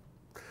was like,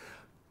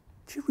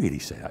 did you really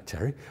say that,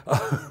 Terry?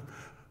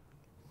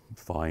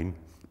 Fine.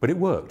 But it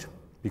worked,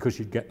 because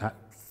you'd get that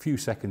few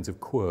seconds of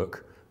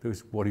quirk. That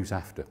was what he was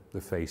after,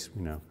 the face,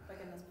 you know.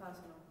 Again, that's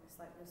personal. It's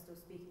like we're still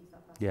speaking to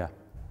that person. Yeah.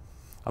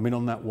 I mean,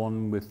 on that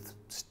one with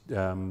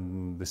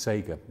the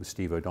Sega, with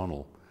Steve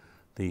O'Donnell,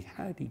 the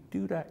how'd he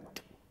do that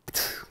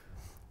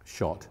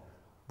shot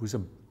was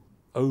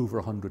over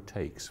 100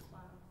 takes.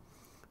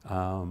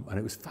 Wow. And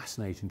it was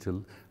fascinating to,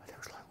 and I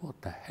was like, what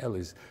the hell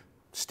is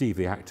Steve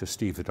the actor,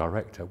 Steve the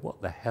director,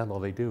 what the hell are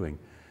they doing?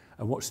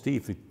 And what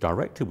Steve the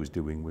director was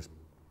doing was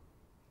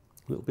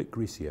a little bit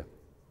greasier,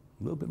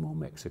 a little bit more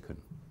Mexican,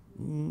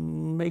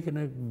 make an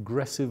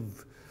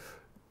aggressive,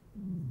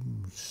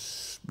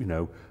 you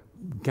know,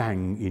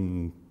 gang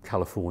in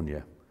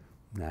California.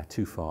 Nah,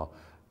 too far.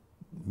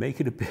 Make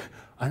it a bit,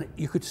 and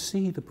you could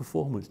see the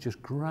performance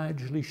just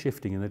gradually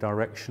shifting in the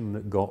direction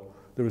that got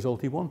the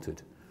result he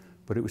wanted.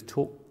 But it was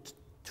talk,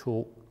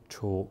 talk,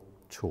 talk,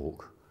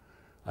 talk,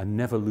 and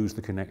never lose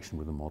the connection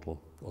with the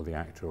model or the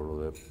actor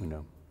or the, you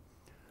know,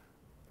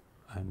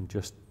 and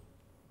just,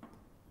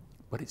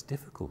 but it's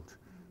difficult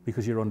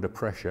because you're under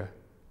pressure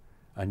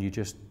and you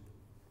just,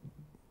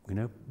 you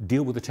know,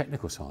 deal with the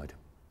technical side.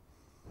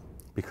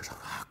 Because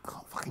I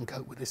can't fucking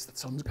cope with this, the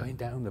sun's going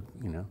down,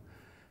 you know,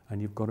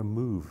 and you've got to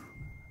move.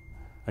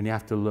 And you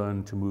have to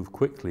learn to move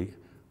quickly,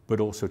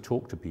 but also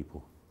talk to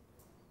people.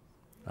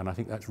 And I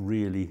think that's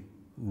really,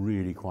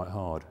 really quite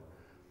hard,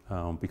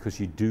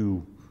 because you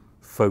do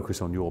focus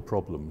on your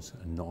problems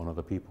and not on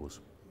other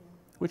people's,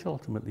 which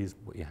ultimately is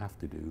what you have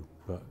to do,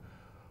 but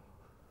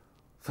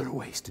there are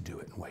ways to do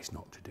it and ways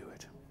not to do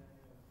it.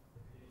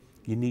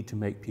 You need to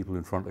make people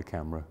in front of the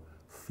camera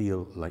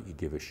feel like you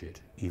give a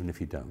shit, even if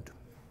you don't.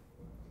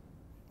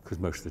 Because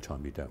most of the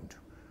time you don't.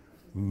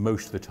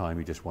 Most of the time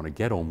you just want to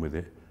get on with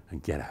it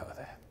and get out of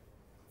there.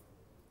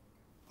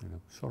 You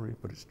know, sorry,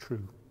 but it's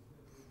true.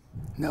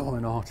 No, I'm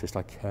an artist,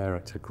 I care,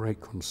 it's a great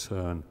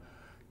concern.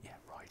 Yeah,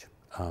 right.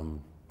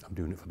 I'm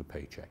doing it for the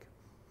paycheck.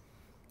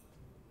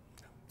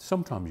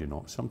 Sometimes you're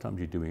not. Sometimes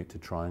you're doing it to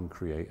try and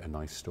create a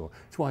nice story.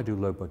 That's why I do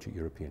low-budget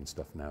European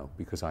stuff now,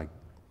 because I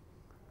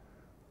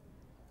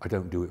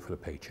don't do it for the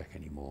paycheck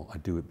anymore. I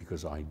do it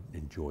because I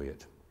enjoy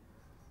it.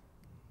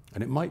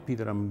 And it might be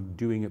that I'm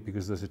doing it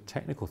because there's a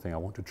technical thing I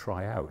want to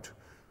try out,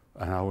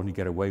 and I'll only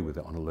get away with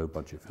it on a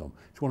low-budget film.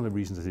 It's one of the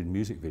reasons I did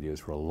music videos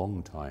for a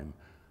long time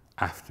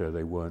after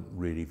they weren't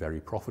really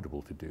very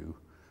profitable to do,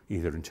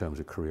 either in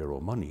terms of career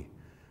or money,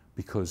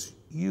 because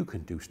you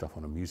can do stuff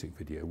on a music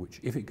video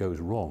which, if it goes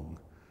wrong,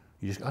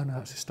 you just go, oh no,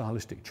 that's a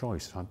stylistic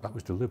choice, that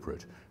was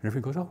deliberate. And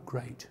everyone goes, oh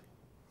great,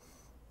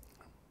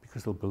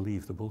 because they'll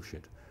believe the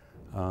bullshit.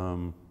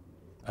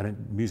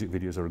 Music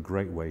videos are a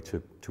great way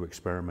to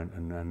experiment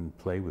and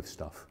play with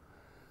stuff.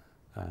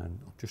 And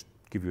I'll just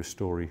give you a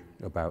story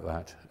about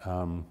that.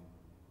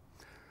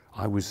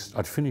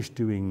 I'd finished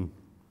doing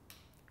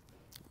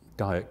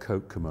Diet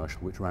Coke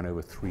commercial, which ran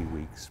over 3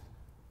 weeks.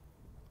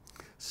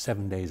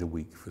 7 days a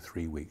week for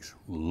 3 weeks.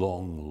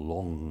 Long,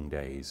 long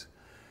days.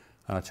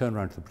 And I turned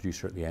around to the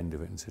producer at the end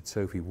of it and said,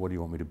 Sophie, what do you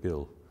want me to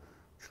bill?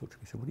 She looked at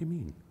me and said, what do you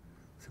mean?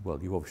 I said, well,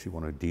 you obviously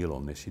want a deal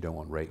on this. You don't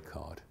want rate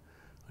card.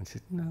 And she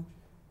said, no,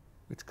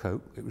 it's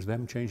Coke. It was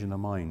them changing their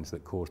minds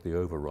that caused the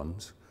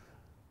overruns.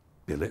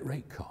 Bill it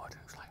rate card.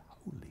 I was like,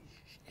 holy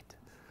shit.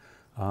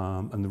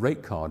 And the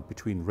rate card,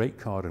 between rate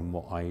card and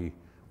what I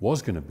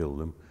was going to bill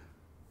them,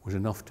 was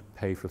enough to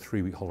pay for a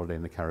 3-week holiday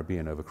in the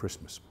Caribbean over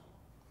Christmas.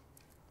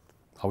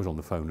 I was on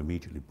the phone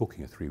immediately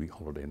booking a 3-week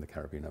holiday in the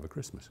Caribbean over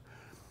Christmas.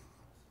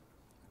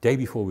 Day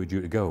before we were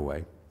due to go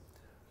away,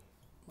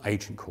 my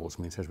agent calls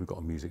me and says, we've got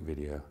a music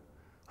video.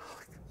 Oh,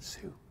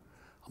 Sue,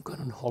 I'm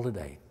going on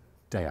holiday.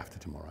 Day after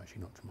tomorrow,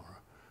 actually, not tomorrow.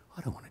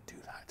 I don't want to do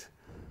that.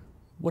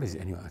 What is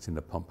it anyway? It's in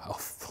the pump house. Oh,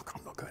 fuck,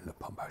 I'm not going to the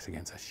pump house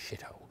again. It's a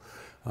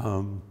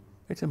shithole.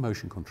 It's a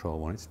motion control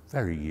one. It's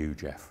very you,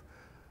 Geoff.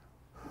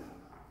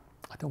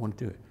 I don't want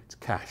to do it. It's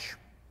cash.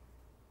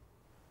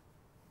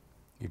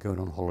 You're going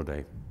on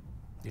holiday.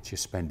 It's your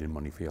spending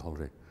money for your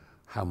holiday.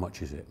 How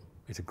much is it?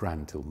 It's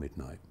 £1,000 till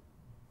midnight.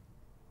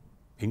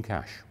 In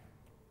cash.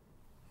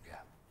 Yeah.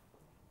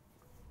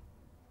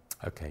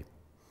 Okay.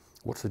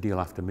 What's the deal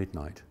after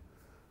midnight?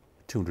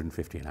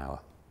 250 an hour.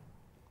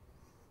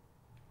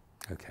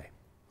 Okay.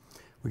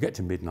 We get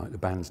to midnight, the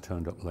band's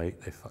turned up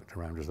late, they fucked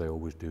around as they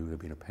always do, they've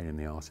been a pain in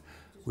the arse.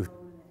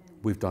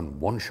 We've done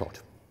one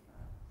shot.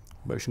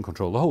 Motion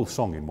control, the whole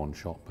song in one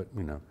shot, but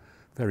you know,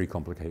 very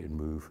complicated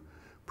move.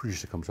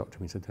 Producer comes up to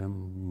me and said,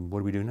 what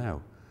do we do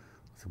now?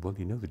 I said, well,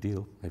 you know the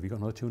deal. Have you got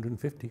another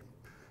 250?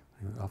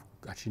 I've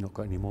actually not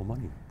got any more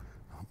money.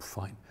 I'm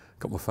fine.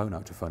 Got my phone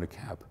out to phone a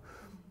cab.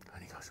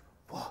 And he goes,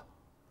 what?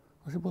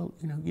 I said, well,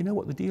 you know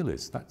what the deal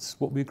is. That's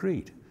what we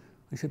agreed.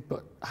 He said,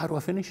 but how do I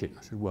finish it?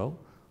 I said, well,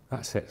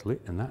 that set's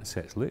lit and that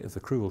set's lit. If the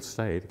crew will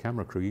stay, the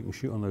camera crew, you can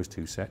shoot on those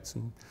 2 sets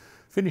and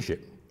finish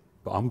it.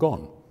 But I'm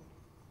gone,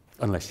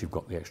 unless you've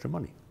got the extra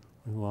money.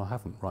 I said, well, I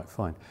haven't. Right,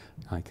 fine.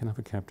 I can have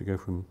a cab to go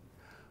from...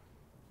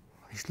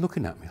 He's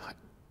looking at me like,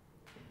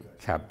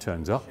 cab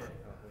turns up.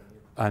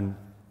 And,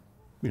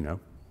 you know,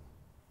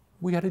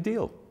 we had a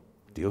deal.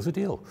 Deal's a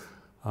deal.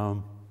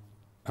 And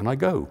I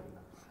go.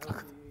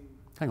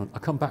 Hang on, I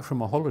come back from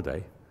my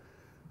holiday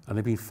and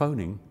they've been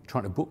phoning,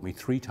 trying to book me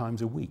 3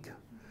 times a week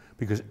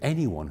because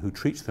anyone who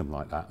treats them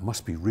like that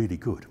must be really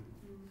good.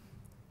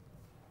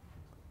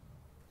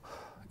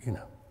 You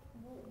know.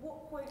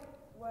 What point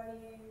were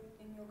you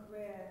in your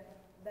career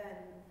then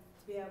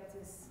to be able to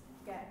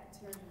get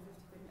 250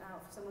 quid an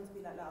hour, for someone to be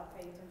like, I'll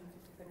pay you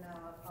 250 quid an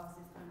hour, I'll pass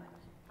this, and like,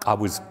 how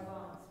advanced were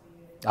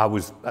you? I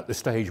was at the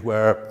stage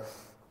where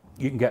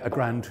you can get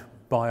 £1,000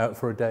 buyout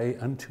for a day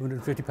and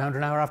 £250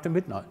 an hour after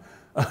midnight.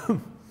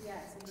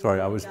 Sorry,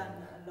 I was. Done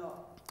a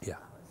lot. Yeah.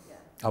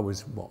 I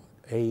was what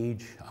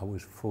age? I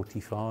was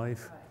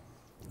 45.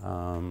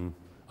 Right.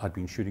 I'd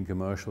been shooting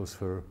commercials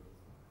for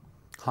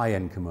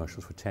high-end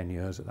commercials for 10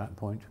 years at that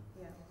point.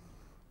 Yeah.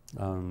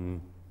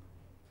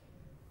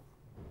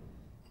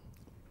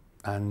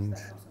 And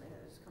So that's not something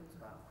that just comes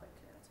about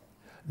quickly, I think.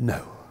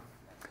 no,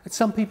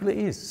 some people it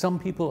is. Some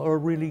people are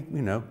really,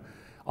 you know.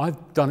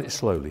 I've done it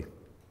slowly.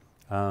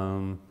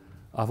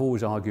 I've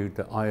always argued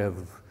that I have.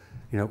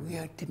 You know,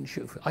 yeah, I didn't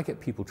shoot. I get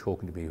people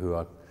talking to me who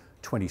are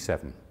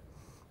 27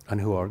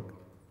 and who are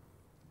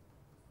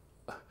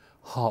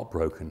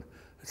heartbroken.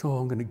 It's, oh,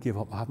 I'm going to give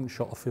up. I haven't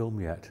shot a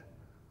film yet.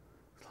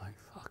 It's like,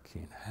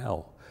 fucking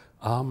hell.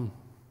 And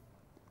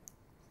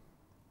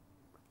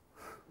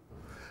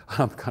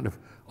I'm kind of,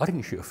 I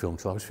didn't shoot a film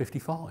till I was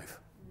 55.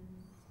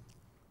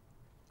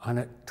 And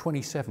at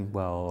 27,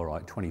 well, all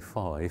right,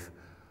 25,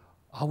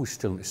 I was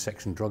still into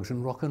sex and drugs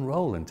and rock and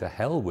roll, and to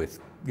hell with,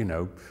 you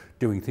know,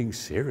 doing things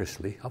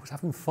seriously. I was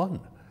having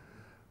fun.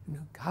 You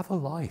know, have a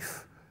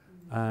life.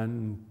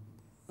 And,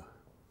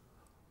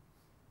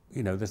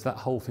 you know, there's that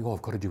whole thing, oh,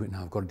 I've got to do it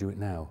now, I've got to do it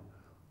now.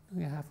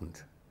 No, you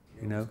haven't,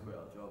 you know. Quit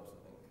our jobs,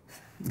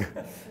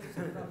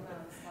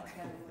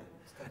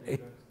 I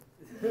think.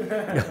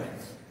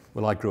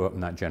 Well, I grew up in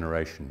that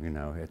generation, you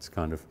know, it's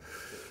kind of,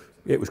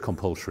 it was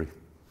compulsory.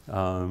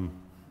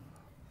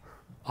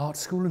 Art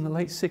school in the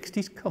late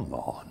 60s, come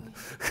on.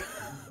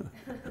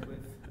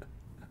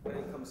 When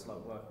it comes comes to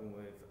like working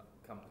with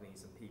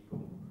companies and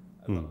people,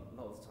 Mm.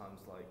 a lot of the times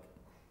like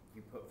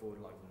you put forward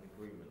like an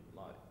agreement,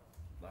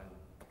 like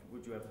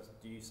would you ever,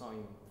 do you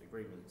sign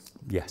agreements?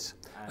 Yes.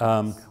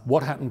 And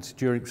What happened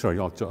during, sorry,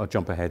 I'll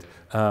jump ahead.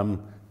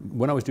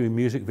 When I was doing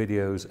music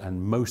videos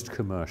and most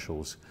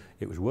commercials,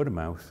 it was word of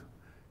mouth,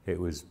 it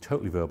was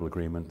totally verbal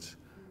agreements,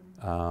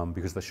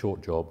 because they're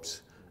short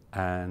jobs,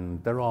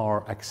 and there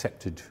are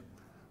accepted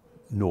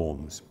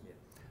norms.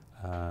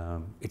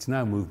 It's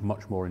now moved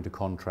much more into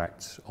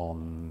contracts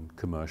on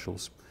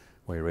commercials,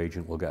 where your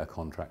agent will get a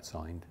contract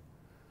signed.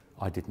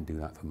 I didn't do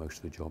that for most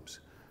of the jobs.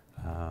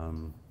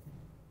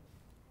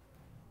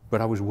 But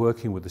I was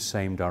working with the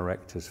same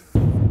directors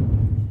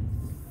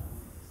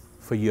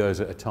for years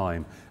at a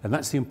time. And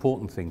that's the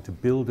important thing, to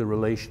build a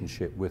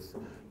relationship with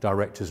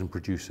directors and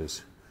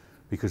producers,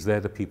 because they're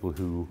the people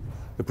who,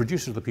 the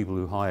producers are the people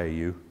who hire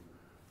you,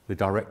 the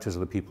directors are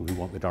the people who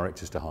want the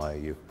directors to hire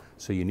you.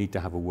 So you need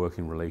to have a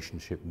working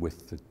relationship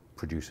with the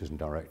producers and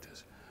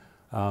directors.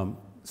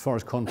 As far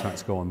as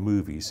contracts go on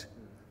movies,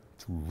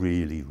 it's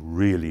really,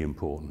 really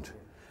important.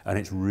 And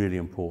it's really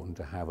important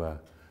to have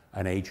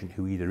an agent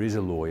who either is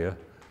a lawyer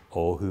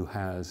or who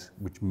has,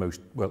 which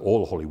most, well,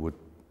 all Hollywood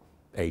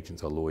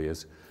agents are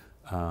lawyers,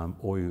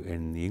 or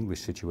in the English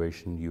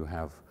situation, you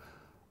have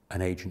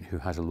an agent who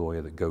has a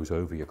lawyer that goes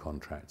over your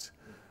contracts,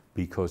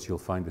 because you'll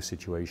find a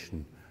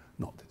situation,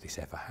 not that this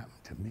ever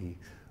happened to me,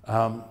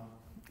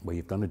 where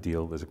you've done a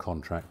deal, there's a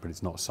contract, but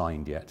it's not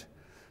signed yet,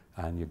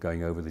 and you're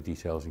going over the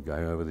details and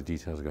going over the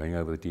details and going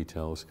over the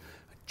details,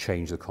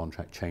 change the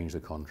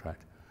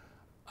contract,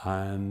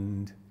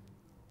 and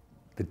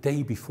the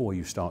day before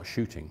you start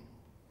shooting,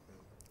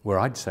 where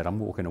I'd said, I'm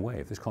walking away.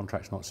 If this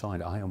contract's not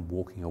signed, I am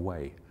walking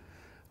away.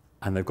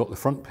 And they've got the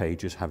front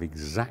pages have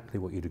exactly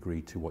what you'd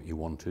agreed to, what you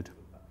wanted.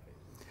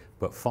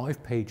 But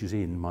 5 pages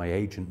in, my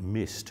agent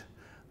missed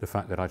the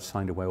fact that I'd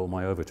signed away all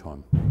my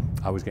overtime.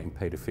 I was getting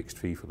paid a fixed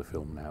fee for the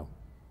film now.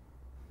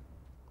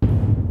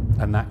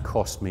 And that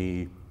cost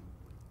me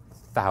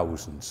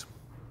thousands.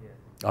 yeah.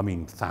 I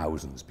mean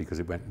thousands, because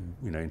it went,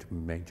 into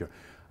major,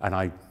 and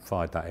I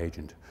fired that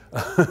agent.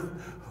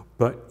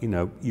 But,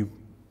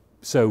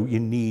 so you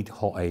need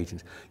hot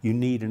agents. You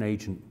need an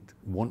agent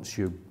once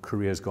your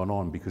career's gone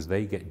on, because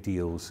they get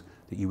deals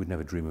that you would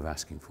never dream of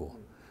asking for,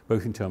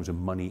 both in terms of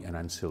money and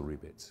ancillary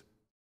bits.